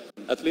 but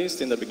at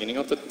least in the beginning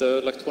of the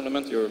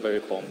tournament, you're very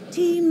calm.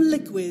 Team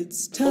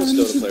Liquid's turn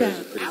Most Dota to ban. players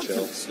are pretty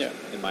chill.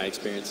 Yeah. In my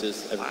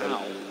experiences,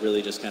 everybody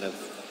really just kind of,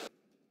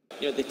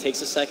 it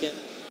takes a second.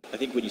 I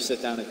think when you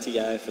sit down at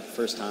TI for the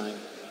first time,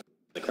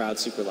 the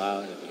crowd's super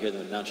loud, and you hear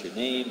them announce your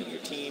name and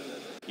your team,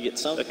 you get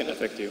some... That can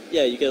affect you.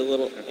 Yeah, you get a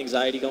little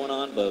anxiety going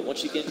on, but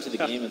once you get into the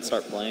game and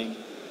start playing,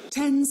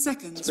 10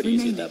 seconds it's pretty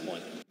easy remaining. at that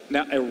point.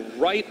 Now,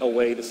 right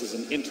away, this is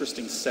an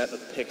interesting set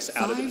of picks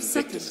out of 5 Invictus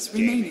seconds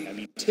Gaming. remaining. I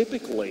mean,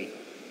 typically,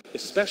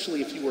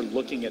 especially if you were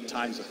looking at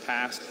times of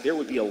past, there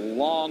would be a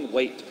long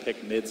wait to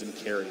pick mids and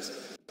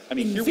carries. I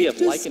mean, here we have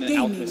Invictus Lycan and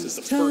Alchemist as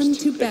the Gaming's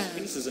first two turn to picks. ban. I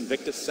think this is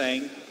Invictus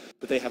saying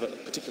that they have a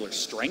particular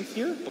strength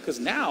here, because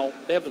now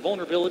they have the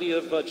vulnerability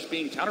of just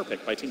being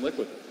counterpicked by Team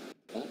Liquid.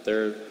 Well,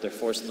 they're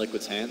forcing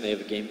Liquid's hand. They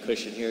have a game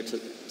cushion here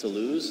to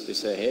lose. They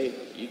say, hey,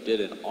 you did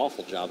an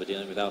awful job of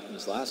dealing with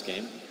Alchemist last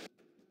game.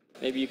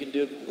 Maybe you can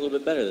do a little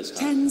bit better this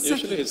time. 10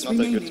 Usually it's not seconds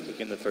that good to remaining. pick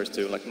in the first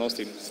two, like most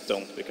teams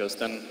don't, because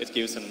then it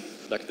gives them,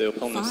 like the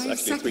opponents 5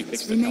 actually 3 seconds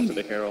picks to counter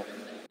the remaining. hero.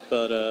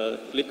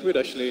 But Liquid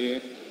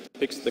actually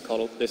picks the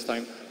Call this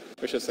time,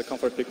 which is a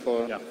comfort pick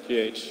for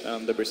GH,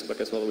 and the Briskback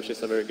as well, which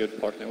is a very good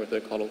partner with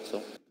the Call,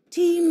 so...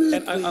 Team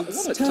And I want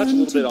Liquid's to touch a turn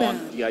little to bit on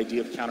ban. the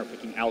idea of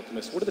counterpicking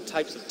Alchemist. What are the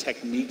types of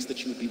techniques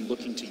that you would be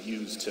looking to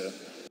use to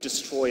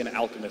destroy an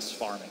Alchemist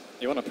farming?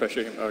 You want to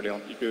pressure him early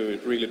on. You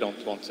really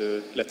don't want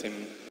to let him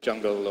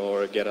jungle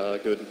or get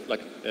a good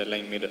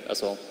lane mid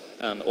as well.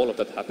 And all of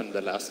that happened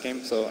the last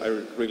game, so I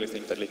really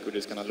think that Liquid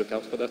is going to look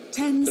out for that.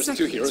 10 There's two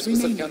seconds heroes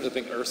specific remaining. counter. I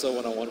think Ursa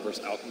one-on-one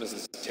versus Alchemist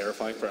is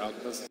terrifying for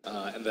Alchemist.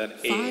 And then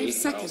 5 AA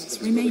seconds is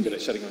really remaining. good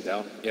at shutting him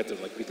down. You have to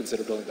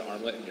reconsider building the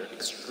armlet, and you're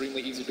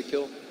extremely easy to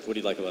kill. What do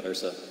you like about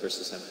Ursa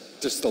versus him?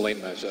 Just the lane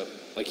matchup.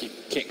 He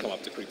can't come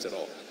up to creeps at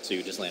all. So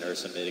you just lane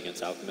Ursa mid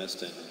against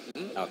Alchemist,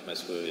 and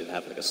Alchemist would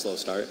have a slow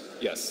start?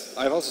 Yes.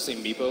 I've also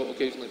seen Meepo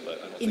occasionally, but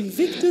I don't think...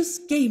 Invictus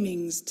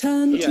Gaming's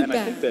turn Yeah, to and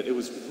I think ban. that it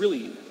was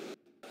really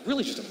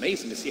just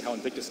amazing to see how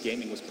Invictus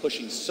Gaming was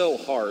pushing so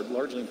hard,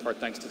 largely in part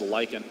thanks to the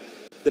Lycan,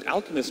 that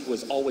Alchemist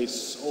was always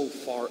so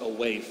far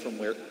away from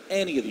where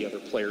any of the other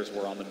players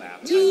were on the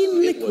map.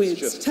 Team It was Liquid's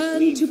just turn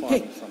clean to fun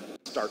pick. from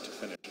start to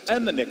finish.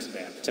 And the Nyx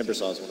ban.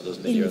 Timbersaw is one of those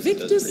mid heroes that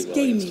does Invictus pretty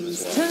well against him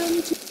Gaming's as well.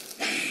 turn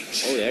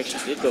to... Oh, they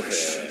actually did go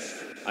for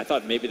AA. I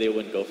thought maybe they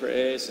wouldn't go for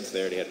AA since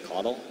they already had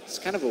Caudle. It's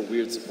kind of a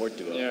weird support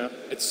duo. Yeah,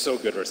 it's so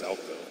good versus Alch,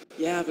 though.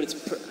 Yeah, but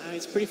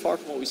it's pretty far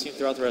from what we've seen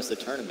throughout the rest of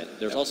the tournament.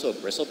 There's also a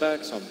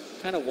Bristleback, so I'm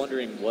kind of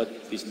wondering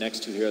what these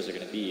next two heroes are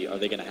going to be. Are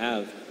they going to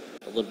have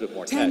a little bit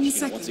more 10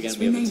 touch? Once again, seconds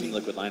we have a remaining. Team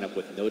Liquid lineup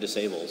with no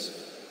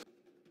disables.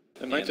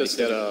 I might And just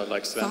they get still-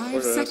 a Sven 5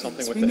 or seconds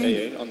something with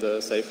remaining. the AA on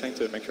the safe lane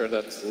to make sure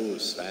that Ooh,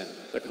 Sven.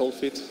 the cold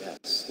feet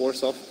Yes.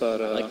 wears off.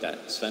 But, I like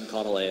that. Sven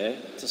Caudle AA.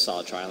 It's a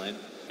solid tri lane.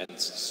 And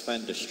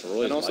Sven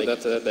destroys and also Mike.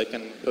 that they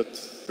can put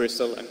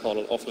Bristol and Call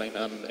off lane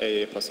and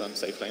AA plus on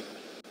safe lane.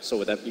 So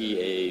would that be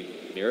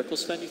a Miracle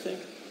Sven, you think?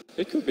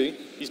 It could be.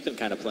 He's been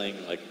kind of playing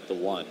the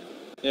one.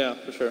 Yeah,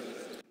 for sure.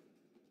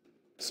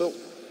 So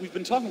we've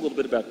been talking a little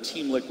bit about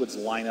Team Liquid's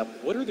lineup.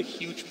 What are the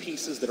huge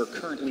pieces that are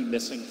currently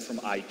missing from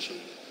IG?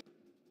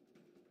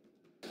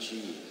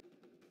 Gee.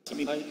 I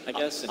mean, I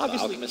guess into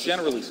obviously, Alchemist-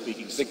 generally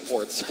speaking,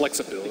 Support's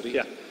flexibility.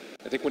 Yeah.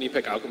 I think when you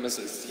pick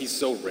Alchemist, he's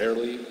so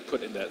rarely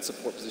put in that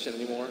support position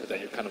anymore that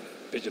you're kind of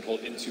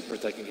pigeonholed into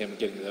protecting him,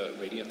 getting the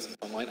Radiance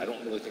online. I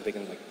don't really think they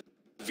can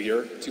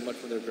veer too much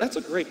from their ground. That's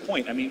a great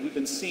point. I mean, we've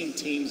been seeing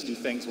teams do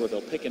things where they'll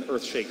pick an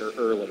Earthshaker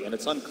early, and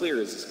it's unclear,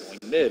 is this going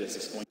mid? Is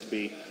this going to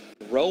be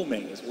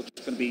roaming? Is it going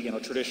to be,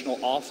 traditional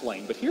off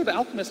lane? But here the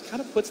Alchemist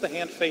kind of puts the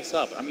hand face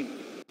up. I mean,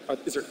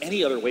 is there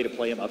any other way to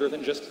play him other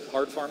than just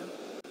hard farming?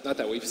 Not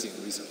that we've seen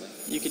recently.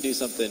 You could do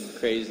something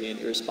crazy and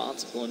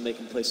irresponsible and make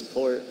him play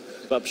support.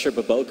 But I'm sure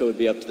Baboka would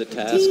be up to the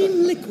task.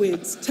 Team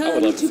Liquid's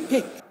turn love to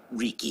pick.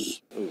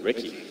 Ricky. Ooh,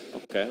 Ricky.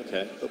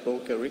 Okay.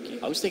 Baboka Ricky.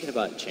 I was thinking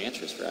about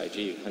Enchantress for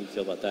IG. How do you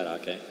feel about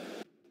that, Ake?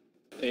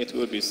 It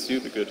would be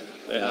super good.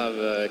 They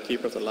have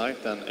Keeper of the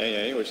Light and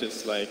AA, which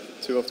is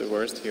two of the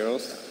worst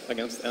heroes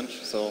against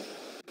Ench, so...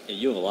 Yeah,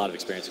 you have a lot of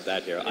experience with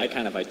that hero. I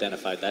kind of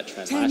identified that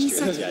trend 10 last year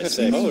at seconds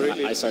TI6. remaining. Oh,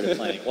 really? I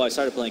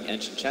started playing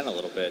Ench and Chen a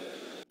little bit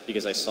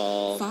because I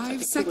saw 5 I think it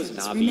was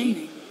seconds Navi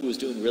remaining. who was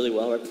doing really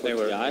well right before They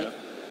were, TI, yeah.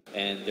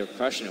 and they were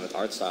crushing it with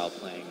art style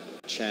playing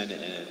Chen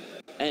and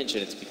Ench,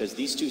 and it's because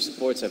these two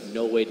supports have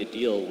no way to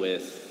deal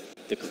with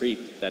the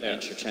creep that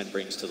Ench or Chen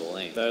brings to the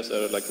lane. That's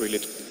a really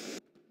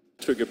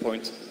trigger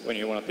point when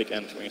you want to pick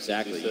Ench.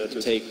 Exactly.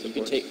 You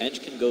can take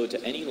Ench can go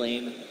to any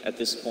lane at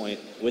this point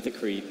with a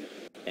creep,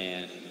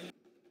 and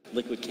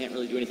Liquid can't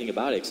really do anything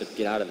about it except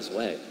get out of his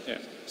way. Yeah.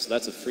 So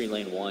that's a free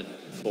lane one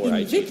for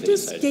IG. if they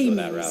Invictus decide to go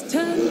that Gaming's route.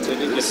 turn They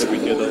did get the to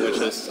Ricky though,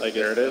 which is, I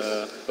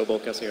guess,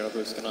 Baboka's hero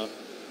who's gonna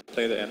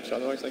play the Ench.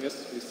 Otherwise, I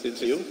guess, we still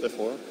see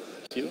before.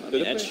 2. I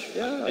mean, Edge,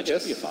 yeah, Edge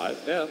could be a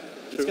 5. Yeah,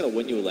 it's going to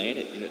win you a lane.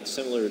 It's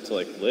similar to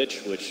like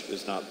Lich, which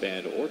is not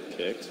banned or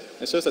picked.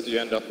 It's just that you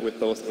end up with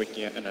both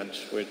Ricky and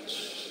Edge,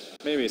 which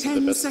maybe isn't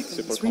the best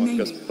support combo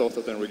because both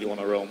of them really want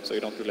to roam, so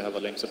you don't really have a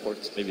lane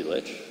support. Maybe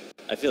Lich.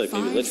 I feel like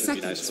maybe Lich would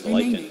be nice for the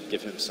Lycan.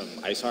 Give him some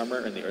ice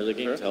armor in the early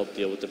game to help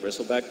deal with the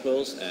bristleback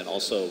quills, and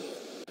also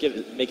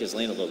make his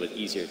lane a little bit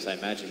easier, because I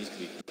imagine he's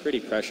going to be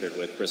pretty pressured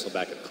with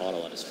bristleback and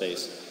Caudle in his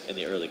face in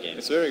the early game.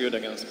 It's very good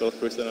against both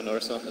Bristol and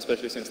Ursa,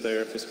 especially since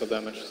they're physical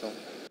damage, so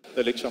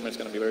the Lich Armor is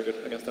going to be very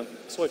good against them.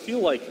 So I feel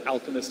like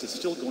Alchemist is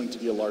still going to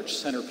be a large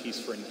centerpiece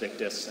for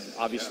Invictus, and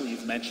obviously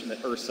you've mentioned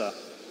that Ursa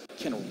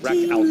can wreck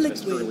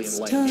Alchemist early in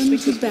lane. Do you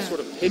think this will sort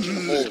of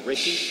pigeonhole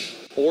Ricky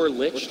or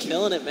Lich? We're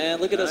killing it,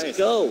 man. Look at us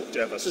go.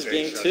 This is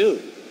game 2.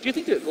 Do you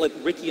think that like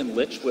Ricky and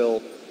Lich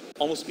will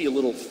almost be a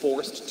little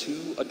forced to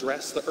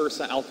address the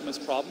Ursa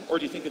Alchemist problem? Or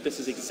do you think that this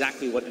is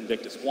exactly what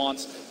Invictus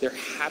wants? They're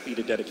happy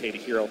to dedicate a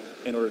hero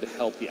in order to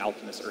help the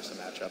Alchemist Ursa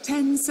matchup.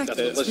 10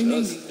 seconds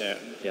remaining.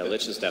 Yeah,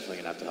 Lich is definitely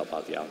going to have to help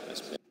out the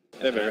Alchemist.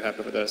 They're very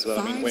happy with that as well.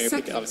 I mean, when you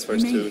pick Alchemist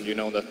first too, you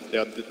know that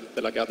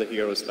the like other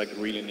heroes like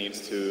really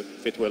needs to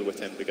fit well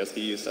with him because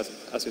he is,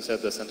 as you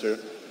said, the center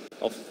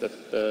of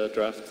the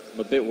draft.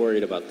 I'm a bit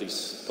worried about the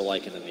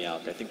Lycan and the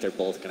Alch. I think they're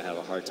both going to have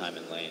a hard time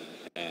in lane,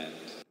 and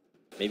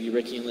maybe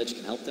Ricky and Lich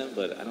can help them,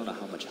 but I don't know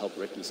how much help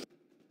Ricky's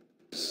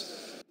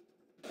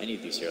any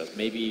of these heroes.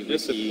 Maybe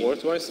Ricky...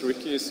 Support-wise,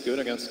 Ricky is good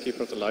against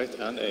Keeper of the Light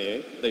and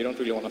AA. They don't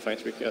really want to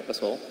fight Ricky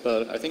as well,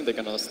 but I think they're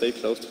going to stay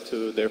close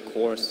to their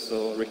cores,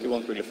 so Ricky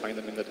won't really find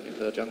them in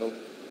the jungle.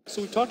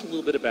 So we talked a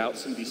little bit about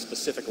some of these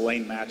specific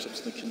lane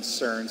matchups and the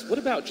concerns. What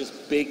about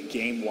just big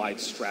game-wide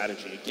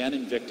strategy? Again,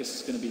 Invictus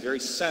is going to be very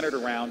centered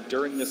around,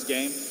 during this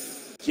game,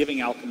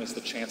 giving Alchemist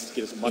the chance to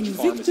get as much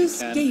farm as he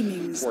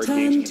can before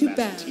engaging in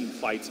massive team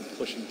fights and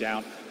pushing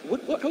down. How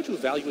would you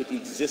evaluate the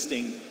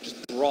existing,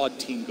 just broad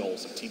team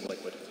goals of Team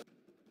Liquid?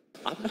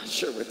 I'm not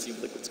sure where Team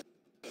Liquid's going,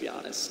 to be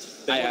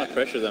honest. They want to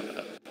pressure them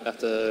at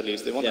the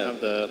least. They want to have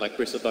the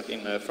bristleback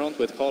in front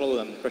with Caudle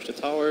and pressure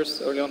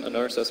towers early on, and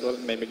Ursa as well,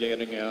 maybe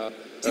getting a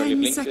early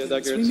blink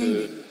dagger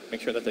to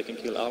make sure that they can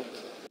kill out.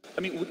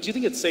 I mean, do you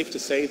think it's safe to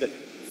say that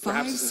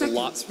perhaps this is a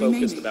lot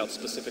focused about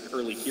specific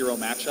early hero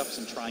matchups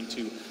and trying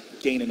to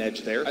gain an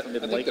edge there from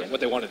mid-lane? What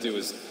they want to do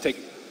is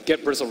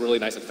get Bristle really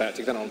nice and fat,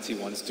 take that on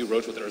T1s, do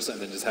Roach with Ursa,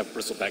 and then just have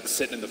Bristleback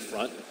sitting in the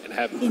front and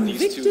have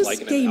these two,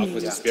 Lycan and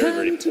Alchemist,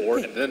 very, very poor,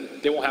 and then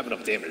they won't have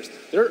enough damage.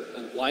 Their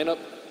lineup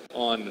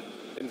on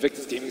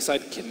Invictus Gaming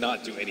side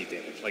cannot do any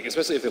damage. Like,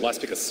 especially if they last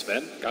pick a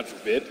Sven, God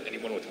forbid,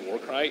 anyone with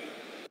Warcry,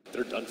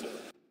 they're done for.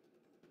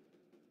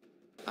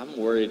 I'm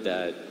worried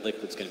that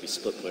Liquid's going to be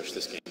split push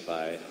this game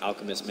by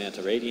Alchemist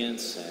Manta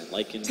Radiance and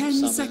Lycan 10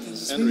 summons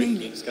seconds and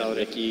remaining.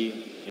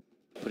 Ricky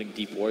putting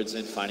deep wards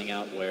in, finding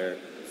out where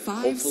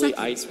 5 hopefully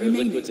seconds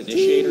remaining. Liquid's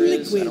initiator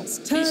is.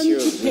 These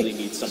heroes really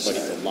need somebody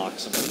to lock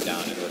somebody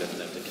down in order for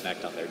them to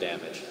connect on their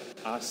damage.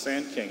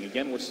 Sand King,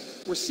 again,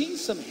 we're seeing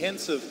some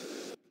hints of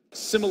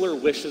similar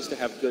wishes to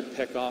have good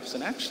pickoffs,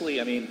 and actually,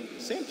 I mean,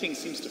 Sand King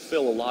seems to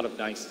fill a lot of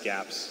nice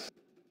gaps.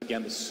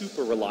 Again, the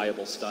super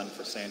reliable stun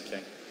for Sand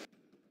King.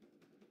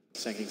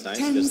 Sand King's nice,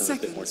 10 he doesn't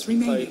have a bit more seconds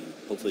team remaining.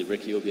 fight. Hopefully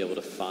Ricky will be able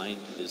to find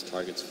his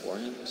targets for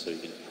him so he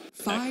can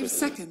 5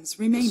 seconds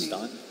remaining.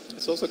 stun.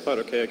 It's also quite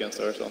okay against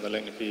Ursa on the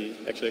lane if he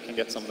actually can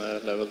get some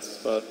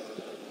levels, but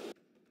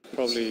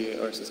probably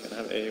Ursa's going to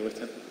have A with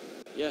him.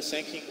 Yeah,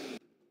 Sand King,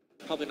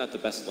 probably not the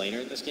best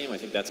laner in this game. I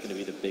think that's going to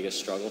be the biggest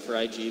struggle for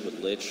IG,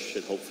 but Lich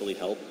should hopefully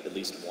help at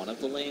least one of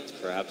the lanes,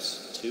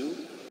 perhaps two.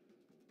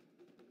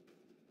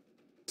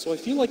 So I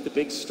feel like the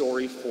big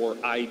story for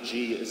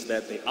IG is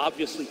that they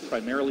obviously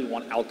primarily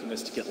want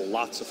Alchemist to get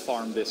lots of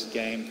farm this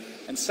game,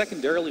 and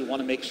secondarily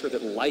want to make sure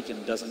that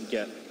Lycan doesn't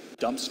get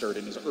dumpstered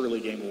in his early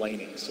game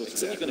laning. So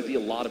it's really going to be a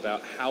lot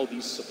about how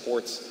these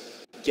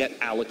supports get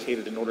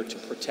allocated in order to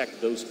protect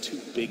those two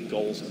big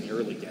goals in the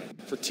early game.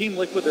 For Team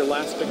Liquid, their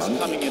last pick's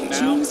coming in now.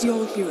 Choose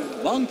your hero.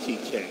 Monkey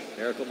King.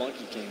 Miracle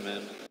Monkey King,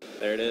 man.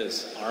 There it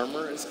is.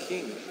 Armor is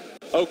king.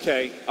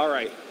 Okay, all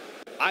right.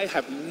 I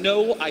have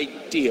no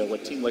idea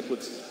what Team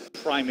Liquid's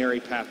primary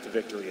path to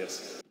victory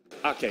is.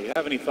 Okay, you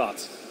have any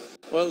thoughts?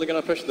 Well, they're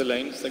gonna push the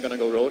lanes, they're gonna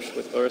go Roche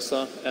with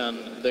Ursa, and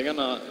they're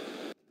gonna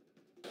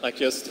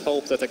just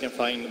hope that they can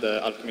find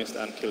the Alchemist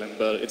and kill him,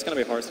 but it's gonna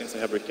be hard since they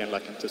have Ricky and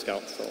Lycan to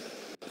scout, so.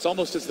 It's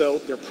almost as though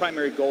their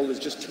primary goal is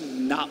just to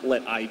not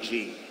let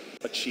IG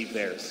achieve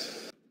theirs.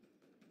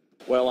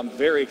 Well, I'm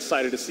very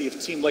excited to see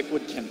if Team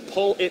Liquid can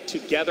pull it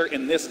together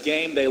in this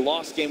game. They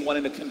lost game 1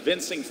 in a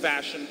convincing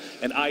fashion,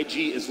 and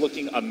IG is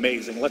looking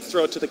amazing. Let's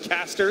throw it to the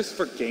casters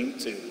for game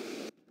 2.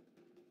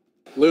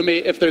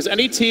 Lumi, if there's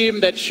any team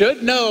that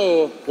should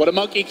know what a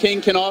Monkey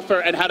King can offer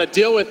and how to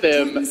deal with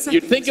him,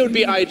 you'd think it would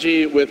be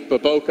IG with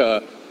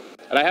Baboka.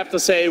 And I have to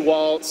say,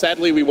 while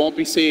sadly we won't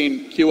be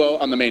seeing QO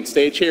on the main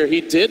stage here,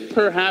 he did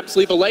perhaps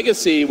leave a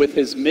legacy with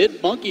his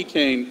mid Monkey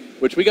King,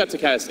 which we got to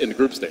cast in the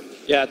group stage.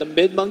 Yeah, the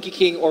mid Monkey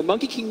King, or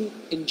Monkey King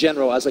in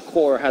general as a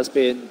core, has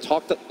been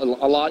talked a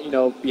lot, you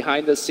know,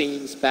 behind the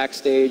scenes,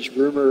 backstage,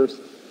 rumors.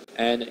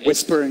 And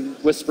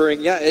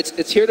Whispering. Yeah,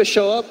 it's here to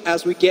show up.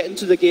 As we get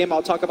into the game,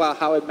 I'll talk about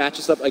how it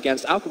matches up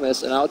against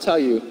Alchemist, and I'll tell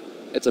you,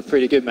 it's a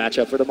pretty good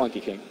matchup for the Monkey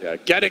King. Yeah,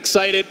 get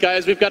excited,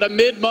 guys. We've got a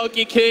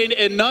mid-Monkey King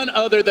and none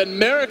other than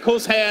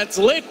Miracle's hands.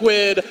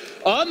 Liquid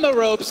on the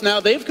ropes now.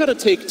 They've got to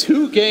take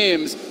 2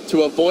 games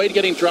to avoid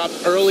getting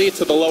dropped early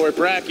to the lower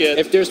bracket.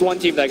 If there's one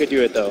team that could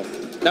do it, though.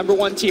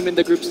 #1 team in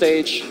the group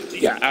stage.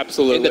 Yeah,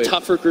 absolutely. In the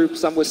tougher group,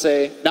 some would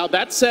say. Now,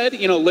 that said,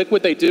 you know,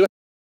 Liquid, they do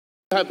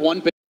have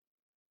one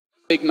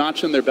big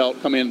notch in their belt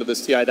coming into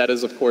this TI. That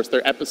is, of course,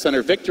 their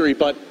epicenter victory.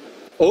 But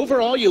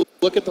overall, you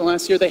look at the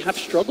last year, they have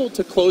struggled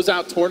to close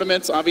out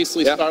tournaments.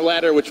 Obviously, Star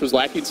Ladder, which was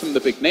lacking some of the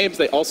big names,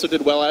 they also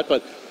did well at.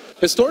 But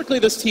historically,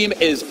 this team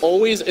is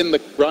always in the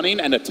running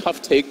and a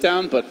tough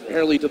takedown, but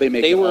rarely do they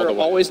make it all the way. They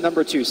were always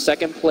 #2,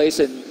 second place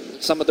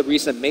in some of the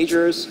recent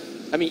majors.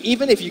 I mean,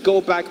 even if you go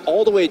back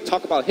all the way,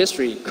 talk about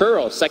history,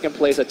 Kuro, second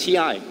place at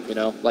TI, you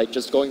know, like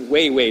just going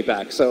way, way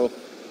back. So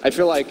I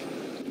feel like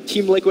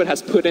Team Liquid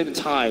has put in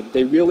time.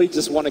 They really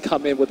just want to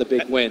come in with a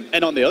big win.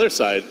 And on the other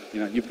side, you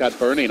know, you've got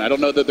Burning. I don't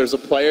know that there's a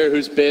player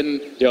who's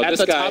been at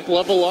the top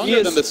level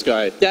longer than this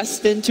guy.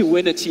 Destined to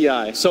win a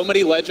TI. So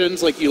many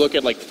legends, like you look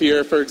at like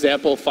Fear, for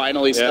example,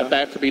 finally stepped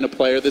back for being a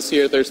player this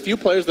year. There's few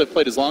players that have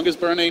played as long as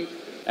Burning,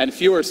 and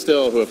fewer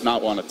still who have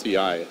not won a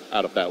TI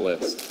out of that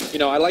list. You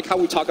know, I like how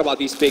we talk about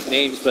these big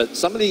names, but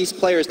some of these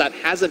players that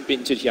hasn't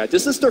been to TI,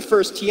 this is their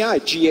first TI.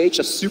 GH,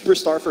 a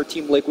superstar for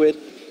Team Liquid.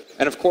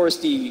 And of course,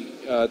 the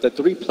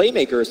 3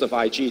 playmakers of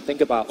IG,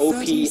 think about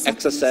OP,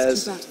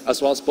 XSS, as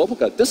well as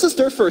Boboka. This is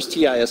their first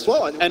TI as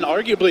well. And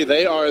arguably,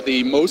 they are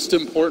the most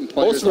important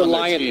players most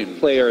reliant on their team.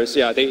 Players,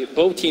 yeah.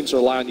 Both teams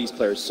rely on these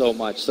players so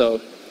much.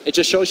 So it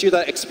just shows you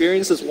that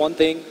experience is one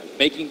thing,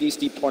 making these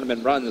deep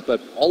tournament runs,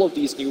 but all of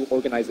these new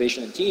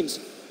organizations and teams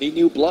need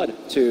new blood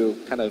to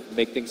kind of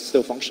make things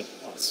still function.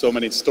 So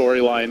many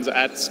storylines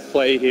at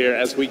play here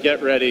as we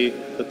get ready.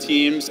 The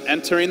teams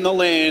entering the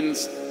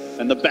lanes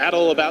and the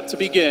battle about to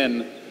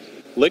begin.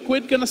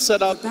 Liquid going to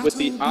set up with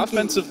the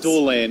offensive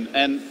dual lane,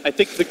 and I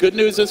think the good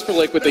news is for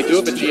Liquid, they do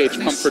have a GH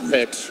comfort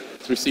pick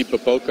to receive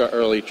Boboka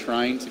early,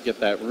 trying to get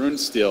that rune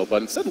steal,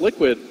 but instead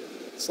Liquid,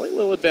 slight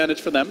little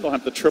advantage for them. They'll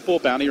have the triple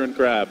bounty rune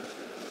grab.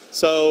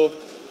 So,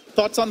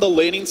 thoughts on the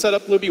laning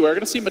setup, Luby? We're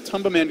going to see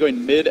Matumba Man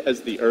going mid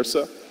as the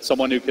Ursa,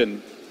 someone who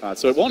can,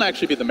 so it won't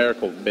actually be the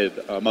Miracle mid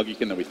Monkey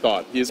King that we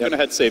thought. He's going to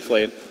head safe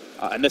lane.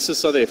 And this is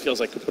something that feels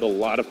like could put a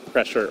lot of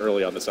pressure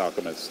early on this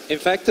Alchemist. In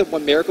fact,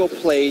 when Miracle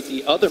played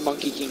the other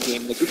Monkey King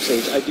game in the group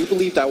stage, I do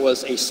believe that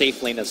was a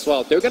safe lane as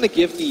well. They're going to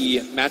give the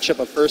matchup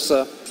of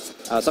Ursa,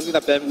 something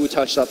that Ben Wu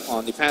touched up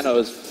on the panel,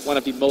 is one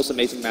of the most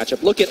amazing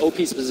matchups. Look at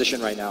OP's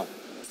position right now.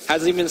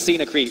 Hasn't even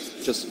seen a creep,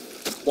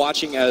 just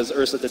watching as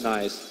Ursa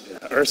denies.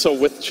 Yeah, Ursa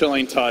with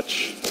Chilling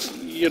Touch,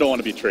 you don't want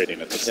to be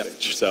trading at this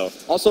stage. So.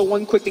 Also,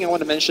 one quick thing I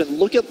want to mention,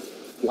 look at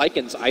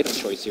Lycan's item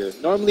choice here.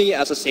 Normally,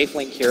 as a safe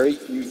lane carry,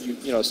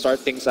 you know, start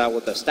things out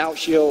with a stout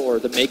shield or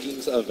the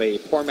makings of a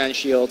poor man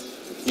shield.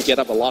 You get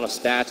up a lot of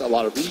stats, a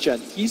lot of regen.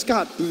 He's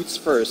got boots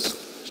first.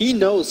 He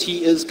knows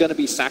he is going to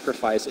be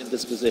sacrificed in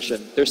this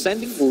position. They're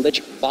sending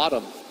Lich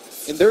bottom.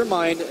 In their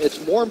mind,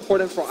 it's more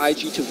important for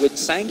IG to win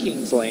Sand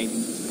King's lane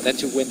than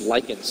to win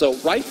Lycan. So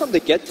right from the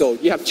get-go,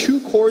 you have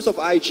 2 cores of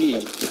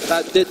IG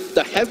that did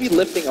the heavy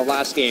lifting of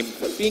last game,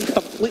 being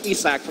completely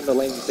sacked from the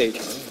laning stage.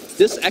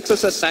 This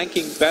XSS Sand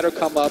King better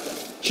come up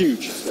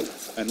huge.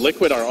 And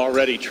Liquid are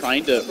already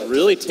trying to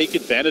really take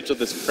advantage of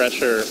this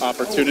pressure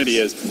opportunity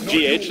as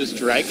GH is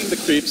dragging the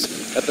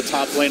creeps at the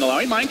top lane,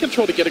 allowing Mind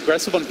Control to get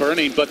aggressive on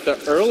Burning, but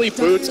the early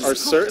boots are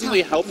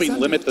certainly helping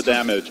limit the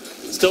damage.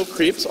 Still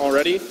creeps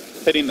already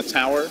hitting the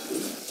tower,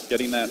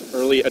 getting that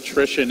early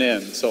attrition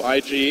in. So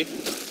IG,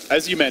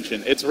 as you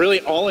mentioned, it's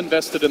really all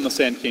invested in the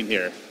Sand King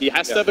here. He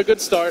has to have a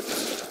good start.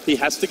 He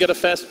has to get a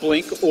fast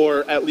blink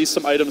or at least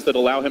some items that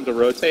allow him to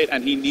rotate,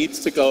 and he needs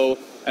to go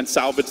and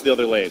salvage the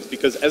other lanes.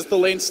 Because as the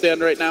lanes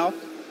stand right now,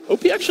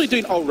 OP actually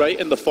doing all right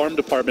in the farm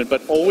department,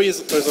 but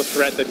always there's a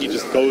threat that he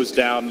just goes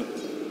down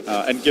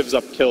and gives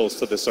up kills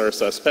to this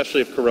Ursa,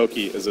 especially if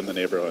Kuroki is in the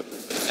neighborhood.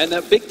 And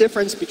the big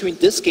difference between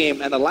this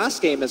game and the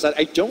last game is that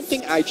I don't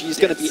think IG is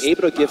going to be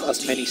able to give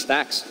us many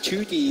stacks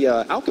to the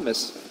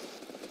Alchemist.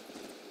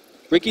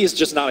 Ricky is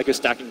just not a good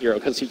stacking hero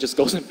because he just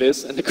goes in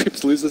Biz and the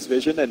creeps lose his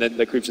vision and then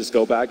the creeps just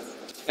go back.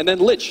 And then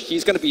Lich,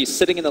 he's going to be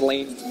sitting in the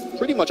lane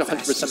pretty much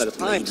 100% of the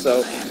time,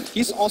 so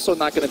he's also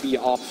not going to be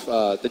off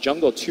the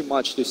jungle too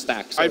much to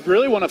stack. So. I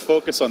really want to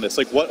focus on this.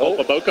 Like, what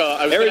Boboka,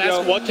 I was going to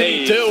ask, what can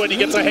he do? And he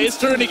gets a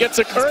haster and he gets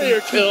a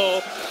courier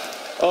kill.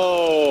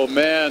 Oh,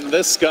 man,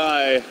 this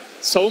guy.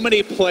 So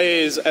many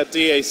plays at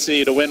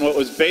DAC to win what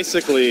was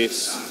basically,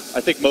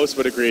 I think most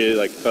would agree,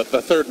 like the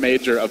 3rd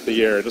major of the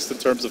year, just in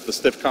terms of the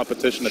stiff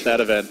competition at that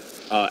event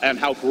and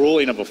how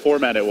grueling of a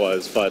format it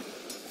was. But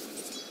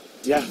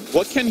yeah,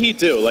 what can he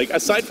do? Like,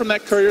 aside from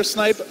that courier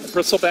snipe,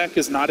 Bristleback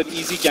is not an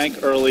easy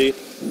gank early.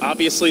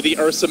 Obviously, the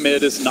Ursa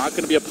mid is not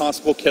going to be a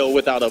possible kill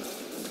without a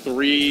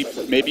 3,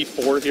 maybe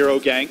 4 hero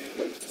gank.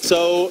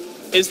 So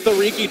Is the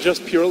Riki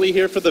just purely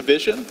here for the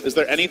vision? Is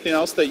there anything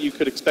else that you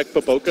could expect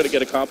Baboka to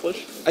get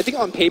accomplished? I think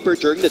on paper,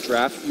 during the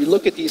draft, you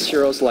look at these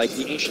heroes like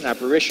the Ancient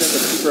Apparition,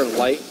 the Keeper of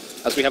Light,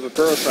 as we have a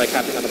Burrow Strike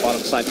happening on the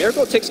bottom side.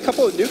 Miracle takes a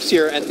couple of nukes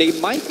here, and they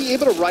might be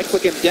able to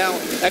right-click him down.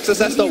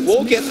 XSS, though,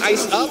 will get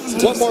iced up.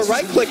 One more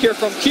right-click here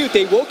from Q.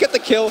 They will get the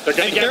kill. They're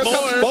gonna and get here more.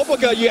 comes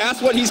Baboka. You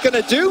asked what he's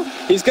going to do?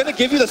 He's going to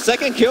give you the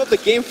second kill of the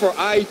game for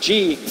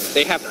IG.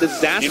 They have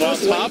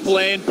disastrous top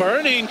lane,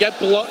 Burning gets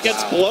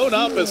blown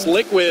up as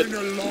Liquid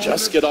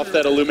just get off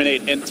that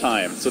Illuminate in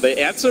time. So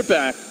they answer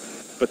back,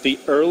 but the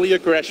early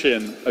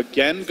aggression,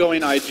 again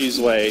going IG's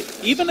way,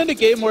 even in a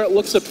game where it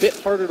looks a bit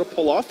harder to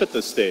pull off at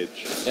this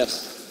stage.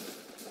 Yes.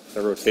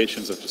 The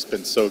rotations have just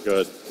been so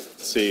good.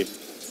 Let's see,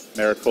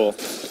 Miracle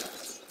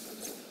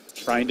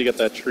trying to get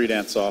that tree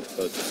dance off,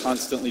 but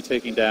constantly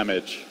taking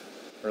damage.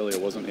 Earlier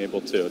wasn't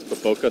able to. As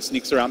Baboka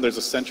sneaks around, there's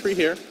a sentry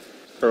here.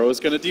 Kuro is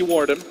going to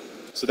deward him.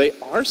 So they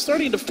are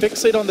starting to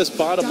fixate on this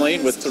bottom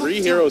lane with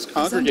 3 heroes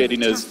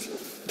congregating as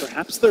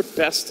perhaps their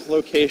best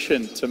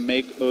location to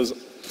make those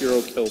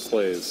hero kill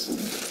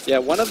plays. Yeah,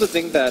 one of the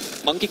things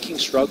that Monkey King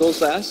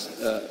struggles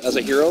as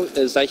a hero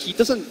is that he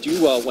doesn't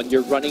do well when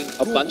you're running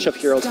a bunch of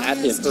heroes at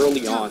him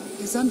early on.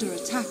 Is under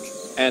attack.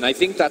 And I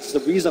think that's the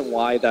reason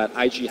why that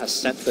IG has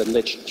sent the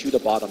Lich to the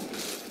bottom.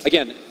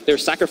 Again, they're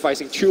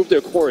sacrificing 2 of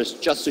their cores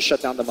just to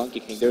shut down the Monkey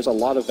King. There's a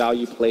lot of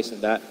value placed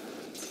in that.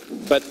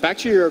 But back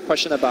to your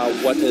question about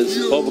what is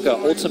Baboka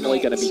ultimately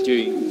going to be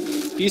doing.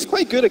 He's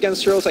quite good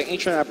against heroes like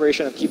Ancient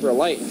Apparition and Keeper of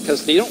Light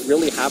because they don't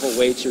really have a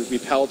way to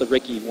repel the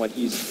Riki when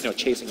he's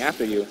chasing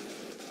after you.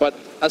 But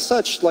as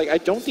such, like I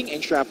don't think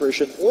Ancient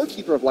Apparition or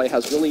Keeper of Light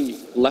has really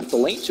left the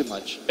lane too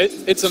much.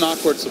 It's an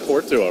awkward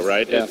support duo,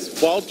 right? Yeah.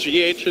 While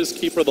GH's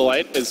Keeper of the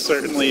Light is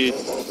certainly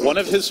one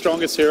of his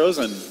strongest heroes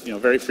and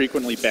very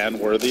frequently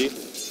ban-worthy,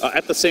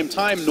 at the same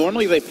time,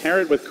 normally they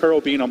pair it with Kuro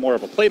being a more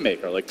of a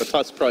playmaker. Like the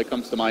Tusk probably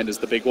comes to mind as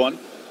the big one.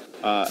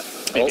 Here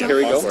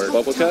we go,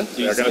 Baboka.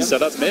 They're going to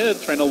set up mid,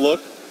 trying to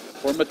look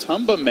for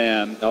Matumba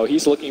Man. No,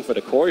 he's looking for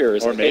the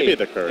couriers. Or maybe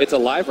the courier. It's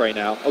alive right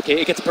now. Okay,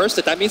 it gets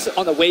bursted. That means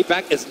on the way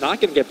back, it's not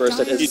going to get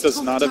bursted. He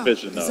does not have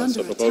vision, though,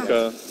 so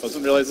Baboka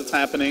doesn't realize it's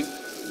happening.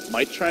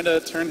 Might try to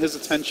turn his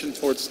attention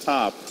towards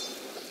top.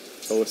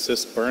 Go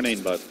assist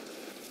Burning, but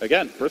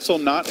again, Bristle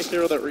not a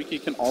hero that Riki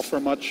can offer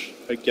much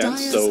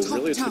against, so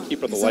really it's the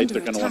Keeper of the Light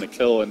they're going to want to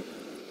kill, and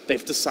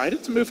they've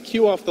decided to move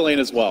Q off the lane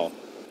as well.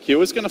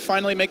 Q is going to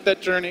finally make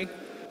that journey.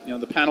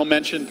 The panel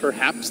mentioned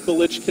perhaps the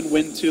Lich can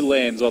win 2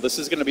 lanes. Well, this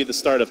is going to be the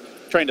start of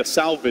trying to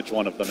salvage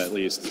one of them at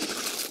least.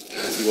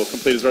 He will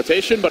complete his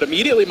rotation, but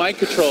immediately Mind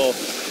Control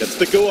gets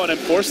the goo on him,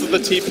 forces the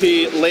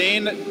TP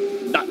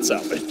lane, not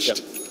salvaged. Yep.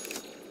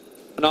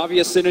 An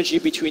obvious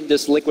synergy between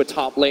this Liquid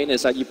top lane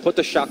is that you put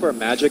the Chakra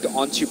Magic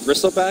onto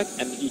Bristleback,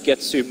 and he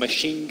gets to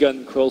Machine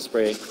Gun Quill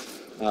Spray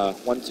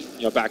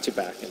back to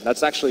back. And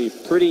that's actually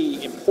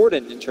pretty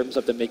important in terms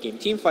of the mid-game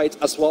team fights,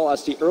 as well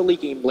as the early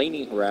game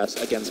laning harass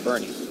against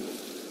Burning.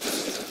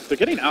 They're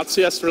getting out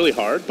CS really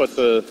hard, but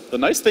the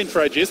nice thing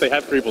for IG is they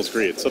have Greevil's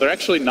Greed, so they're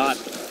actually not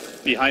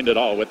behind at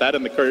all. With that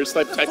in the courier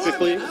snipe,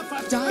 technically,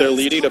 they're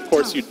leading. Of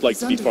course, you'd like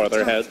to be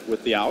farther ahead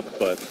with the Alk,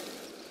 but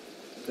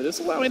it is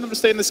allowing them to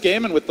stay in this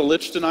game, and with the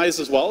Lich denies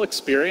as well,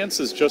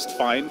 experience is just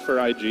fine for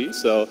IG,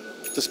 so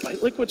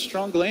despite Liquid's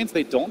strong lanes,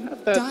 they don't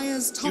have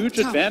that huge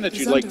advantage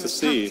you'd like to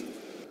see.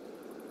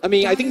 I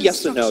mean, I think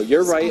yes and no.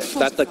 You're right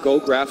that the Go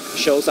graph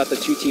shows that the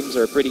 2 teams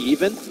are pretty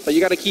even, but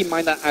you got to keep in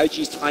mind that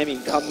IG's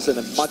timing comes in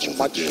a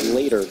much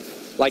later.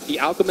 Like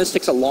the Alchemist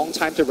takes a long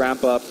time to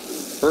ramp up.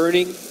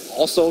 Burning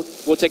also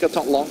will take a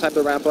long time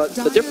to ramp up.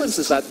 The difference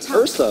is that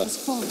Ursa,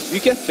 you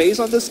get phase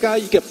on this guy,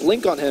 you get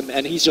blink on him,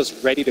 and he's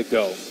just ready to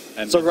go.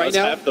 And so right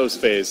now, have those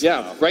phase.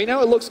 Yeah, right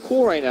now it looks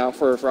cool right now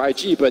for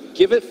IG, but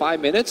give it 5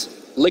 minutes,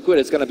 Liquid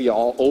is going to be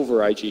all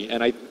over IG,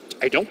 and I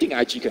don't think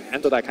IG can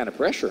handle that kind of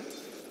pressure.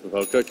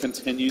 Baboka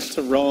continues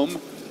to roam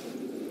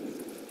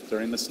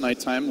during this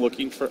nighttime,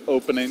 looking for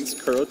openings.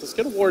 Kuro does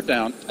get a ward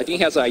down. I think he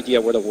has an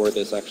idea where the ward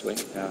is, actually.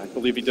 Yeah, I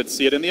believe he did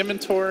see it in the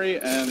inventory,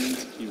 and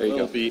he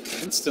will be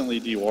instantly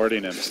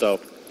dewarding him. So,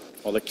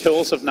 while the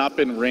kills have not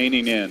been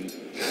raining in,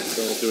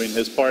 still doing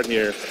his part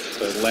here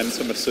to lend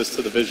some assist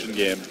to the Vision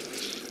game.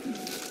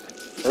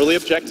 Early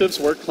objectives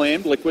were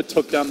claimed. Liquid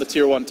took down the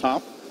Tier 1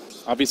 top.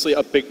 Obviously,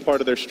 a big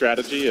part of their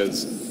strategy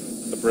is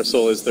the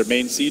Bristle is their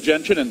main siege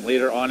engine, and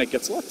later on it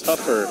gets a lot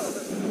tougher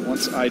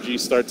once IG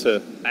start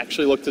to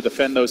actually look to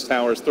defend those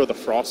towers, throw the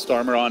Frost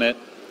Armor on it.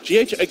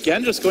 GH,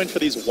 again, just going for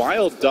these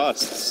wild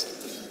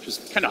dusts,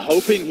 just kind of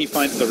hoping he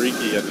finds the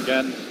Riki, and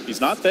again,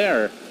 he's not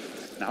there.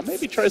 Now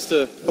maybe tries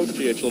to poke GH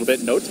a little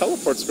bit. No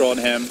teleport scroll on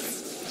him.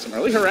 Some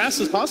early harass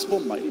is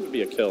possible, might even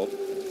be a kill.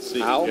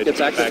 See, Ow, gets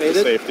back to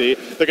activated. safety.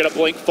 They're going to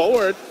blink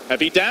forward.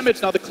 Heavy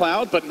damage, now the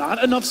Cloud, but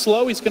not enough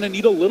slow. He's going to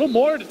need a little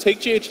more to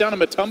take GH down,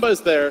 and Matumba is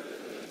there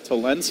to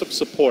lend some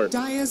support.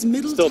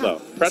 Still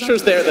though,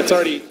 pressure's there. That's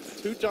already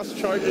 2 just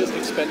charges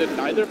expended,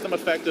 neither of them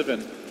effective,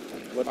 and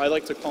what I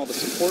like to call the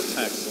support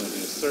tax limit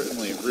is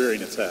certainly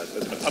rearing its head.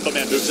 As Matumba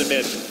Man moves in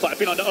mid,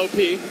 clapping onto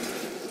OP.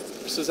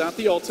 Forces out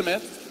the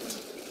ultimate.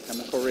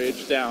 Chemical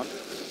Rage down.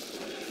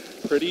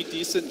 pretty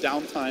decent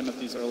downtime at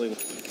these early.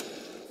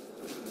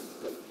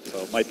 So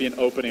it might be an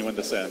opening when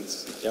this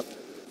ends. Yep.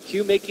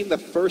 Q making the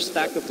first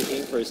stack of the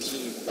game for his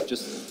team.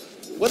 Just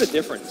what a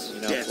difference,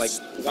 you know? Yes. Like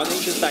 1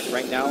 ancient stack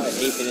right now at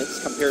 8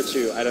 minutes compared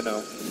to, I don't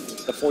know,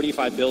 the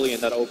 45 billion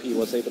that OP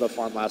was able to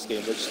farm last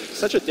game, which is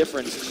such a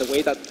difference in the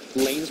way that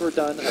lanes were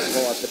done as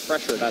well as the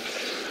pressure that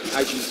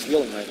IG is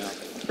feeling right now.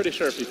 I'm pretty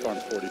sure if he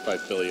farmed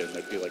 45 billion,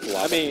 there'd be like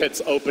lava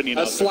pits opening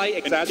up. A slight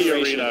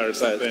exaggeration arena or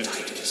something.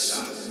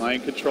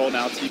 Mind control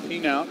now,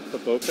 TPing out.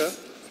 Baboka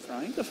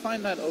trying to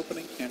find that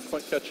opening, can't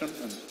quite catch him.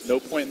 And no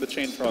point in the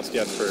chain frost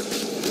yet for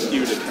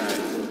Q to try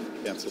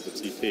and cancel the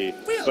TP.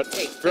 But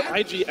for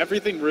IG,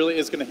 everything really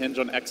is going to hinge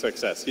on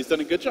XXS. He's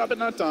done a good job at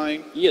not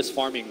dying. He is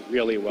farming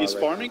really well. He's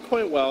farming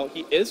quite well.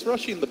 He is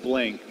rushing the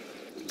blink.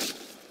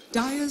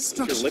 If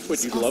you're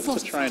Liquid, you'd love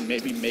to try and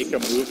maybe make a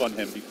move on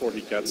him before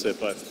he gets it,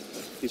 but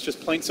he's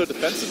just playing so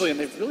defensively, and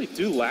they really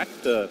do lack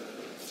the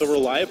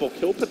reliable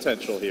kill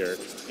potential here.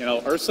 You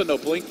know, Ursa, no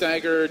blink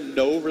dagger,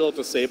 no real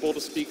disable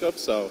to speak of,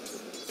 so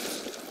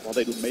while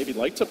they'd maybe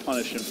like to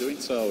punish him, doing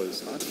so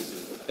is not easy.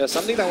 Yeah,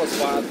 something that was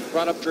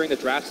brought up during the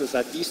drafts is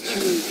that these two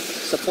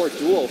support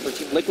duo for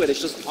Team Liquid is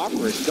just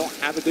awkward. You don't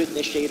have a good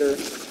initiator.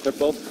 They're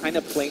both kind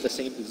of playing the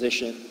same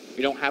position.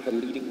 You don't have a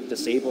leading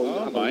disable.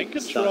 Oh, mind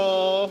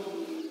control.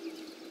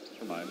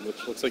 Come on,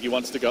 which looks like he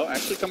wants to go.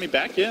 Actually coming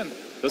back in.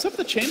 Does have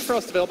the chain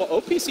frost available.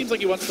 OP seems like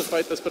he wants to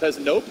fight this, but has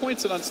no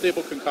points in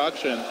unstable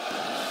concoction.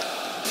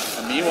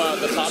 And meanwhile,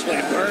 the top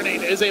lane,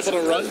 Burning is able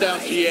to run down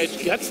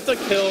GH, gets the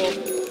kill.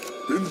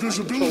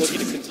 Invisibility. Looking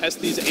to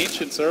contest these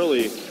ancients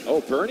early. Oh,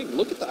 Burning,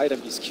 look at the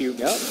item he's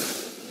queuing up.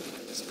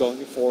 He's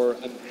going for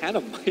an Hannah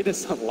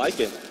Midas, I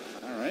like it.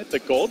 All right, the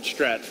gold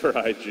strat for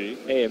IG.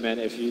 Hey, man,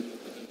 if you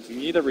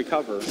need to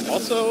recover.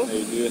 Also,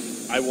 you do it.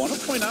 I want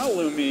to point out,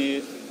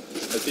 Lumi,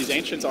 that these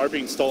ancients are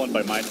being stolen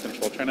by mind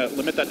control, trying to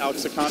limit that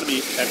Alex economy.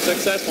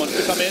 XXS wants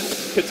to come in,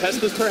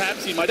 contest this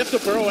perhaps. He might have to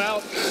burrow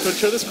out to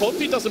ensure this cold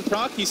feet doesn't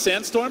proc. He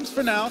sandstorms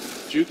for now,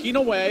 juking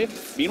away.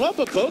 Meanwhile,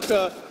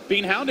 Baboka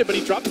being hounded, but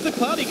he drops the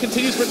cloud. He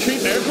continues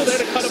retreat. Miracle there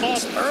to cut him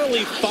off.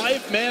 Early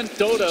 5-man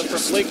Dota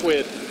from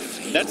Liquid.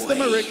 Nets the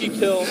Mariki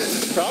kill.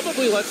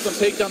 Probably lets them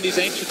take down these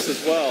ancients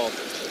as well.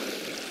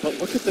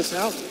 But look at this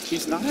out.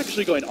 He's not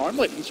actually going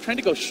armlet. He's trying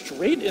to go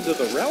straight into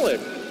the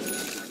relic.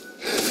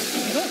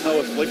 I don't know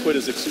if Liquid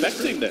is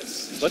expecting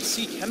this. Let's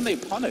see, can they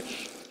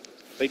punish?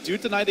 They do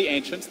deny the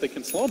Ancients. They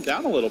can slow him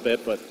down a little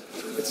bit, but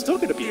it's still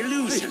going to be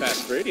pretty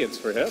fast Radiance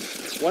for him.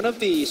 One of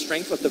the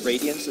strengths of the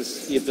Radiance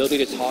is the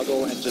ability to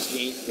toggle and just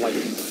gain like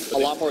a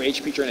lot more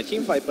HP during a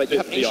team fight, but you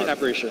have Ancient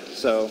Aberration,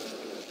 so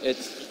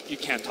you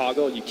can't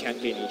toggle, you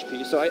can't gain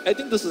HP. So I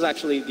think this is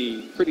actually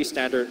the pretty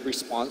standard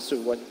response to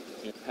what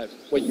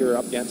you're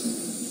up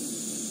against.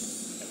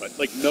 But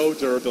like no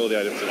durability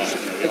items at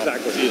all.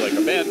 Exactly. See like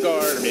a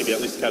Vanguard, or maybe at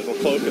least a casual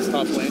cloak as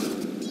top lane.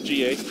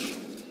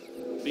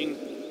 GH being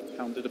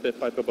hounded a bit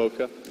by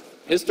Baboka.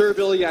 His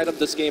durability item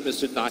this game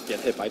is to not get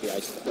hit by the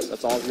Ice Glass.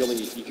 That's all really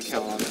you can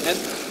count on. And,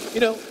 you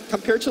know,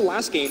 compared to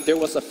last game, there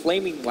was a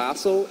Flaming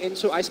Lasso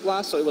into Ice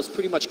Glass, so it was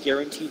pretty much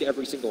guaranteed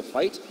every single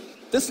fight.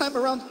 This time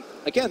around,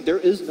 again, there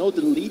is no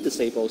lead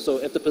disable, so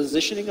if the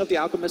positioning of the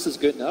Alchemist is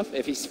good enough,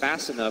 if he's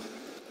fast enough,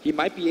 he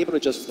might be able to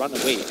just run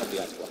away from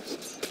the Ice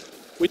Glass.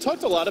 We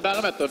talked a lot about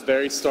him at the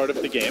very start of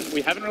the game.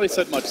 We haven't really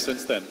said much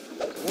since then.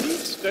 What are you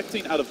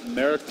expecting out of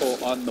Miracle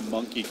on the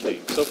Monkey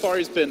King? So far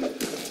he's been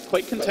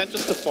quite content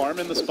just to farm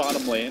in this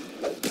bottom lane.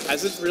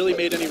 Hasn't really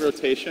made any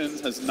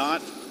rotations, has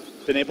not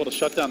been able to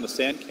shut down the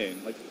Sand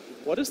King. Like,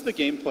 what is the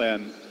game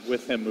plan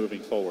with him moving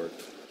forward?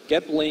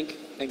 Get Blink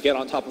and get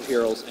on top of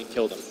heroes and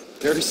kill them.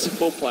 Very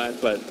simple plan,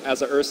 but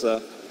as a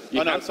Ursa...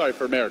 Oh, no, sorry,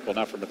 for Miracle,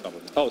 not for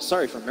Matumba. Oh,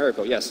 sorry, for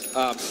Miracle, yes.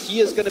 He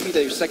is going to be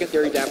the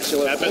secondary damage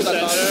dealer.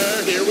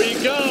 Epicenter, here we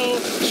go!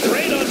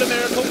 Straight onto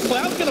Miracle.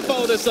 Cloud's going to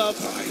follow this up.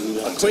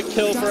 A quick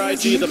kill for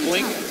IG, the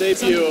Blink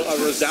debut,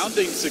 a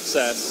resounding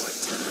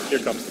success. Here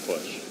comes the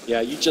push.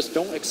 Yeah, you just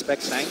don't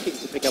expect Sand King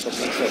to pick up a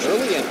Blink so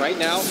early, and right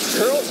now,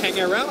 Curl's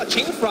hanging around, a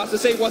Chain Frost to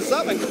say what's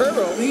up, and Curl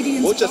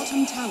will just...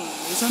 tower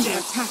is under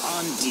attack.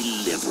 On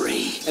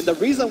delivery. And the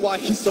reason why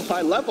he's so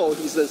high level,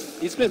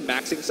 he's been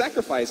maxing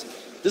Sacrifice.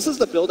 This is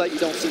the build that you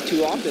don't see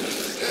too often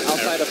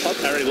outside of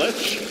PUBG. Carry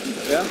Lich.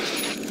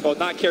 Yeah. Well,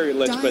 not carry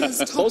Lich, but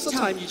most of the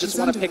time you just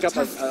want to pick up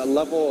a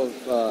level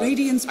of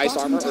Ice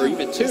Armor or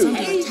even two,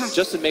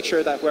 just to make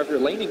sure that whoever you're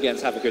laning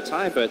against have a good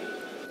time. But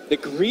the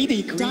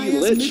greedy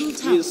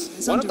Lich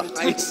is one of the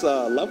highest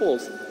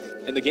levels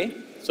in the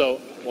game. So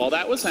while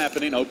that was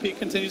happening, OP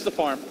continues to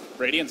farm.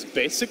 Radiant's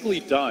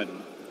basically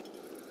done.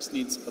 Just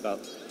needs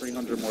about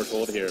 300 more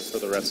gold here for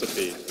the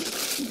recipe.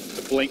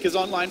 The Blink is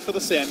online for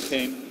the Sand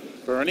King.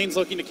 Burning's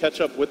looking to catch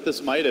up with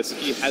this Midas.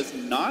 He has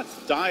not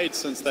died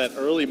since that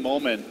early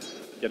moment,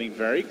 getting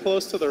very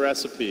close to the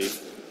recipe.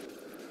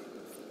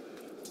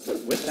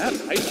 With that,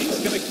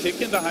 IG's going to kick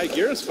into high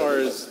gear as far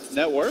as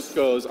net worth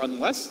goes,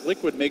 unless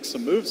Liquid makes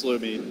some moves,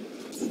 Lumi.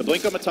 The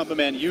blink on Matumba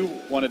Man you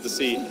wanted to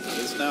see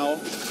is now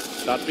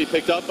not to be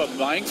picked up, but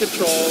Mind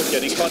Control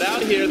getting caught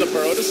out here. The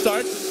burrow to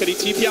start. Can he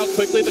TP out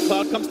quickly? The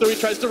Cloud comes through. He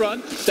tries to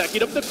run.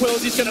 Stacking up the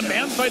Quills. He's going to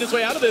man fight his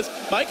way out of this.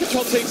 Mind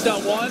Control takes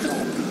down one,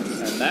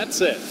 and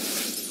that's it.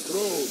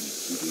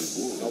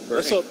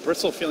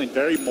 Bristle feeling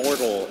very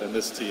mortal in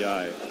this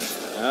TI.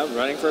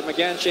 Running for him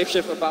again.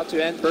 Shapeshift about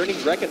to end. Burning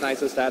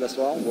recognizes that as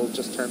well. We'll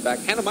just turn back.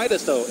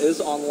 Hanamidas, though, is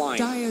online.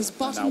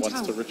 Now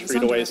wants to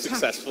retreat away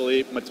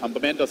successfully.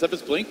 Matumba Man does have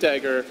his Blink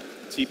Dagger.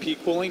 TP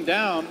cooling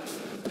down.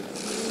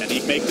 And he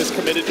can make this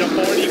committed jump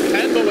forward. He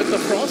can, but with the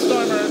Frost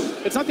Armor,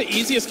 it's not the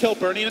easiest kill.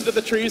 Burning into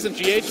the trees, and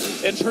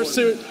GH in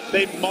pursuit.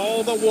 They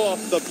maul the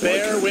wolf. The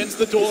bear wins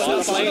the duel in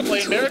the bottom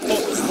lane. Miracle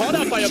caught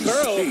out by a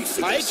burrow.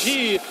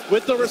 IG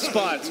with the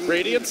response.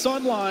 Radiance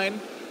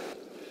online.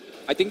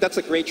 I think that's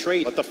a great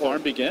trade. Let the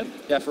farm begin.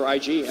 Yeah, for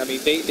IG. I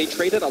mean, they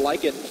traded a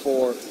Lycan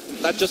for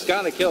that just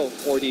got a kill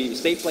for the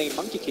safe lane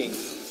Monkey King.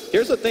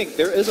 Here's the thing,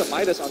 there is a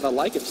Midas on the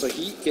Lycan, so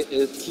he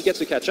gets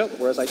to catch up,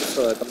 whereas I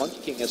think the Monkey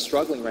King is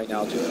struggling right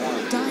now to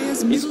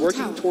farm. He's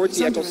working towards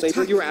the Echo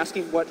Saber. You were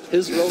asking what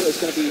his role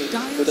is going to be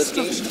for this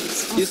game.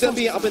 He's going to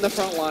be up in the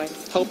front line,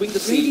 helping the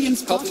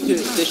siege, helping to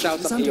dish out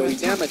some AoE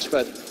damage,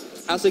 but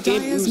as the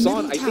game moves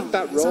on, I think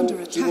that role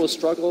he will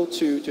struggle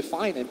to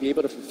find and be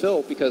able to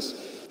fulfill, because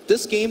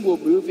this game will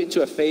move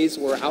into a phase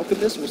where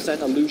Alchemist will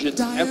send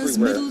illusions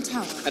everywhere.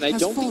 And I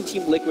don't think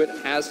Team Liquid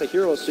has the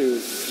heroes to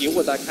deal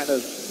with that kind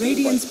of...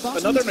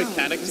 Another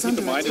mechanic to keep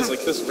in mind is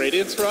like this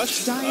Radiance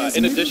Rush,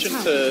 in addition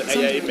to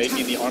AA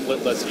making the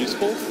armlet less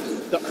useful,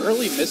 the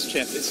early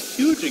mischance is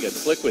huge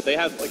against Liquid. They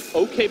have like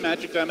okay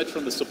magic damage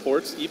from the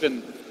supports,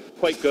 even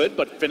quite good,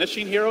 but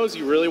finishing heroes,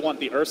 you really want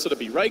the Ursa to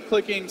be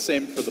right-clicking,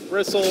 same for the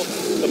Bristle.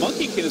 The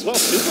Monkey King as well,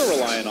 super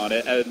reliant on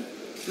it, and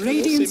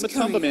we'll see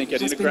Matumba Man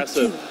getting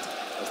aggressive.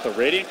 As the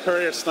Radiant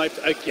Courier sniped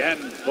again,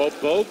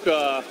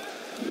 Boboka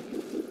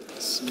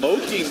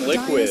smoking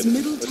Liquid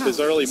with his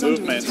early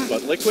movements,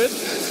 but Liquid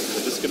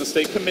is just going to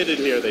stay committed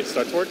here. They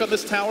start to work on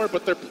this tower,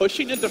 but they're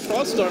pushing into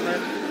Frost Armor,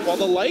 while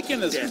the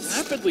Lycan is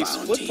rapidly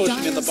split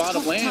pushing in the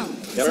bottom lane.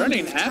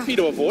 Burning happy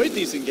to avoid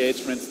these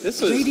engagements.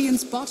 This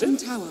is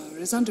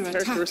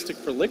characteristic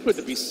for Liquid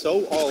to be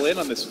so all in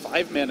on this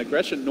 5-man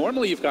aggression.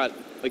 Normally you've got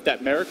like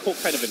that Miracle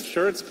kind of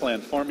insurance plan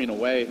farming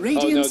away.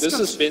 Oh no, this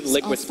has been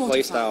Liquid's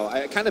playstyle.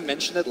 I kind of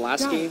mentioned it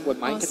last game when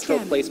Mind Control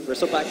plays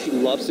Bristleback. He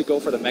loves to go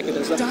for the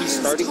mechanism. He's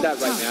starting that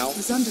right now.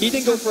 He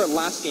didn't go for it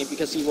last game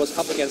because he was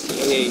up against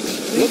the AA.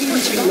 Look for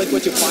Team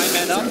Liquid to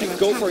 5-man up and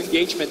go for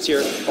engagements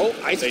here. Oh,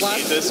 Ice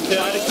Blast. This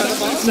kill.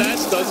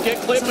 Success does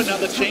get clipped, but now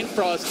the Chain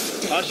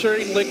Frost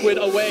ushering Liquid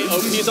away.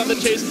 OP is on the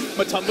chase.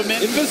 Matumba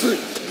Man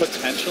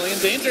potentially in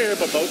danger here,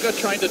 but Mocha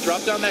trying to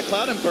drop down that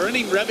cloud, and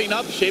Burning revving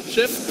up.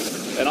 Shapeshift.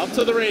 And off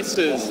to the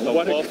races. The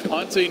Wolf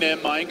hunting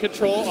him. Mind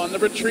Control on the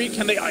retreat.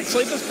 Can they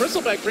isolate this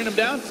Bristleback, bring him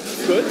down?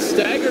 Good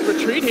staggered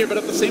retreat here, but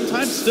at the same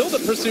time, still the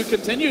pursuit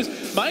continues.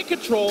 Mind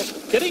Control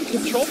getting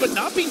control, but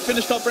not being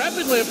finished off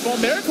rapidly. If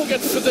Miracle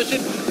gets in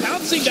position,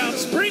 pouncing down,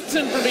 sprints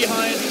in from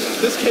behind.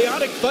 This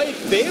chaotic fight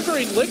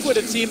favoring Liquid,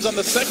 it seems, on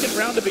the second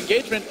round of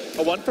engagement.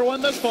 A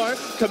 1-for-1 thus far.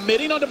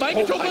 Committing onto Mind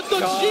Control, but the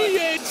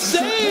G8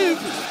 save!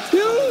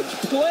 Huge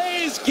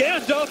plays.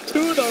 Gandalf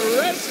to the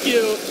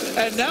rescue.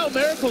 And now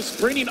Miracle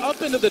sprinting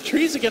up into the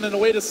trees again in a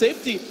way to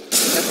safety.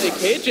 Can they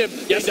cage him?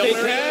 Yes, they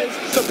can.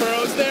 The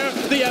burrow's there.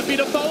 The Epi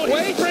to follow.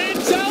 He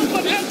springs out,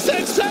 but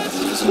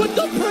XXS with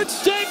the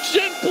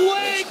protection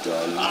blink.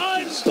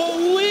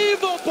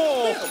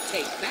 Unbelievable.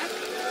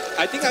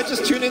 I think I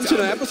just tuned into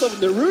an episode of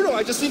Naruto.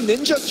 I just see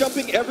ninjas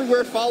jumping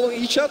everywhere,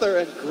 following each other,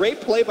 and great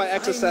play by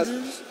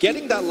XSS.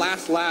 Getting that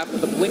last laugh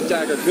with the Blink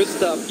Dagger, good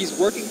stuff. He's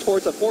working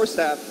towards a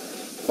 4-stab.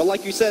 But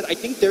like you said, I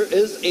think there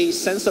is a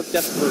sense of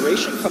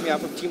desperation coming out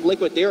from Team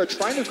Liquid. They are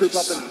trying to group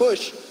up and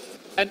push.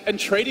 And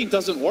trading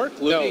doesn't work,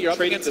 Luki. No, you're up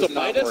against a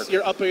Midas,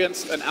 you're up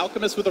against an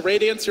Alchemist with a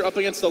Radiance, you're up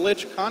against a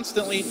Lich,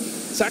 constantly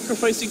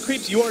sacrificing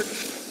creeps. You are,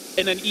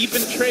 in an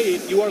even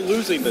trade, you are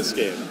losing this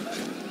game.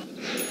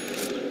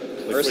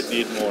 Liquid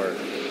need more.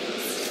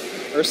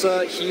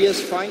 Ursa, he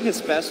is trying his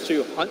best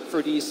to hunt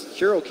for these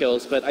hero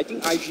kills, but I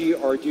think IG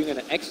are doing an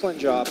excellent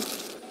job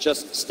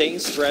just staying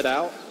spread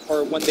out,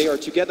 or when they are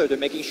together, they're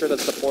making sure that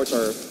supports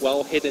are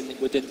well hidden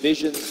within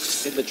vision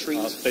in the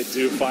trees. They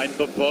do find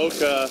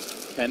Baboka.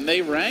 Can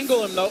they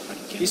wrangle him though?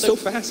 He's so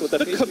fast with that.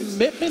 The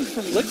commitment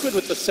from Liquid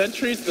with the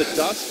sentries, the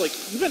dust, like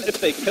even if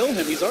they kill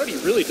him, he's already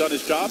really done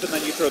his job, and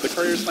then you throw the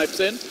courier snipes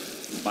in.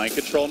 Mind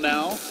Control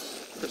now.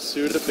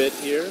 Pursued a bit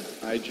here.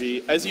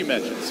 IG, as you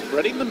mentioned,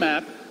 spreading the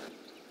map,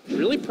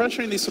 really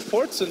pressuring these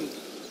supports and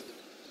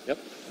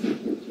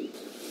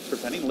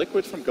preventing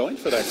Liquid from going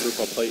for that group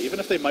up play, even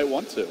if they might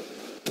want to.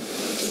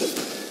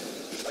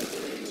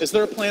 Is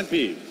there a plan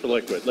B for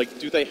Liquid? Like,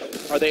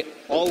 are they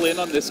all in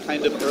on this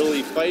kind of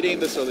early fighting,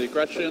 this early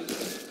aggression?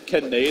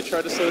 Can they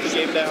try to slow the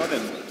game down?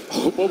 And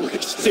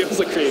Boboka steals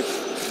the creep.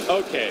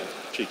 Okay,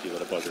 cheeky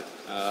little bugger.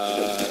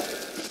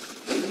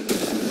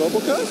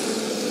 Boboka?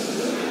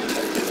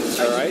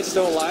 All right,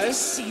 still alive.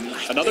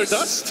 Another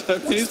dust. I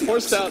mean, he's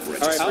forced out. All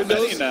right, how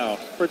many now?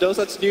 For those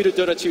that's new to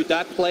Dota 2,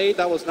 that play,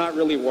 that was not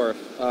really worth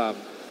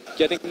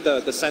getting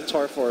the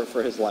centaur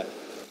for his life.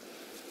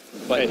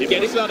 But Okay,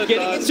 getting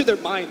into their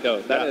mind, though,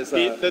 that is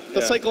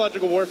the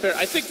psychological warfare.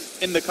 I think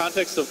in the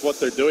context of what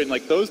they're doing,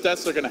 like those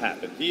deaths are going to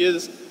happen. He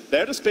is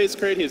there to space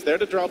crate. He's there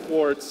to drop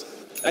wards.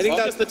 I think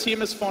as the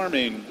team is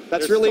farming,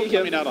 that's really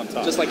him coming out on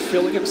top. Just like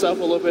feeling himself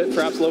a little bit,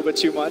 perhaps a little bit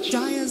too much.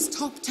 Dire's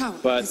top tower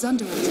But is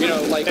under attack. you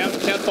know, like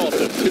can't fault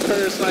him. 2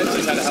 courier snipes.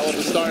 He's had a hell of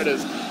a start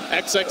as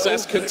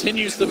XXS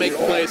continues to make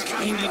plays,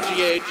 finding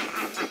GH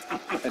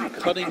and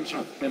cutting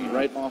him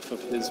right off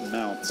of his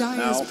mount.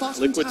 Now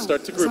Liquid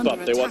start to group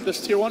up. They want this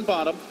tier 1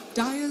 bottom,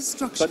 Dire's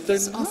structures but they're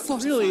are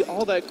not really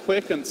all that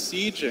quick on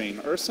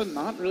sieging. Ursa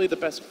not really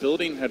the best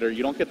building hitter.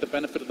 You don't get the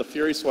benefit of the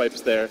Fury swipes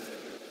there.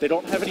 They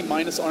don't have any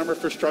minus armor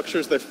for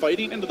structures. They're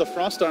fighting into the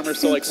frost armor,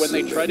 so like when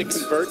they try to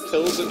convert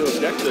kills into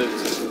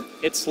objectives,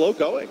 it's slow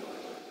going.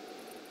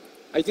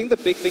 I think the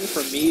big thing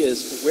for me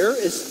is, where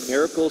is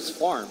Miracle's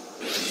farm?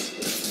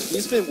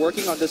 He's been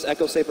working on this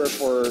Echo Saber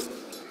for,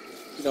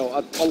 you know,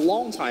 a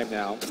long time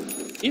now.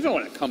 Even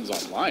when it comes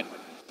online,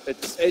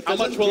 how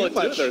much doesn't will it do?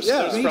 much. There's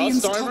Yeah.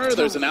 frost armor,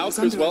 there's an Alf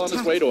who's well on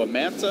his way to a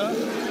Manta.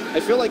 I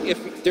feel like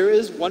if there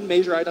is one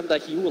major item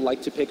that he would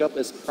like to pick up,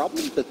 is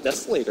probably the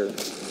Desolator.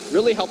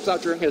 Really helps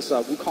out during his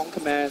Wukong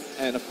command,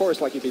 and of course,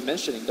 like you've been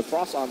mentioning, the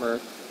frost armor.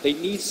 They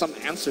need some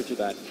answer to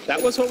that. That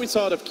was what we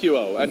saw out of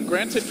QO, and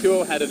granted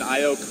QO had an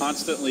IO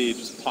constantly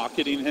just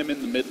pocketing him in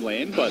the mid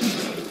lane, but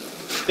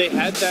they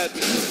had that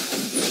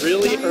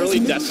really early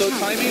Deso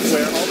timing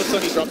where all of a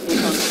sudden he dropped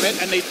Wukong commit,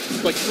 and they,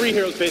 like 3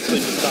 heroes basically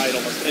just died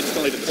almost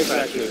instantly to the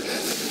Exactly.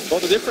 Well,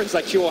 the difference is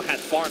that QO had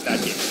farmed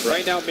that game.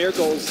 Right now,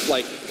 Miracle's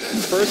like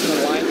first in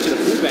the line to the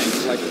food bank.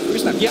 Like,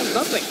 he has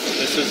nothing.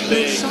 This is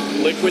big.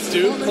 Liquid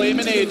do claim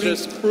an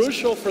Aegis,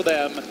 crucial for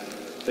them.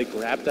 They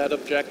grabbed that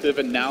objective,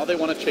 and now they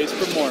want to chase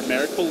for more.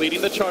 Miracle leading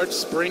the charge,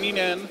 springing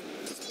in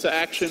to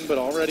action, but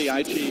already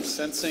IG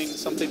sensing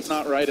something's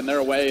not right, and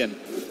they're away. And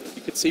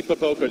you could see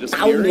Popoko just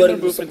tahun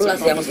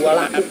 2011 yang gue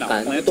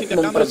lakukan untuk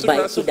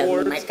memperbaiki dan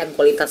menaikkan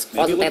kualitas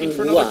konten gue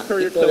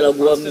itu adalah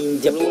gue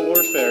minjem.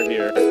 Warfare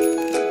here.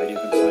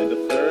 You can find a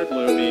third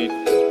Lumi.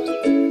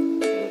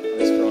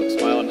 A strong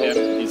smile on him.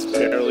 He's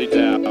barely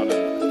down.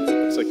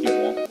 Looks like he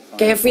won't.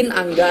 Kevin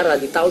Anggara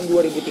di tahun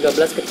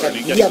 2013 ketika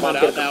dia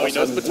mampir ke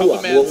kosan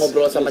gue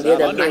ngobrol sama dia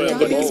dan nanya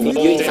jadi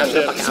video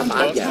Instagram pakai apa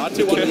aja,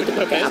 bikin itu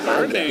pakai apa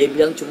aja. Dia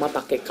bilang cuma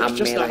pakai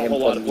kamera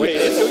handphone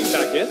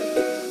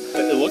gitu.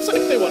 It looks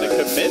like they want to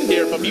commit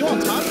here, but meanwhile,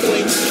 top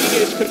lane,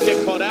 Engage could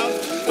get caught out.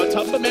 On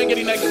top of the man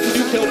getting that 2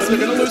 kills, but they're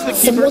going to lose the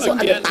keeper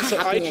again.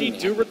 So IG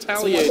do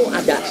retaliate.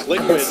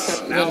 Liquid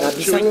now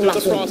chewing through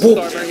the frost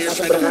armor here,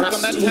 trying to work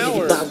on that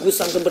tower.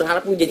 Bagus, langsung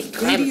berharap lu jadi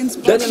keren.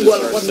 Dan yang gue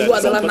lakukan gue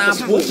adalah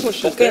nabung.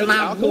 Oke,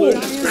 nabung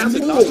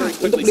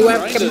untuk di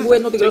webcam gue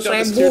no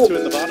 300.000.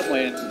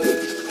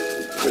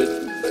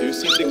 Do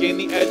seem to gain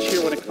the edge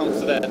here when it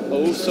comes to that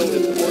oh so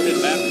important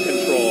map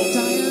control.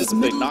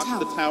 They knock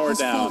the tower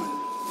down.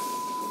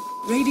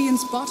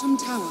 Radiant's bottom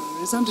tower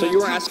is under So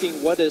you were asking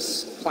what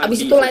is plan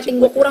Abis B? itu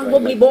lighting gue kurang, gue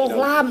beli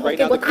bohlam. Oke,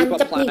 gue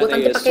tancap nih, gue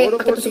tancap pakai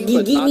tusuk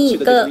gigi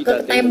nih ke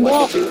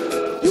tembok.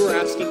 You were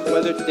asking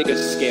whether they could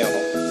scale.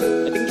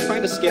 I think trying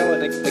to scale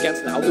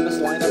against an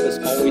Alchemist lineup is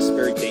always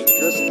very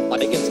dangerous.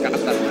 Like against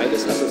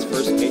Midas as his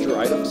first major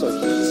item, so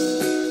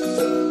he's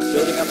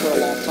building up for a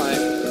long time.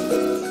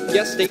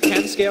 Yes, they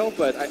can scale,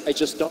 but I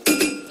just don't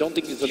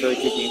think it's a very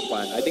good game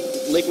plan. I think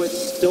Liquid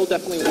still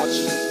definitely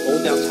wants to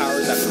hold down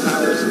towers after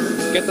towers,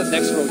 get the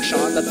next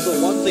Roshan. That's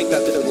the one thing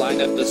that their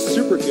lineup is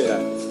super good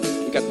at.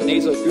 You got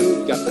Nazo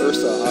Goo, you got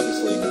Ursa,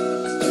 obviously,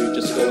 to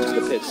just go into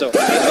the pit. So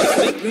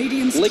I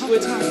think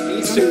Liquid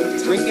needs to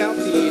bring down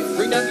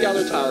the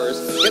other towers,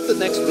 get the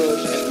next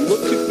Rosh, and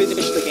look to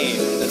finish the game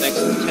in the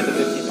next 10 to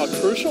 15. A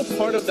crucial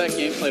part of that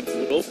gameplay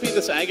will be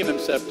this Aghanim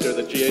Scepter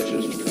that GH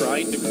is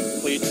trying to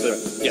complete to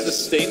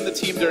sustain the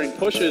team during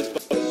pushes,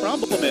 but the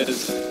problem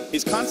is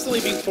he's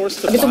constantly being forced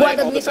to Abis itu gue buy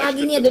ada all duit this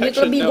lagi extra nih, ada duit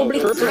protection. lebih, gue beli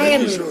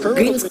kain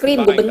green screen,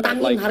 gue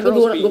bentangin harga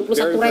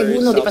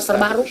 21.000 no di pasar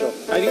baru.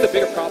 I think the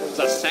bigger problem is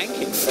that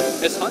Sanking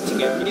is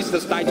hunting him. He needs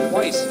to die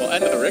twice. Well,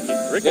 and Ricky.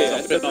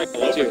 Ricky's been all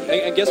over.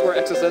 And guess where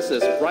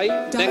XSS is? Right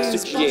next to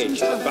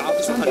GH,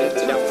 about to hunt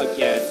him down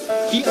again.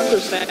 He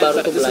understands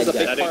that this is a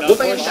big part. Gue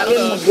pengen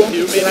kalian membuang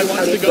pikiran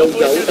kalian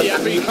jauh-jauh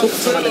tentang YouTube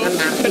sama dengan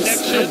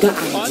narsis. Agak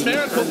anjing.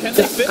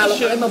 Kalau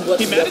kalian membuat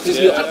sebuah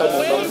video atau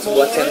membangun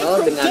sebuah channel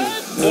dengan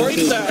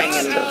mimpi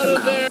pengen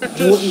terkenal,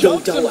 buang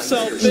jauh-jauh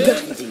anjing. Enggak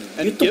anjing.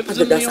 YouTube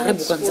pada dasarnya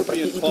bukan seperti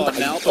itu tadi.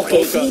 Oke,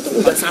 ini itu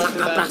udah salah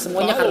kaprah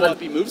semuanya karena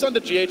He moves on to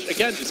GH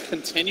again, just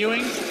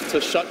continuing to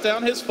shut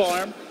down his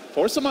farm.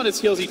 Force him on his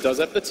heels. He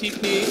does have the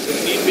TP if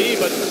need be,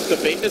 but the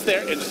bait is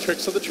there and the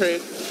tricks of the trade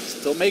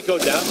still may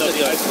go down. Though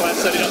the ice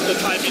blast setting up the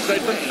timing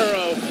right from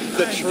Kuro.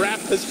 The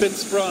trap has been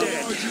sprung.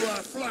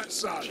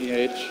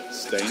 GH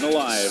staying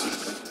alive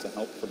thanks to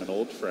help from an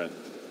old friend.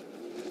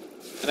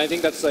 And I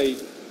think that's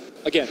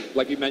again,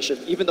 like you mentioned,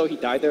 even though he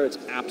died there, it's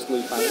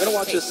absolutely fine. We're gonna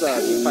watch this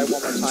team fight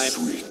one more time.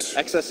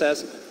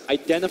 XSS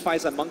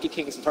identifies that Monkey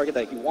King is the target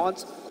that he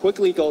wants,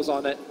 quickly goes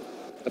on it.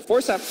 The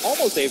Force Half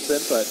almost saves him,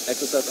 but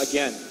XSS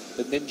again,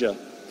 the ninja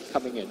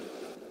coming in.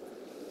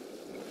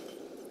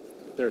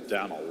 They're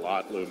down a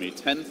lot, Lumi.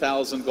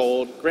 10,000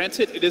 gold.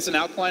 Granted, it is an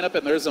alkaline up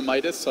and there's a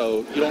Midas, so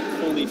you don't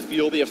fully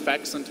feel the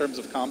effects in terms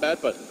of combat,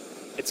 but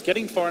it's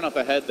getting far enough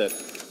ahead that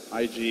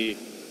IG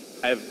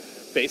have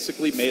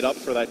basically made up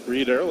for that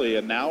greed early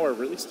and now are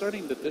really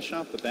starting to dish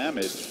out the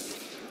damage.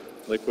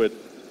 Liquid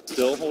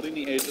still holding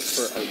the Aegis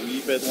for a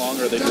wee bit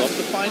longer. They'd love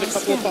to find a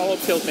couple of follow-up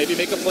kills, maybe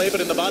make a play, but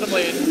in the bottom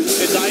lane,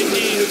 it's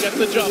IG who gets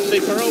the jump. They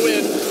burrow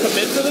in,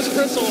 commit to this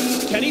crystal.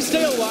 Can he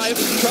stay alive?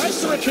 Tries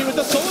to retreat with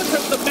the solar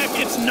trip to the mech.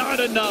 It's not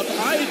enough.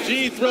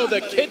 IG throw the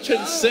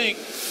kitchen sink.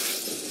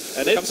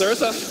 And comes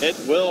Ursa. It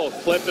will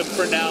clip him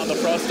for now. The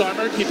Frost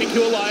Armor keeping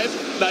Q alive.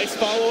 Nice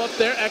follow-up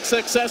there.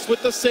 XXS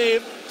with the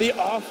save. The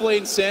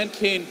off-lane Sand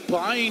King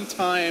buying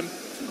time,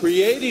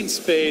 creating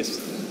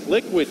space.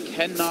 Liquid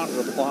cannot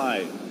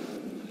reply.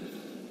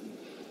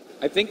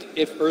 I think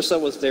if Ursa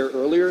was there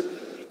earlier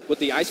with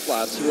the Ice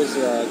Blast, he was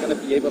going to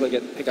be able to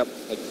pick up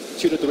like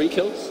 2 to 3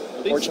 kills.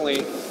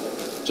 Unfortunately,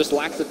 just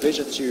lacks the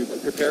vision to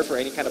prepare for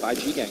any kind of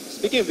IG gang.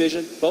 Speaking of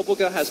vision,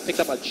 Boboka has picked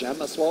up a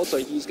gem as well, so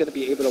he's going to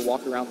be able to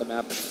walk around the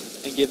map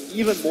and give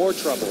even more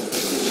trouble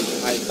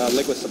to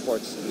Liquid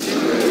supports.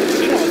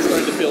 Meanwhile, it's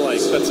starting to feel like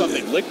that's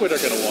something Liquid are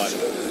going to want.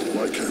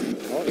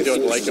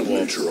 Doing like a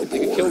wolf. They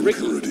can kill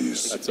Ricky.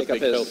 That's a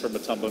big kill from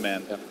Matumba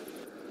Man. Yeah.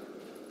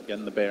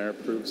 Again, the bear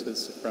proves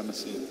his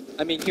supremacy.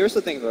 I mean, here's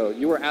the thing, though.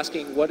 You were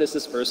asking, what is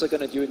this Ursa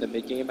going to do in the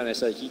mid-game? And I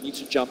said, he needs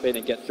to jump in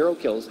and get hero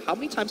kills. How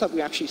many times have we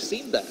actually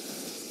seen that?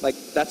 Like,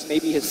 that's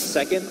maybe his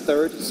second,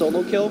 third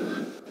solo kill.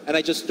 And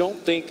I just don't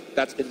think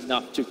that's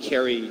enough to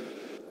carry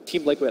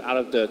Team Liquid out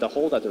of the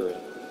hole that they're in.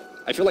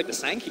 I feel like the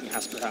Sand King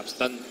has perhaps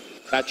done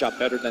that job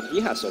better than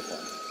he has so far.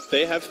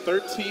 They have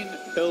 13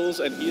 kills,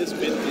 and he has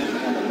been in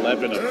on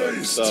 11 of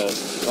them, so...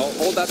 Well,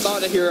 hold that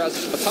thought here as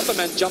Matumba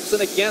Man jumps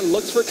in again,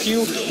 looks for Q,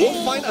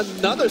 will find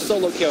another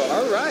solo kill,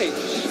 alright.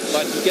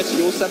 But he gets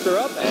Yule Scepter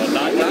up, and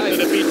not dies.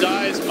 And if he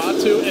dies,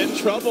 Matu in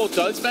trouble,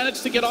 does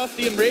manage to get off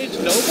the Enrage.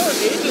 No more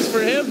Aegis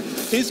for him.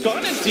 He's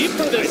gone in deep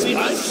for this. The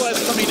Ice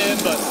Blast coming in,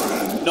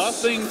 but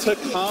nothing to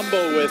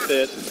combo with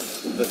it.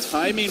 The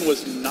timing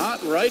was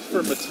not right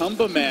for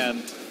Matumba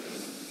Man.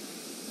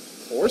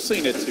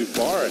 Forcing it too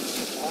far and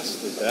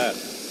lost the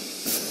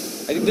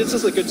death. I think this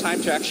is a good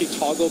time to actually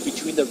toggle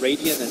between the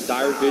Radiant and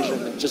Dire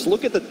Vision and just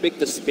look at the big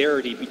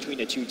disparity between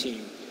the two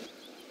teams.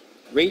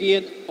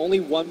 Radiant, only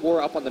one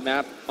war up on the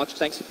map, much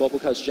thanks to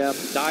Boboka's gem.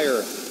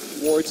 Dire,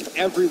 wards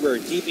everywhere,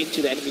 deep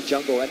into the enemy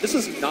jungle. And this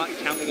is not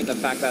counting in the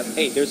fact that,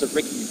 hey, there's a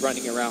Ricky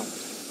running around.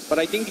 But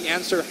I think the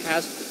answer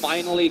has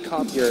finally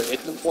come here in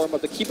the form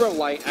of the Keeper of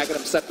Light,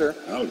 Aghanim Scepter.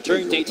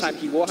 During daytime,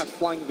 he will have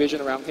flying vision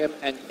around him,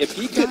 and if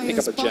he could pick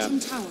up a gem...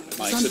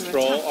 Mind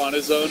control on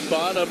his own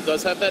bottom,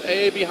 does have that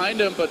AA behind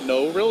him, but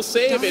no real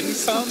save. In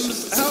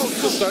comes out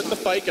to start the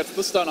fight, gets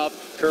the stun up.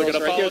 They're going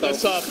to follow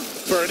this up.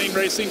 Burning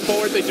racing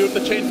forward, they do have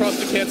the Chain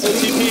Frost to cancel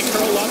TP.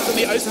 Curl locked in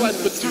the Ice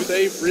Blast, but do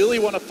they really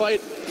want to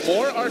fight?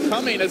 More are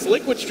coming as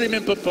Liquid Stream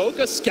and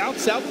Boboka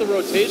scouts out the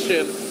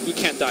rotation. He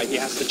can't die, he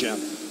has the gem.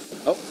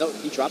 Oh, no,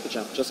 he dropped the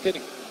jump. Just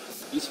kidding.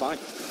 He's fine.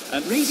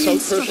 And so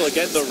crucial,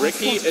 again, the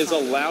Ricky is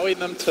allowing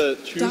them to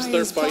choose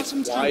their fights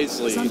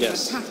wisely.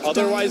 Yes.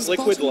 Otherwise,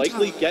 Liquid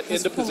likely get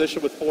into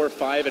position with 4 or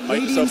 5 and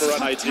might just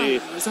overrun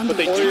IG. But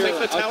they do take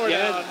the tower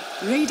down.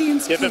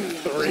 Give him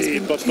 3.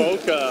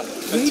 Boboka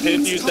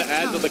continues to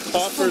add to the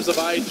coffers of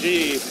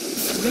IG.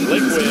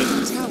 Liquid,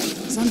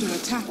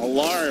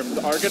 alarmed,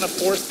 are going to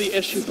force the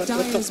issue, but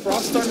with the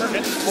Frost Armor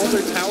and all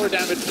their tower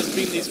damage just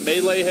being these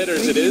melee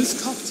hitters, it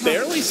is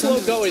fairly slow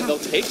going. They'll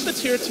take the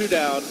tier 2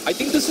 down. I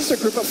think this is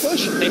a group of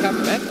push. They have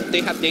mech,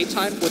 they have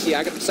daytime with the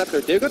Aghanim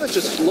Scepter. They're going to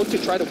just look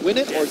to try to win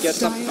it or get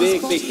some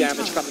big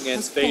damage coming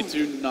in. They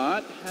do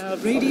not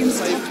have a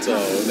pipe,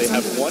 though. They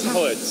have one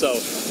hood, so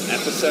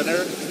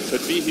Epicenter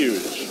could be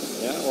huge.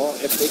 Yeah, well,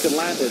 if they could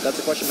land it, that's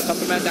the question.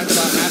 Matumba Man down to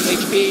about half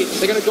HP.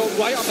 They're going to go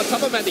right on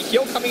Matumba Man. The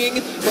heal coming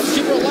in from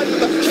Keeper of Light with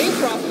the Chain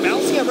Frost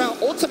bouncing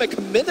around. Ultimate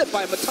committed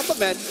by Matumba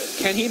Man.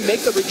 Can he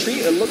make the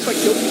retreat? It looks like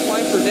he'll be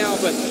fine for now,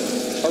 but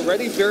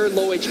already very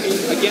low HP.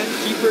 Again,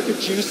 Keeper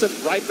could juice him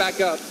right back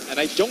up. And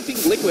I don't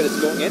think Liquid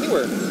is going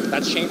anywhere.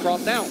 That's Chain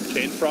Frost down.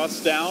 Chain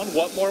Frost down.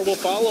 What more will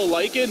follow?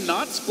 Lycan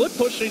not split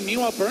pushing.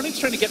 Meanwhile, Burning's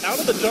trying to get out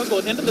of the jungle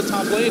and into the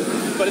top lane,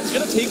 but it's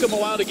going to take him a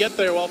while to get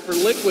there. While for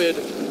Liquid,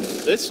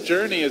 this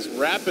journey is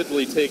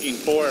rapidly taking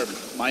form.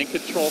 Mind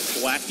control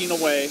whacking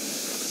away,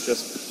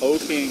 just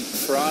poking,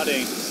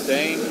 prodding,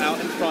 staying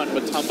out in front.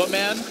 Matumba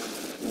Man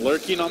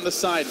lurking on the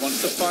side,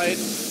 wants to find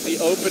the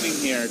opening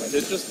here.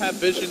 Did just have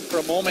vision for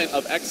a moment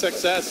of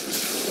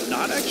XXS.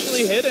 Not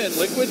actually hidden.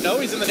 Liquid, no,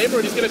 he's in the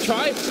neighborhood. He's going to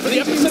try for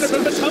the epicenter,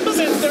 but Matumba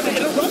Man's there to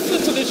interrupt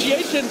this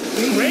initiation.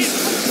 Great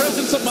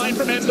presence of mind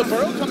from him. The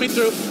burrow coming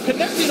through,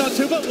 connecting on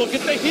Tuba. Look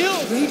at the heal.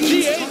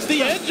 G8's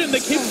the engine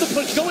that keeps the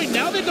push going.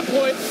 Now they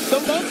deploy the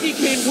Monkey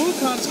King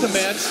Wukong's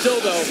command. Still,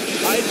 though,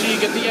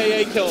 IG get the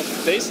AA kill.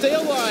 They stay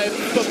alive,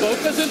 but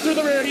Boka's in through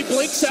the rear. He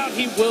blinks out.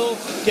 He will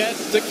get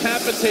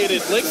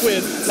decapitated.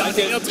 Liquid, not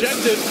the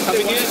objective.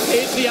 Coming in.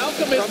 Age the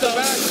Alchemist, though.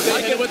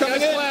 They hit with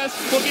Ice Blast.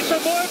 Looking for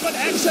more, but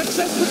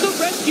XXS the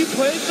rescue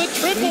plays, the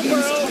triple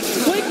burrow.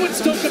 Liquid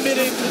still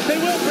committing. They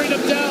will bring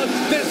him down.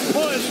 This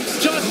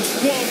push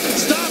just won't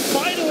stop.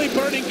 Finally,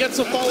 Burning gets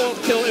a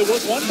follow-up kill. It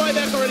was one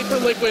buyback already for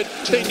Liquid.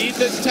 They need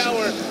this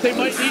tower. They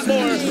might need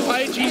more.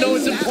 IG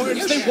knows its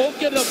importance. They won't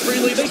get it up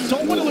freely. They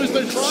don't want to lose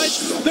their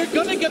tries. They're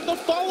going to get the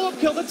follow-up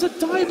kill. That's a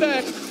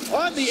dieback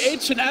on the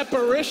Ancient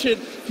Apparition.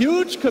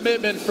 Huge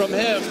commitment from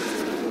him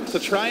to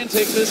try and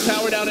take this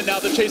tower down, and now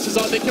the chase is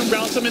on. They can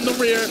round him in the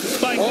rear.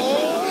 By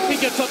control, he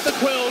gets up the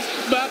quills.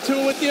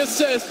 Batu with the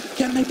assist.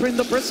 Can they bring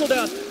the Bristle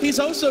down? He's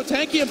also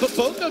tanky, but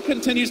Boca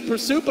continues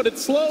pursuit, but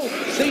it's slow.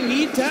 They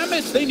need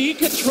damage. They need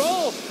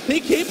control. He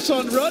keeps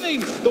on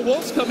running. The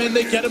Wolves come in.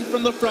 They get him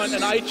from the front,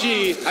 and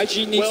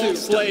IG needs will to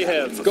slay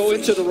him. Go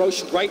into the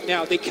Roche right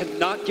now. They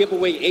cannot give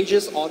away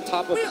Aegis on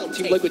top of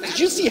Team Liquid. Did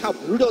you see how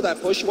brutal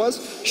that push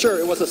was? Sure,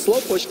 it was a slow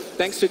push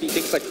thanks to the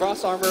things like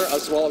Cross Armor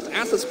as well as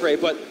Acid Spray,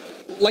 but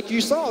like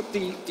you saw,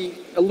 the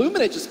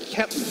Illuminate just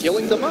kept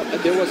killing them up, and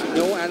there was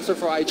no answer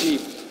for IG.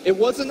 It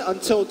wasn't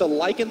until the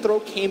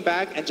Lycanthrope came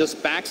back and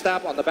just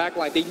backstab on the back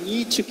line. They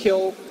need to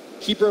kill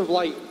Keeper of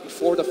Light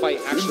before the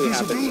fight actually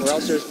happens, or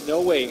else there's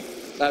no way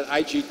that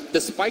IG,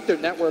 despite their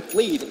network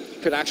lead,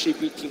 could actually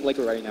beat Team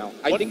Liquid right now.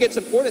 I think it's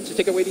important to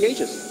take away the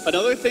Aegis.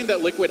 Another thing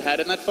that Liquid had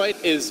in that fight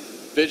is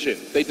vision.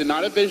 They did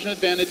not have vision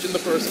advantage in the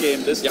first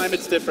game. This time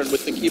it's different.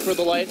 With the Keeper of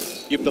the Light,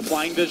 you have the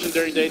flying vision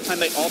during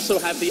daytime. They also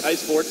have the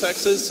ice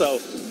vortexes, so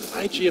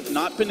IG have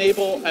not been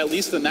able, at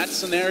least in that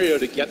scenario,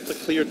 to get the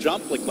clear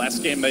jump. Like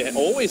last game, they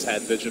always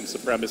had vision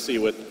supremacy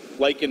with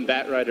Lycan,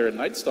 Batrider, and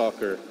Night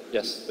Stalker.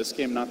 Yes. This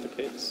game, not the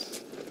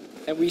case.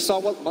 And we saw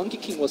what Monkey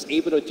King was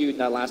able to do in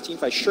that last team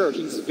fight. Sure,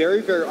 he's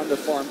very, very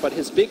underfarmed, but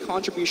his big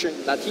contribution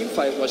in that team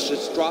fight was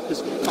just drop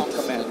his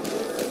Wukong command.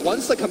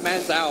 Once the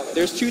command's out,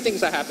 there's two things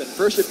that happen.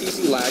 First, your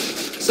PC lag.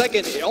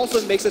 Second, it also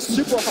makes it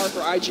super hard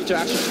for IG to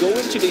actually go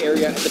into the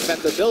area and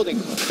defend the building,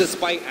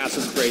 despite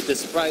Acid Spray,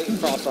 despite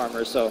Cross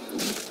Armor. So,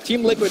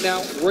 Team Liquid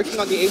now working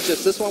on the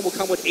Aegis. This one will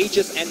come with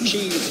Aegis and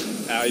Cheese.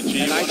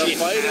 IG want to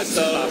fight it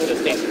though.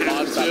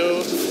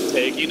 Matu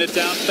taking it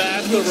down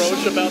fast. The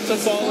Roche about to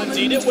fall.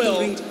 Indeed it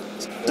will.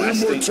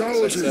 Blasting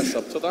success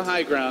up to the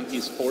high ground.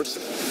 He's forced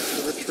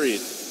to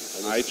retreat.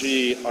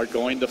 IG are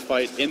going to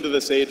fight into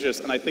this Aegis,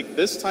 and I think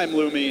this time,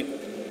 Lumi,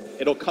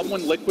 it'll come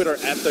when Liquid are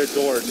at their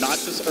door, not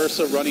just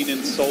Ursa running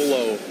in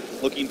solo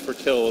looking for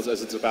kills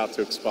as it's about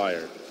to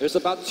expire. There's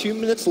about 2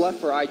 minutes left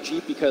for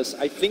IG because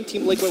I think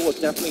Team Liquid will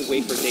definitely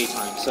wait for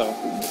daytime, so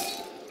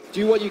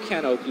do what you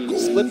can, OP.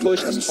 Split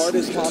push as hard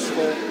as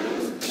possible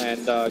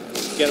and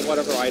get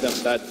whatever item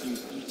that you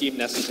deem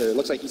necessary. It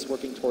looks like he's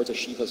working towards a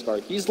Shiva's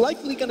Guard. He's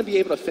likely going to be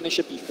able to finish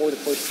it before the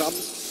push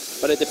comes,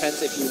 but it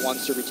depends if he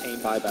wants to retain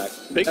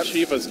buyback. Big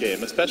Shiva's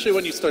game, especially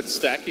when you start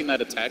stacking that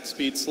attack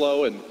speed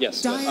slow and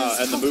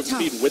the move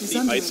speed with the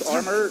ice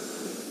armor.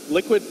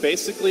 Liquid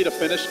basically to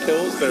finish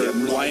kills, they're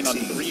relying on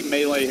 3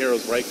 melee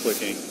heroes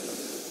right-clicking.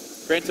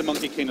 Granted,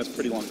 Monkey King has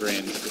pretty long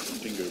range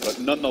with Jingu, but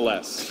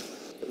nonetheless,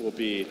 it will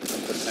be a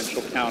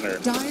potential counter.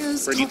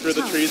 Bringing through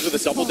the trees with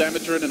a double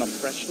damager and a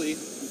freshly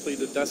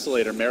completed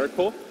Desolator.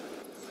 Miracle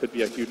could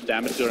be a huge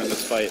damager in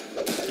this fight.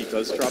 He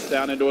does drop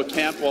down into a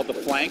camp while the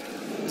flank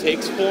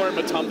takes form.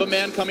 Matumba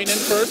Man coming in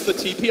first, the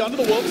TP onto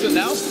the Wolves, and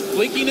now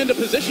blinking into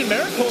position.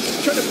 Miracle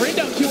trying to bring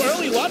down Q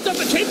early, locked up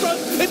the chain front.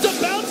 It's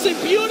a bouncing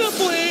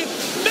beautifully.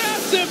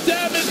 Massive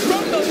damage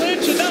from the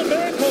Lynch, and now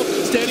Miracle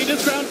standing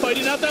his ground,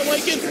 fighting out that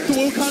Lycan. The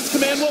Wukong's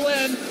command will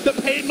end. The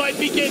pain might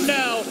begin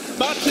now.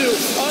 Batu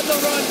on the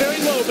run, very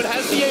low, but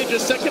has the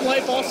Aegis. Second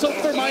life also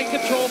for mind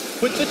control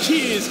with the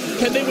cheese.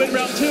 Can they win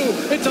round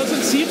 2? It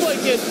doesn't seem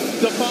like it.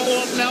 The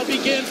follow-up now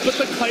begins, but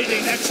the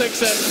kiting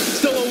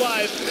XXS still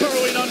alive,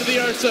 burrowing onto the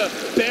Ursa.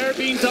 Bear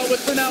being dealt with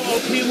for now.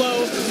 OP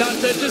low, not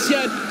dead just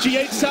yet.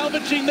 GH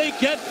salvaging, they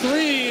get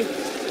 3.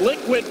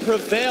 Liquid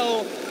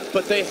prevail,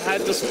 but they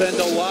had to spend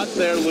a lot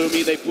there,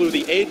 Lumi. They blew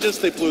the Aegis,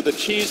 they blew the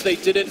cheese, they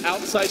did it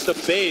outside the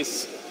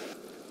base.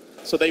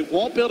 So they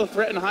won't be able to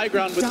threaten high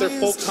ground with their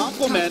full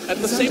complement. At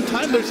the same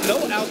time, there's no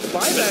out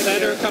buyback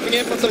there. Coming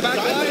in from the back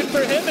line for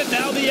him, and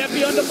now the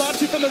Epi onto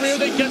Batu from the rear.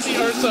 They get the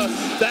Ursa.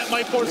 That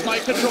might force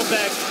mind control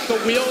back. The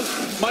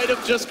wheels might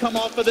have just come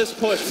off of this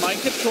push.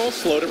 Mind control,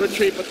 slow to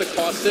retreat, but the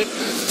Caustic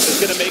is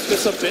going to make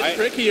this a bit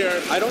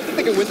trickier. I don't think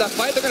they can win that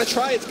fight. They're going to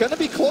try. It's going to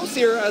be close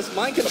here as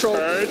mind control. The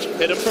Purge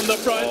hit him from the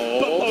front,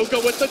 but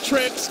Boca with the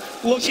tricks,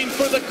 looking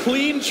for the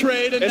clean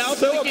trade, and it's now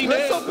still thinking a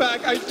Bristle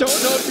back. I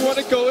don't know if you want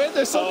to go in.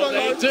 They're so far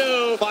they do.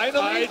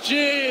 Finally,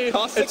 IG.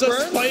 Caustic It's a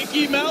burn?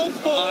 spiky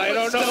mouthful. I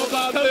don't know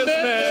about this,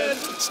 man.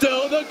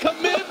 Still the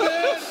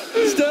commitment.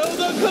 Still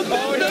the commitment.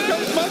 Oh, here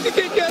comes Monkey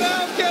King. Get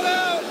out, get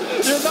out.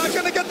 You're not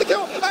going to get the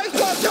kill. Ice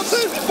Bomb jumps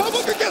in.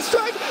 Bubble gets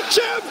strike.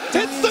 Jim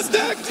hits the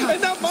deck.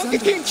 And now Monkey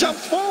King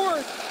jumps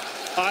forward.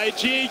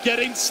 IG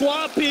getting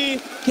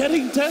sloppy,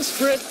 getting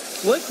desperate.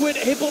 Liquid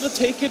able to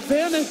take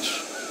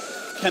advantage.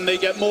 Can they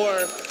get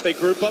more? They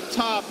group up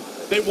top.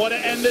 They want to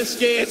end this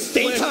game. It's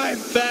daytime.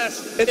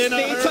 Fast. It's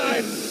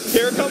daytime.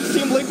 Here comes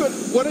Team Liquid.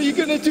 What are you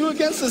going to do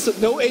against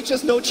this? No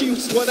H's, no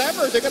Chiefs,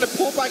 whatever. They're going to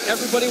pull back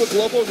everybody with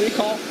global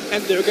recall,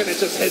 and they're going to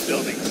just hit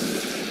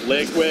buildings.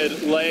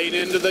 Liquid laying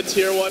into the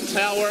tier 1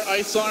 tower.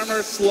 Ice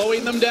Armor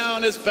slowing them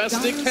down as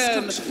best it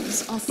can.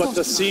 But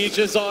the siege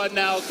is on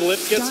now.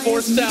 Glyph gets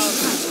forced out.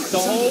 The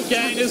whole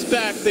gang is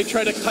back. They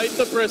try to kite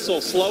the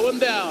Bristle, slow him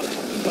down.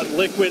 But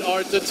Liquid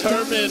are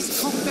determined.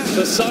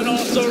 The sun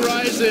also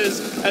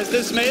rises as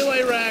this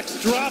melee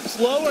Rax drops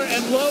lower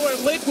and lower.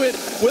 Liquid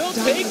will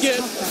take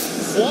it.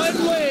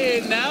 One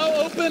lane now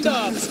opened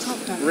up.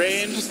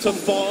 Range to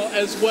fall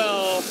as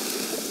well.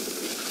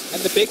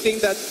 And the big thing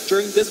that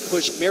during this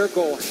push,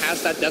 Miracle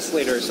has that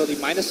Desolator, so the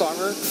minus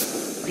armor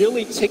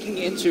really taking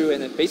into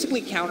and basically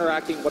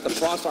counteracting what the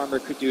Frost armor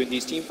could do in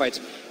these team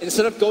fights.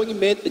 Instead of going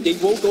mid, they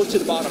will go to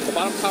the bottom. The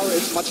bottom tower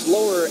is much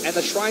lower, and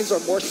the shrines are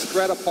more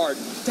spread apart,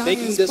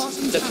 making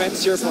this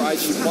defense here for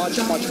IG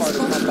much harder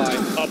to come by.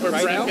 Upper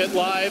bracket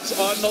lives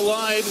on the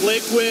line.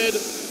 Liquid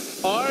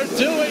are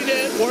doing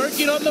it,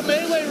 working on the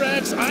melee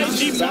Rax.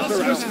 IG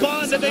must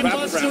respond, and they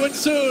must do it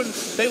soon.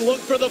 They look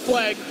for the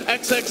flag.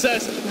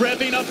 XXS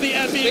revving up the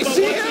Epi, but what's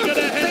he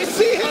gonna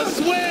hit? A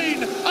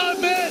Swain, a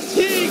miss,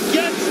 he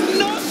gets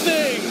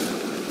nothing!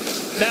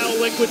 Now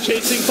Liquid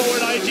chasing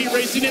forward, IG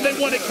racing in. They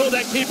want to kill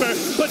that keeper,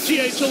 but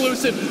GH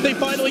elusive. They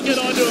finally get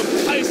onto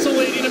him,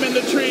 isolating him in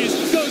the trees.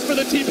 Goes for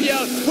the TP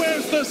out.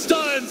 Where's the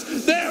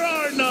stuns? There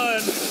are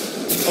none.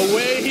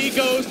 Away he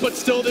goes, but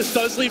still this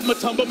does leave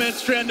Matumbo Man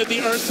stranded. The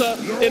Ursa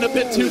in a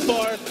bit too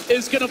far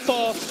is going to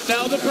fall.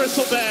 Now the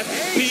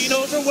Bristleback being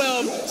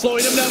overwhelmed,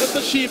 slowing him down with the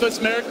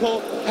Shivas.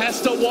 Miracle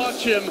has to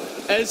watch him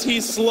as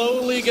he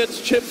slowly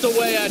gets chipped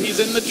away at. He's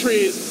in the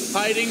trees,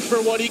 hiding for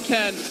what he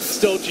can.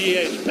 Still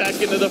GH back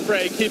into the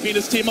fray, keeping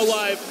his team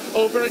alive.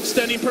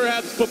 Overextending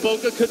perhaps, but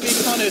Boca could be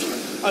punished.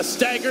 A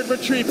staggered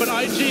retreat, but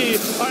IG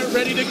aren't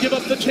ready to give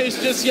up the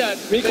chase just yet.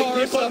 They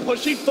keep on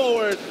pushing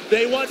forward.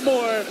 They want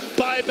more.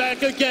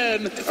 Buyback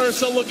again.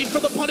 Ursa looking for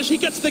the punish. He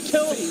gets the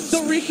kill.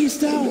 The Riki's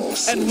down.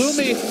 And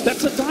Lumi,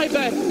 that's a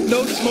dieback.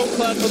 No smoke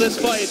cloud for this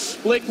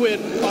fight. Liquid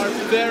are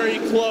very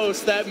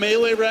close. That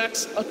melee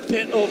Rex a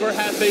bit over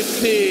half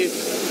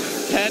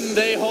HP. Can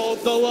they hold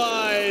the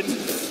line?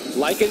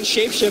 Lycan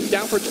Shapeshift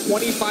down for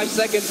 25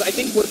 seconds. I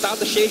think without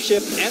the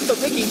Shapeshift and the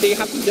Riki, they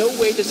have no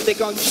way to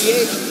stick on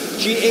GH.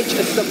 GH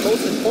is the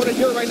most important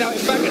hero right now. In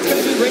fact, it's going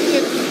to be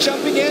Radiant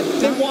jumping in.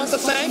 They want the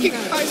tanking.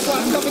 Ice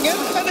Blast coming in,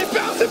 and they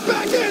bounce it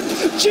back in.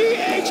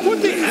 GH with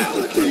the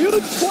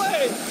huge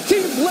play.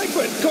 Team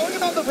Liquid going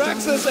in on the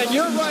Raxus, and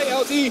you're right,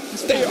 LD.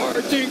 They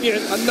are doing it.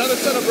 Another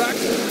set of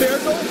Raxus.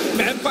 Miracle,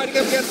 man fighting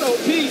up against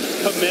OP.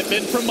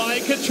 Commitment from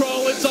Mind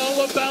Control. It's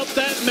all about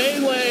that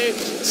melee.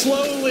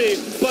 Slowly,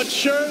 but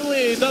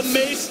surely, the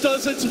mace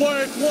does its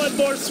work. One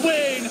more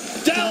swing.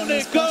 Down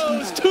it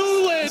goes.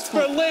 Too late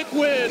for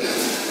Liquid.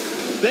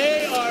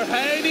 They are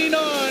hanging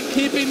on,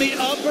 keeping the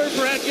upper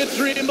bracket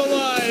dream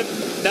alive.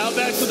 Now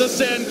back to the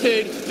Sand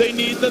King. They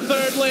need the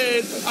third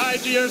lane.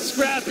 IG are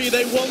scrappy.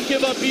 They won't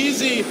give up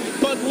easy.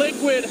 But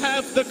Liquid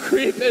have the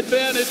creep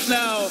advantage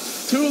now.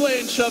 2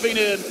 lanes shoving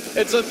in.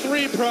 It's a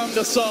 3-pronged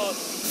assault.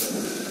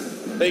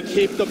 They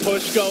keep the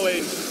push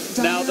going.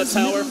 Now the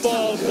tower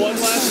falls. One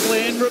last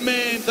lane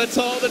remains. That's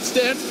all that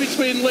stands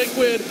between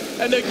Liquid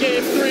and a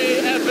game 3.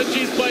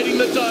 FNG's biting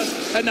the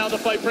dust. And now the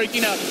fight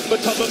breaking out.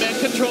 But Tumbo Man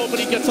control, but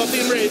he gets off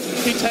the enrage.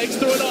 He takes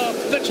through it all.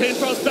 The Chain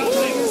Frost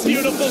bouncing.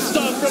 Beautiful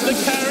stuff from the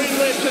carrying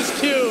Lich as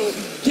Q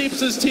keeps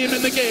his team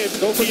in the game.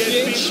 He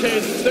is being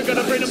chased. They're going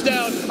to bring him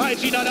down.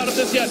 IG not out of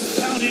this yet.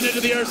 Pounding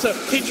into the Ursa.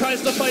 He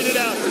tries to fight it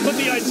out, but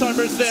the Ice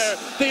Armor's there.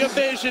 The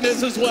evasion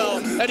is as well,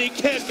 and he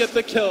can't get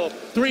the kill.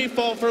 3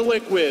 fall for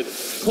Liquid.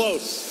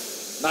 Close.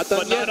 Not done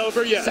but yet. Not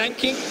over yet. Sand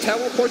King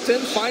teleports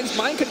in, finds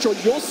Mind Control.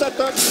 You'll set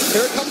up.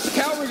 Here comes the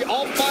cavalry.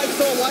 All 5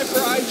 still alive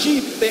for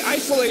IG. They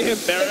isolate him.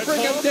 They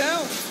bring him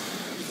down.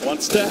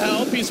 Wants to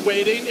help. He's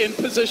waiting in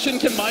position.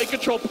 Can Mind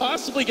Control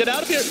possibly get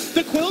out of here?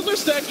 The Quills are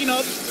stacking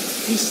up.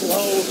 He's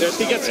slow.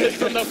 He gets hit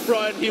from the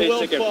front. He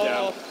will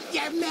fall.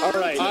 All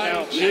right,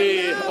 now,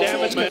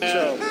 damage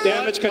control.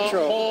 Damage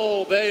control.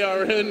 Oh, they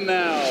are in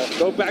now.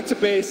 Go back to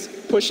base.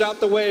 Push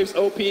out the waves.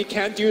 OP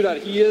can't do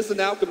that. He is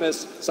an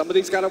alchemist.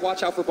 Somebody's got to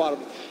watch out for bottom.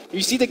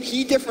 You see the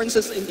key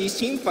differences in these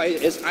team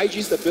fights is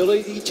IG's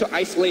ability to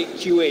isolate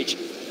GH.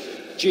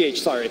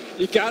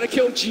 You gotta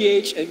kill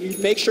GH and you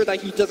make sure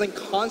that he doesn't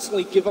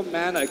constantly give him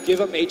mana, give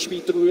him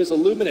HP through his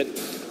Illuminate.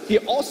 He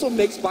also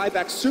makes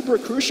buyback super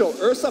crucial.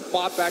 Ursa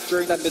bought back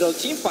during that middle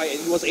team fight and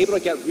he was able to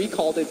get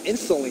recalled in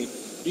instantly.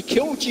 You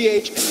kill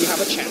GH and you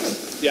have a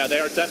chance. Yeah, they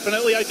are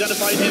definitely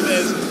identifying him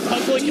as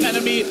public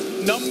enemy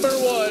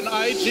 #1.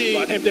 IG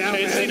run him down,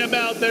 chasing him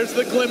out. There's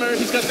the Glimmer.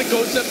 He's got the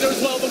Ghost Scepter as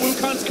well. The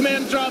Wukong's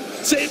command drop.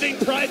 Saving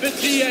Private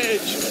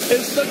GH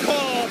is the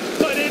call.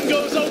 But in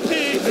goes OP.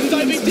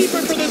 Diving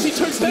deeper for this. He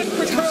turns back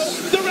for Kuro.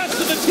 The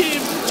rest of the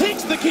team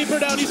takes the keeper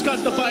down. He's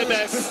got the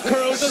buyback.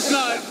 Kuro does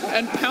not.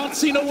 And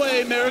pouncing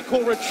away,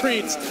 Miracle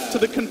retreats to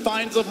the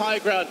confines of high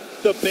ground.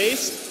 The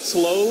base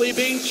slowly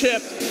being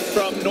chipped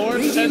from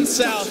north and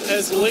south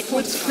as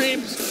Liquid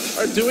creeps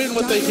are doing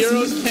what the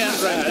heroes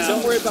can't right now.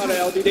 Don't worry about it,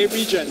 LD. They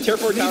regen. Tier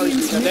 4 towers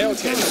regen. They're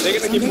okay. They're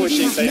going to keep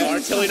pushing. They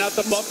are killing out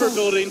the buffer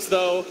buildings,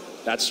 though.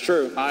 That's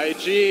true.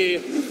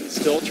 IG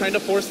still trying to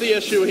force the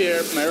issue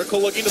here.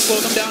 Miracle looking to slow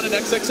them down, and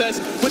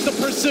XXS with the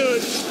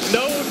pursuit.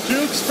 No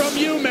jukes from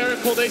you,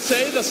 Miracle, they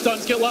say. The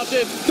stuns get locked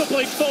in. The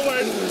blade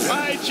forward.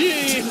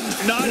 IG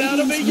not out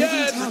of it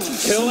yet.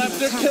 Kill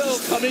after kill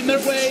coming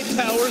their way.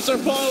 Towers are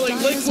falling.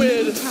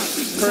 Liquid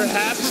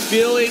perhaps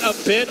feeling a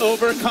bit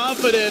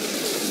overconfident.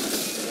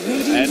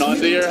 And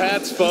onto your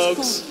hats,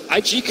 folks.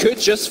 IG could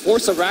just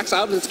force a Rax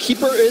out. His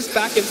keeper is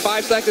back in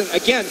 5 seconds.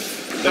 Again,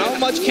 how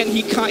much can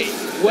he kite?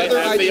 Whether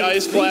they have the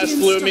Ice Blast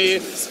Flumi.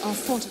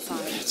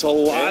 It's a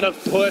lot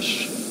of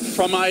push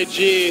from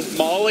IG.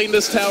 Mauling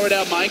this tower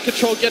down. Mind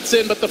Control gets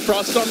in, but the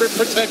Frost Armor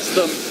protects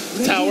them.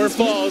 Tower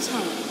falls.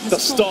 The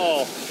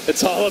stall.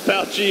 It's all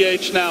about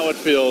GH now, it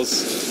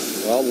feels.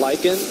 Well,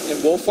 Lycan and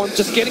Wolfform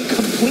just getting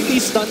completely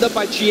stunned up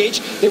by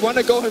GH. They want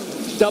to go and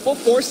double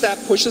force that,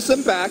 pushes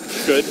them back.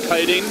 Good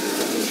kiting.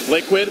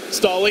 Liquid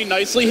stalling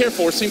nicely here,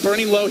 forcing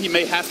Burning low. He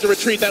may have to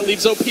retreat. That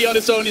leaves OP on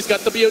his own. He's got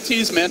the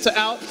BOTs. Manta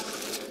out.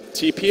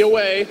 TP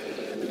away.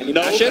 And he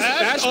bashes.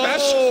 Bash.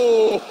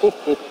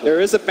 Oh! There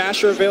is a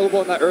basher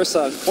available in that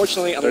Ursa.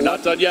 Unfortunately, they're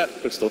not done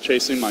yet. They're still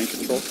chasing Mind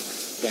Control.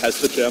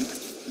 Has the gem.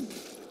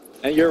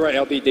 And you're right,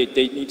 LB.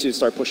 They need to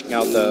start pushing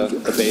out the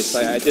base.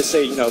 I did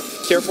say, you know,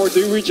 tier 4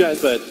 do regen,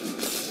 but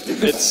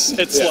it's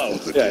slow.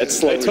 Yeah, it's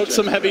slow. They took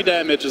some heavy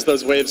damage as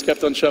those waves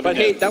kept on shoving. But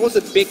hey, that was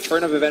a big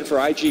turn of event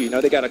for IG. You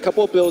know, they got a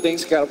couple of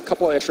buildings, got a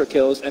couple of extra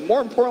kills, and more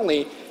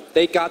importantly,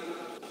 they got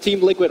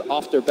Team Liquid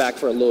off their back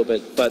for a little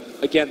bit. But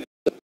again,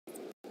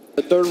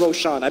 the third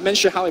Roshan. I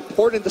mentioned how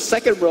important the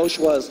second Rosh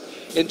was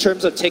in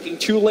terms of taking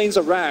 2 lanes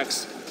of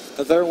Rax.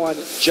 The third one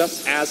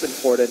just as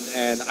important,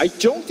 and I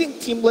don't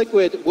think Team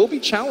Liquid will be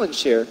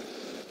challenged here.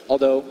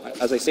 Although,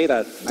 as I say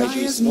that,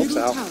 IG smokes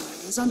out.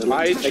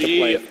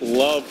 IG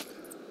love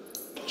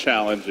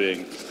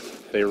challenging.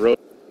 They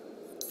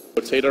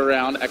rotate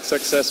around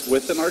XXS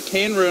with an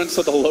Arcane Rune,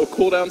 so the low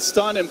cooldown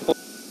stun and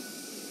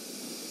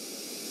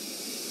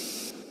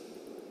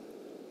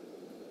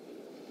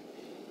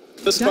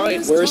the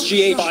spine. Where's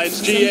GH?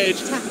 Finds GH.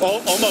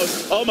 Oh,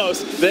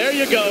 almost. There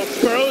you go.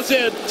 Burrows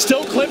in.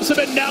 Still clips him,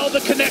 and now the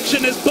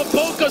connection is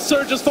Baboka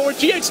surges forward.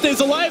 GH stays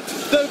alive.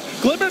 The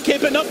Glimmer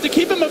Cape enough to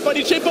keep him in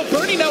fighting shape, but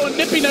Bernie now and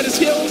nipping at his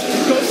heels.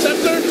 Ghost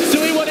Scepter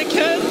doing what it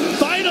can.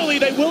 Finally,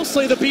 they will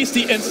slay the beast.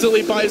 He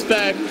instantly buys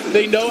back.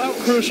 They know how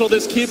crucial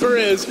this keeper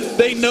is.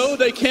 They know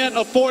they can't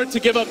afford to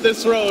give up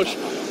this Roche.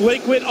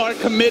 Liquid are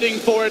committing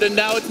for it, and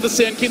now it's the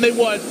Sand King they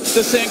want.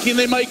 The Sand King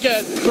they might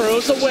get.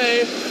 Burrows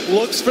away.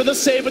 Looks for the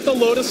save with the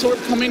Lotus Orb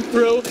coming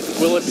through.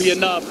 Will it be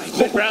enough?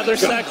 They'd rather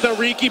sack the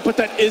Riki, but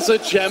that is a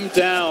gem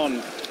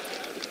down.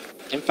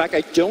 In fact,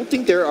 I don't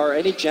think there are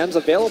any gems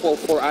available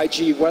for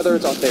IG, whether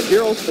it's on their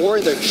heroes or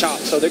in their shop.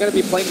 So they're going to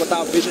be playing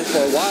without vision for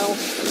a while.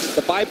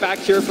 The buyback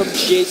here from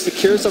GH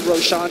secures of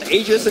Roshan,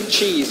 Aegis, and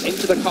Cheese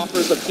into the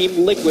coffers of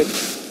Team Liquid.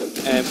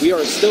 And we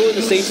are still in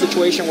the same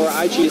situation where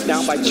IG is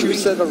down by 2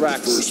 set of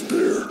Rax.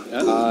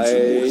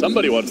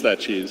 Somebody wants that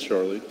cheese,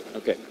 surely.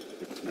 Okay.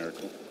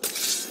 Miracle.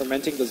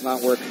 Fermenting does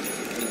not work in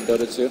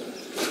Dota 2.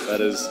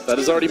 That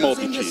is already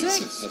multi-cheese.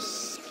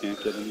 Yes.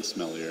 Can't get any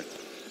smellier.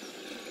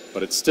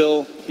 But it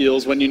still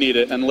heals when you need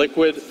it. And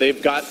Liquid,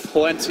 they've got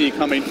plenty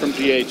coming from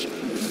GH.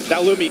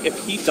 Now, Lumi,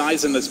 if he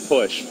dies in this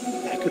push,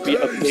 that could be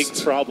a big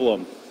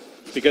problem.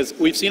 Because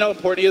we've seen how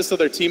important he is to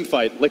their team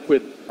fight.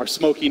 Liquid are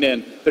smoking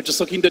in. They're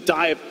just looking to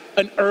dive.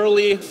 An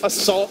early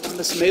assault on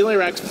this melee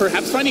Rax,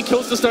 perhaps finding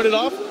kills to start it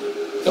off.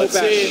 Let's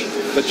see.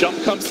 The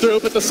jump comes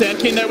through, but the Sand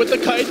King there with the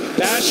kite,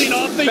 bashing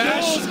off the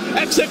walls.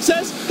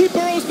 XXS, he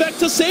burrows back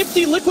to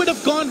safety. Liquid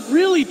have gone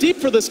really deep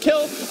for this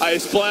kill.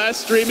 Ice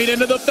Blast streaming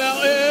into the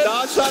fountain.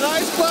 Dodge that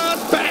Ice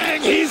Blast.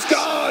 Bang, he's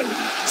gone.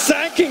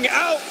 Sand King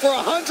out for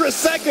 100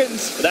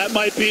 seconds. That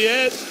might be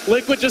it.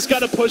 Liquid just got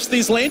to push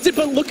these lanes in,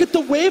 but look at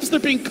the waves.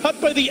 They're being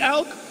cut by the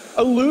Alk.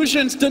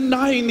 Illusions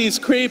denying these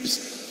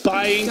creeps.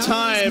 Buying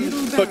time,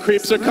 but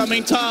creeps are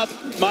coming top.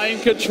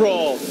 Mind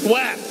Control.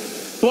 Whack,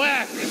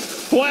 whack.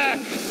 Black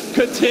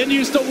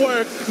continues to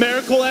work.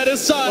 Miracle at his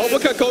side.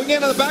 Bobuka going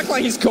in on the back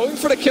line. He's going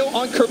for the kill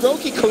on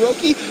Kuroki.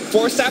 Kuroki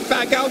forced that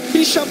back out.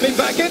 He's jumping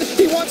back in.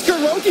 He wants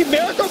Kuroki.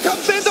 Miracle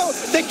comes in though.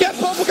 They get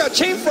Bobuka.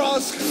 Chain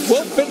Frost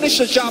will finish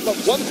the job of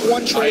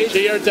 1-for-1 trade.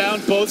 IG are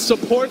down both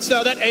supports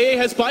now. That AA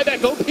has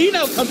buyback. OP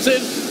now comes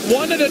in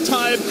one at a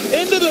time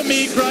into the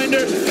meat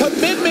grinder.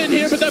 Commitment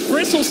here, but that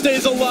Bristle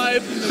stays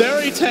alive.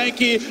 Very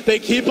tanky. They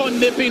keep on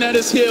nipping at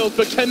his heels,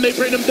 but can they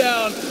bring him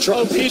down?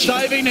 OP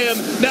diving him.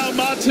 Now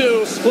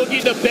Matu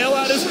looking to bail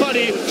out his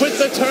buddy with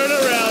the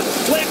turnaround.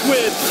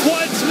 Liquid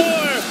once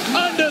more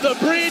under the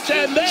breach,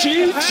 and they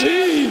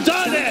have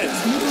done it.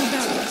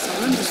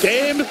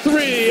 Game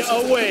 3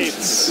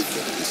 awaits.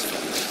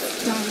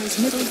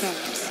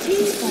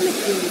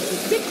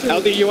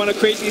 LD, you want a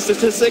crazy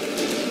statistic?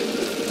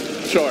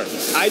 Sure.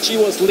 IG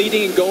was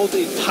leading in gold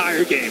the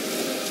entire game.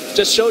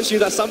 Just shows you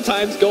that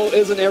sometimes gold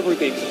isn't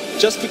everything.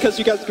 Just because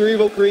you got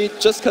Greed,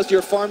 just because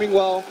you're farming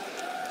well,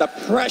 the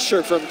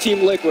pressure from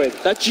Team Liquid,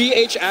 that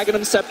GH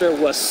Aghanim Scepter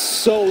was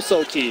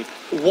so key.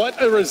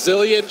 What a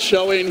resilient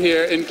showing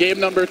here in game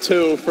number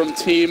 2 from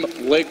Team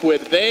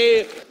Liquid.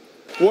 They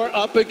were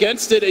up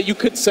against it. You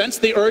could sense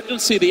the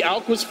urgency. The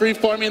Alk was free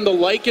farming, the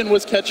Lycan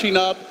was catching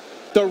up.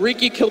 The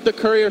Riki killed the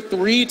Courier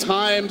 3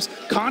 times,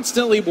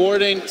 constantly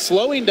warding,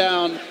 slowing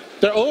down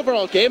their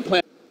overall game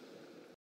plan.